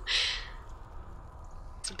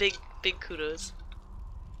 It's big kudos.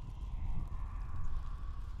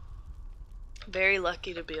 Very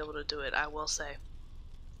lucky to be able to do it, I will say.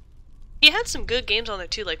 He had some good games on there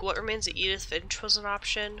too, like What Remains of Edith Finch was an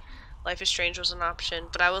option, Life is Strange was an option,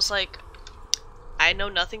 but I was like, I know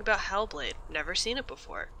nothing about Hellblade, never seen it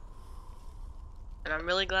before. And I'm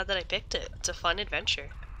really glad that I picked it. It's a fun adventure.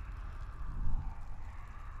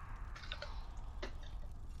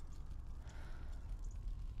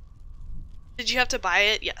 Did you have to buy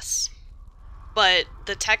it? Yes. But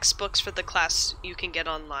the textbooks for the class you can get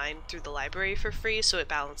online through the library for free, so it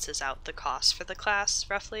balances out the cost for the class,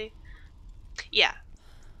 roughly. Yeah.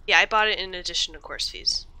 Yeah, I bought it in addition to course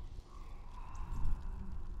fees.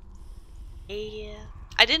 Yeah.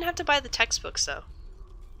 I didn't have to buy the textbooks, though.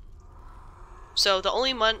 So the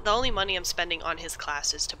only money I'm spending on his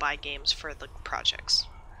class is to buy games for the projects.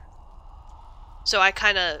 So I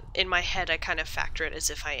kind of, in my head, I kind of factor it as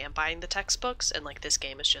if I am buying the textbooks, and like this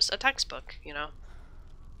game is just a textbook, you know?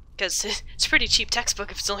 Because it's a pretty cheap textbook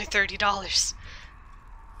if it's only $30.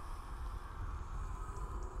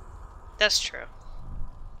 That's true.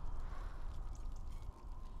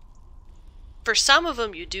 For some of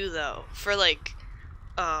them you do, though. For like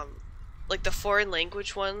the foreign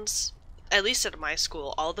language ones, at least at my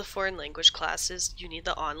school, all the foreign language classes, you need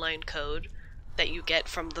the online code that you get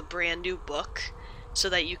from the brand new book so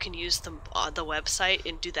that you can use the website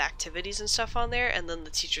and do the activities and stuff on there, and then the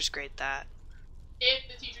teachers grade that. If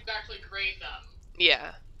the teachers actually grade them.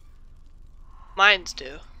 Yeah. Mine's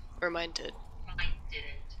do. Or mine did. Mine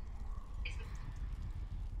didn't.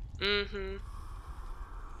 Mm-hmm.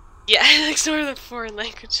 Yeah, ignore the foreign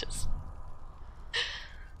languages.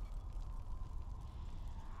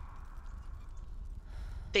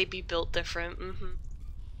 They be built different. Mm-hmm.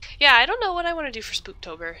 Yeah, I don't know what I want to do for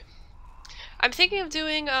Spooktober. I'm thinking of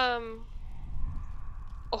doing a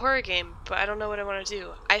horror game, but I don't know what I want to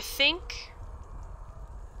do. I think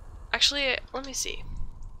actually, let me see.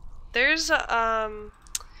 There's the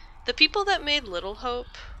people that made Little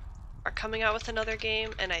Hope are coming out with another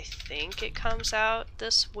game, and I think it comes out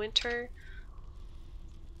this winter.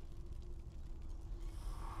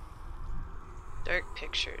 Dark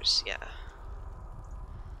Pictures, yeah.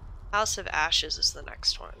 House of Ashes is the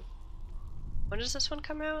next one. When does this one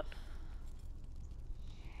come out?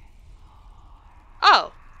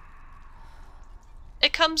 Oh!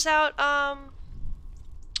 It comes out,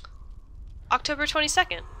 October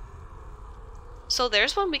 22nd. So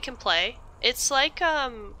there's one we can play. It's like,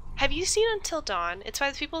 have you seen Until Dawn? It's by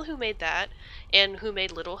the people who made that, and who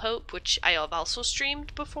made Little Hope, which I have also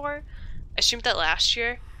streamed before. I streamed that last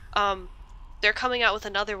year. They're coming out with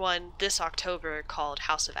another one this October called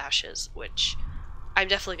House of Ashes, which I'm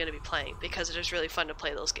definitely going to be playing because it is really fun to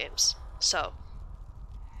play those games. So,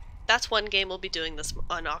 that's one game we'll be doing this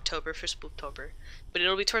on October for Spooktober, but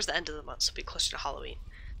it'll be towards the end of the month, so it'll be closer to Halloween.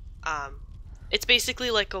 It's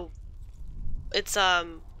basically like a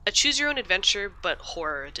choose your own adventure but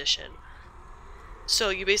horror edition. So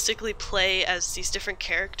you basically play as these different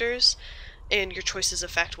characters, and your choices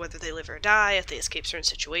affect whether they live or die, if they escape certain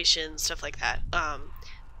situations, stuff like that.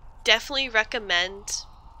 Definitely recommend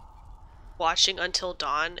watching Until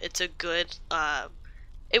Dawn. It's a good,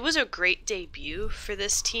 it was a great debut for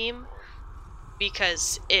this team,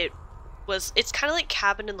 because it's kind of like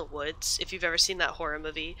Cabin in the Woods, if you've ever seen that horror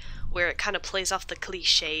movie, where it kind of plays off the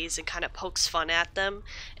cliches and kind of pokes fun at them,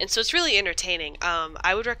 and so it's really entertaining.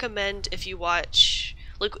 I would recommend, if you watch,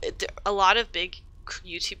 like, a lot of big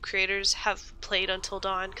YouTube creators have played Until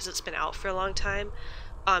Dawn because it's been out for a long time.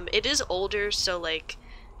 It is older, so like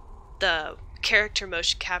the character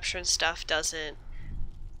motion capture and stuff doesn't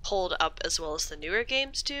hold up as well as the newer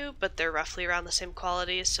games do, but they're roughly around the same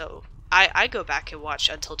quality, so I go back and watch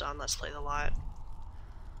Until Dawn Let's Plays a lot.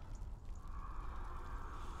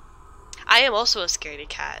 I am also a scaredy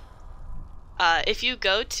cat. If you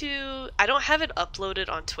go to, I don't have it uploaded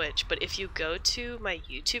on Twitch, but if you go to my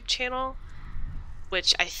YouTube channel,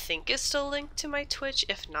 which I think is still linked to my Twitch,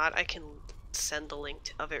 if not, I can send the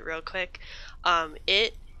link of it real quick.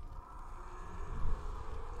 It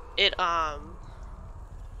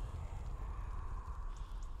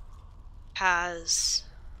has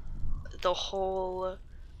the whole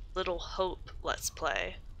Little Hope Let's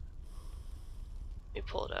Play. Let me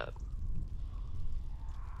pull it up.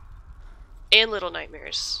 And Little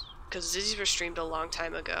Nightmares, because these were streamed a long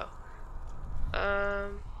time ago. Yeah,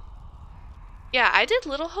 I did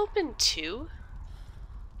Little Hope in 2.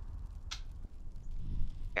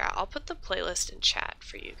 Yeah, I'll put the playlist in chat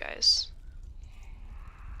for you guys.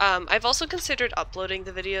 I've also considered uploading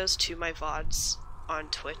the videos to my VODs on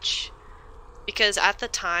Twitch, because at the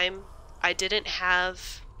time I didn't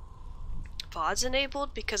have VODs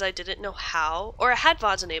enabled because I didn't know how, or I had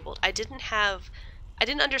VODs enabled. I didn't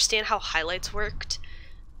understand how highlights worked,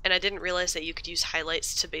 and I didn't realize that you could use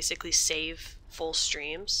highlights to basically save full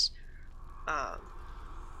streams.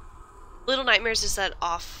 Little Nightmares is that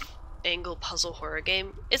off-angle puzzle horror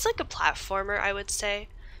game. It's like a platformer, I would say.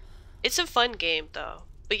 It's a fun game, though.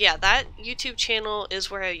 But yeah, that YouTube channel is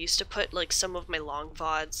where I used to put like some of my long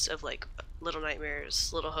VODs of like Little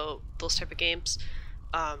Nightmares, Little Hope, those type of games.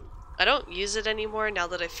 I don't use it anymore now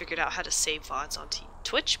that I figured out how to save VODs onto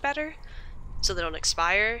Twitch better, so they don't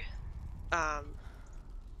expire. But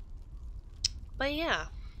yeah,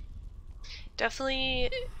 definitely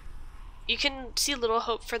you can see Little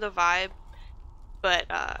Hope for the vibe, but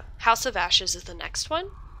House of Ashes is the next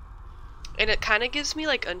one. And it kind of gives me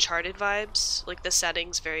like Uncharted vibes, like the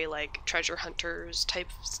setting's very like treasure hunters type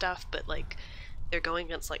stuff, but like they're going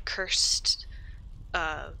against like cursed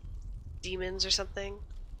demons or something.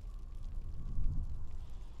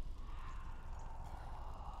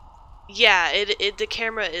 Yeah, the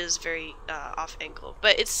camera is very off angle,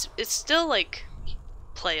 but it's still like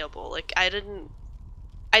playable. Like I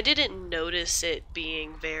didn't notice it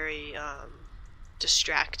being very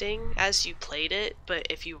distracting as you played it, but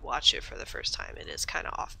if you watch it for the first time, it is kind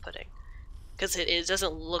of off-putting because it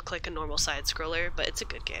doesn't look like a normal side scroller, but it's a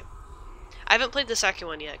good game. I haven't played the second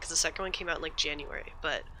one yet because the second one came out in like January,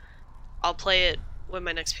 but I'll play it when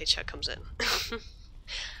my next paycheck comes in.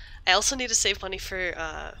 I also need to save money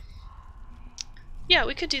for yeah,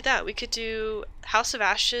 we could do that. We could do House of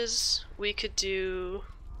Ashes. We could do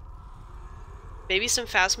maybe some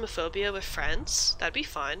Phasmophobia with friends. That'd be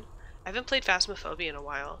fun. I haven't played Phasmophobia in a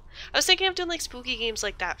while. I was thinking of doing like spooky games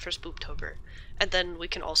like that for Spooktober, and then we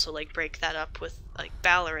can also like break that up with like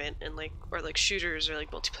Valorant and like or like shooters or like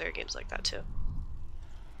multiplayer games like that too.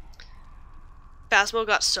 Phasmo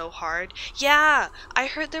got so hard. Yeah, I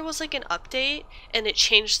heard there was like an update and it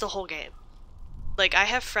changed the whole game. Like I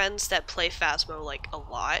have friends that play Phasmo like a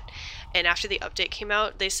lot, and after the update came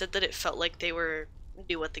out, they said that it felt like they were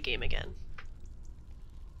new at the game again.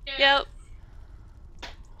 Yeah. Yep.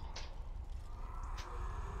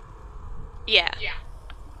 Yeah. Yeah.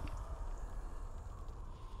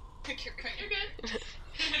 You're good.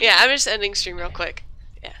 Yeah, I'm just ending stream real quick.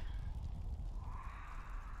 Yeah.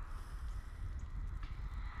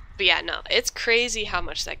 But yeah, no, it's crazy how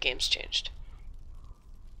much that game's changed.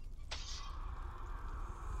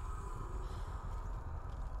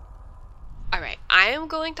 Alright, I am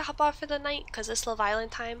going to hop off for the night because it's Love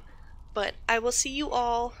Island time, but I will see you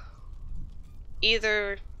all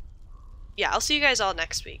either... Yeah, I'll see you guys all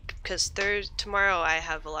next week because tomorrow I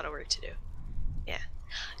have a lot of work to do. Yeah.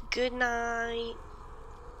 Good night.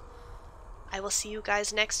 I will see you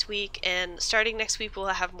guys next week, and starting next week we'll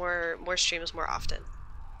have more streams more often.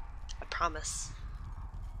 I promise.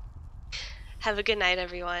 Have a good night,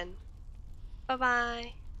 everyone.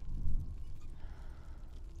 Bye-bye.